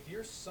 Okay. If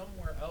you're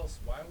somewhere else,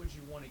 why would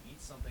you want to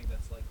eat something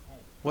that's like home?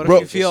 What Bro-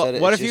 if you Just feel said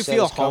it- what it if you just said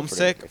feel it's comforting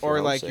homesick if you're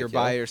or like homesick, you're yeah.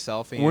 by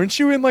yourself and you Weren't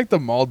you in like the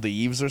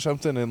Maldives or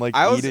something and like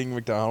I was- eating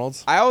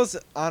McDonald's? I was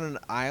on an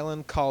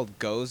island called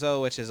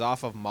Gozo, which is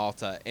off of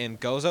Malta, and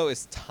Gozo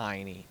is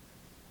tiny.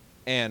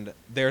 And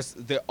there's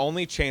the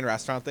only chain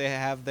restaurant they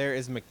have there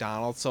is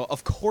McDonald's, so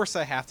of course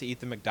I have to eat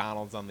the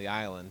McDonald's on the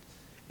island.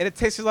 And it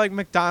tasted like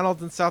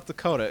McDonald's in South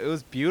Dakota. It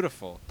was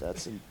beautiful.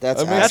 That's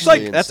That's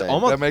actually like- that's insane.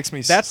 almost- That makes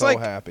me that's so like-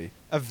 happy.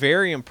 A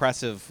very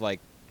impressive like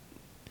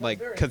very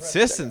impressive.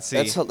 consistency.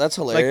 That's like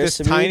hilarious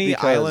this to me tiny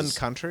because- island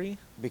country.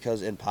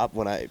 Because in Pop,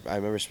 when I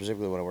remember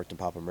specifically when I worked in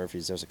Papa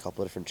Murphy's, there's a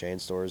couple of different chain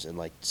stores in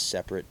like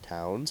separate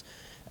towns,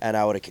 and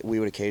we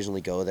would occasionally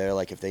go there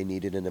like if they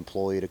needed an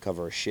employee to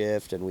cover a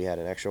shift, and we had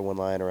an extra one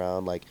lying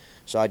around. Like,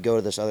 so I'd go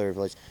to this other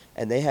place,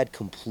 and they had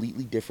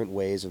completely different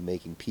ways of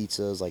making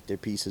pizzas. Like their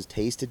pizzas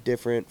tasted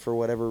different for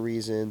whatever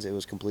reasons. It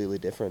was completely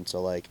different.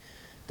 So like,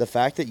 the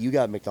fact that you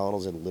got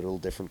McDonald's in literal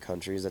different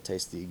countries that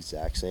taste the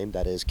exact same,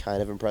 that is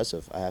kind of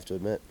impressive. I have to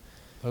admit.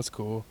 That's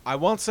cool. I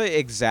won't say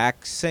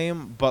exact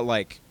same, but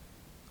like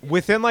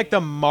within like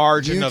the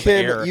margin You of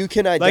can error. you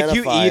can Like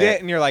identify you eat it. it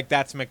and you're like,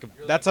 that's a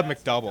that's McDouble.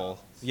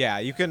 McDonald's. Yeah,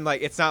 you can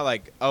like. It's not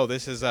like, oh,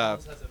 this is a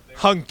McDonald's has a very-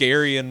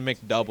 Hungarian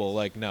McDouble.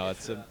 Like, no,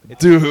 it's a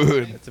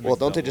Dude. It's a Well,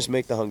 don't they McDouble. just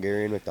make the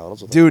Hungarian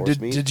McDonald's with Dude, horse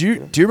did, meat? did you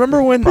do you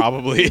remember when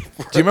probably? do you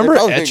remember They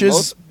probably make Etch's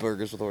most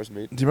burgers with horse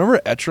meat? do you remember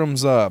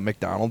Etram's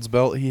McDonald's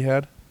belt he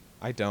had?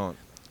 I don't.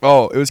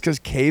 Oh, it was because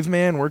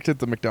Caveman worked at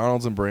the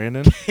McDonald's in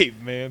Brandon.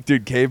 Caveman,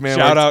 Dude, Caveman.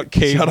 Shout worked-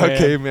 out Shout out Caveman.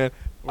 Caveman.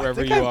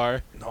 wherever think you I-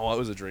 are. No, it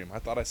was a dream.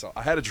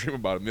 I had a dream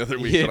about him the other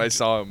week Yeah. that I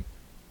saw him.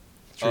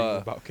 Dream Uh,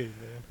 about caveman.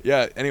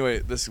 Yeah. Anyway,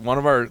 this one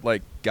of our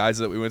like guys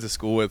that we went to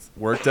school with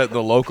worked at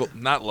the local,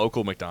 not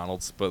local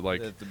McDonald's, but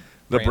like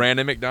the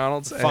Brandon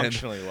McDonald's,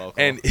 Functionally local.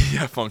 and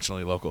yeah,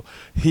 functionally local.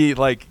 He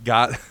like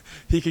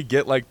he could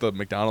get like the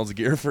McDonald's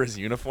gear for his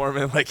uniform,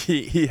 and like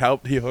he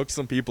hooked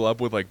some people up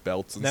with like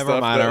belts and Never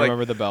stuff. mind, that, I like,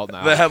 remember the belt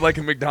now. That had like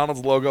a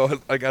McDonald's logo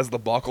like as the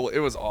buckle. It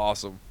was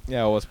awesome.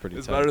 Yeah, it was pretty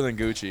It's tight. better than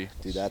Gucci.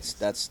 Dude,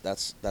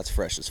 that's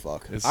fresh as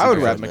fuck. It's I would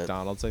super rep good.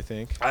 McDonald's, I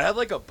think. I have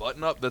like a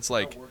button up that's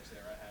like Works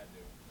there. I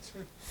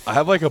had to. I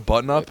have like a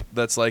button up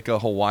that's like a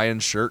Hawaiian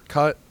shirt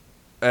cut,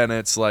 and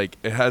it's like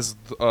it has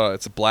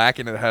it's black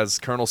and it has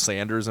Colonel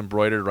Sanders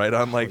embroidered right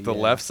on like the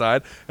yeah. left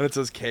side, and it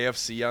says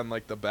KFC on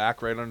like the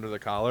back right under the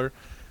collar.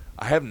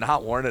 I have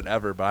not worn it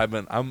ever, but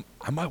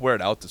I might wear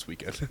it out this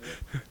weekend.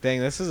 Dang,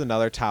 this is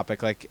another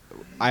topic. Like,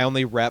 I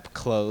only rep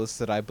clothes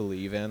that I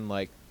believe in.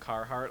 Like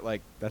Carhartt,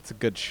 like that's a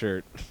good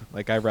shirt.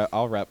 Like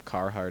I'll rep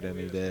Carhartt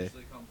any day.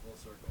 Officially come full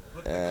circle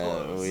with the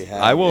clothes. We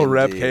have I will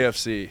rep indeed.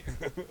 KFC.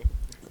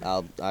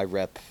 I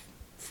rep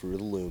Fruit of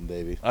the Loom,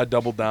 baby. I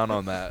doubled down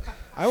on that.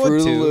 I would Fruit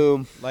of the too.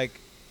 Loom. Like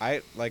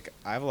I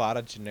have a lot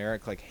of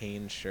generic like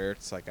Hanes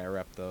shirts. Like I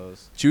rep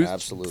those. Choose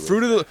Absolutely.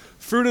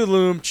 Fruit of the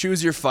Loom.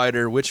 Choose your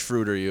fighter. Which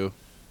fruit are you?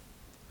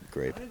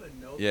 Grape. I don't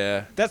even know.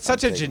 Yeah, That's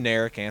such a taking-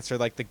 generic answer.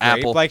 Like the grape.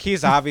 Apple. Like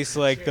he's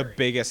obviously like the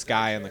biggest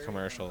guy in the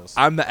commercials.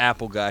 I'm the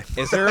apple guy.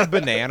 Is there a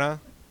banana?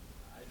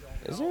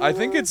 Is there I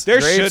think it's There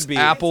grapes, should be.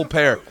 apple,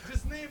 pear.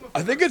 Just name a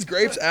I think it's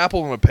grapes,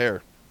 apple, and a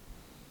pear.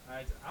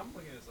 I'm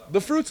looking this up. The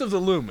fruits of the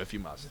loom, if you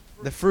must.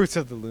 The fruits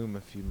of the loom,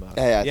 if you must.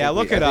 Hey, I yeah, think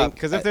look we- it I up. think-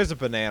 Because if there's a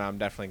banana, I'm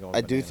definitely going.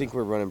 I do banana. think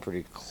we're running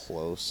pretty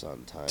close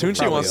on time. Tunchi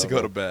Probably wants to go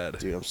over. to bed.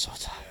 Dude, I'm so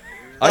tired.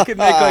 I could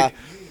make like,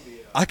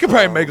 I could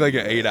probably make like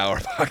an 8-hour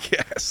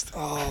podcast.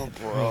 Oh,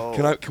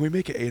 bro. Can we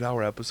make an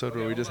 8-hour episode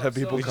where we just have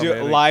people we come do in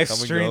a and live come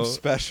and stream go?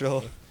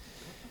 special.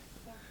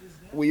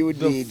 We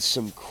would need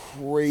some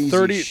crazy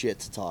 30 shit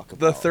to talk The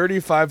about.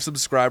 35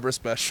 subscriber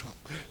special.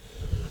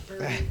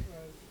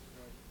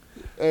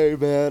 Hey,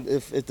 man,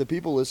 if the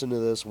people listening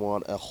to this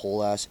want a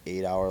whole ass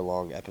 8-hour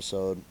long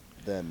episode,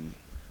 then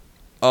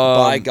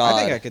by God, I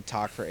think I could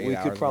talk for 8 we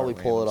hours. could probably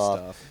about pull it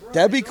random off. stuff.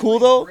 That'd be There's cool, only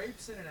though.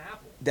 Grapes and an apple.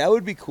 That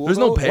would be cool. There's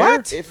no though, pear?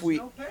 If There's we,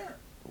 no pear.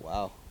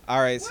 wow, All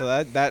right,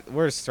 so that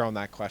we're just throwing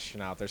that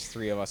question out. There's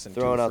 3 of us and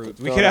Throwing 2 out the- fruits.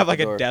 We throwing could out have the like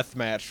a door. death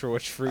match for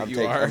which fruit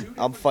you are.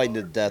 I'm fighting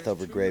to death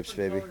over grapes,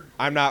 baby.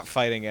 I'm not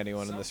fighting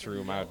anyone in this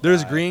room. I would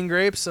There's die. green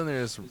grapes and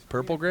there's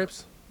purple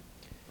grapes.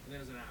 And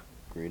there's an apple.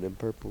 Green and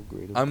purple,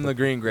 green and I'm the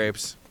green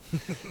grapes.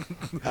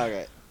 purple.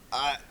 Okay.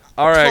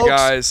 All right, Folks,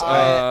 guys.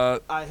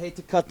 I hate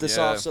to cut this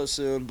yeah. off so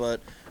soon,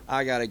 but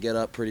I gotta get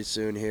up pretty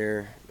soon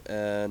here,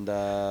 and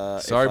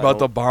Sorry about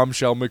the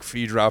bombshell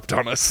McPhee dropped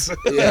on us.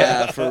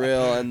 yeah, for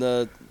real, and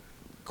the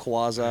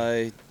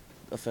quasi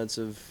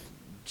offensive,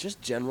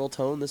 just general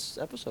tone this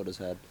episode has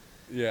had.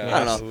 Yeah,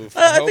 I don't know.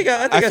 absolutely. I think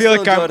I I feel still like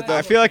enjoyed it, though.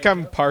 I feel like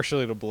I'm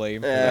partially to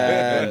blame. For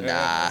that.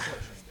 Nah,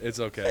 It's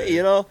okay. hey,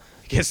 you know,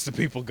 Gets the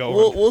people going.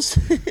 we'll see.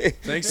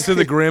 Thanks to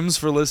the Grims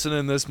for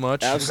listening this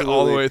much Absolutely,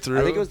 all the way through.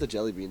 I think it was the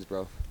jelly beans,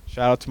 bro.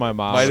 Shout out to my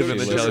mom. Might have if been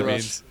she the jelly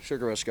listens. beans.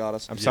 Sugar Rush got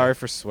us. I'm sorry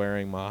for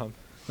swearing, mom.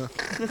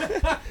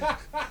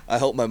 I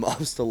hope my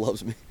mom still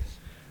loves me.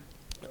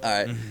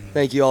 All right,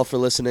 thank you all for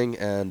listening,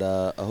 and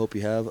I hope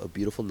you have a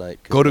beautiful night.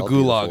 'cause Go to it's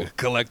all beautiful. Gulag,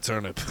 collect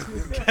turnip.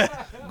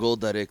 Go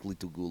directly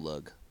to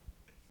Gulag.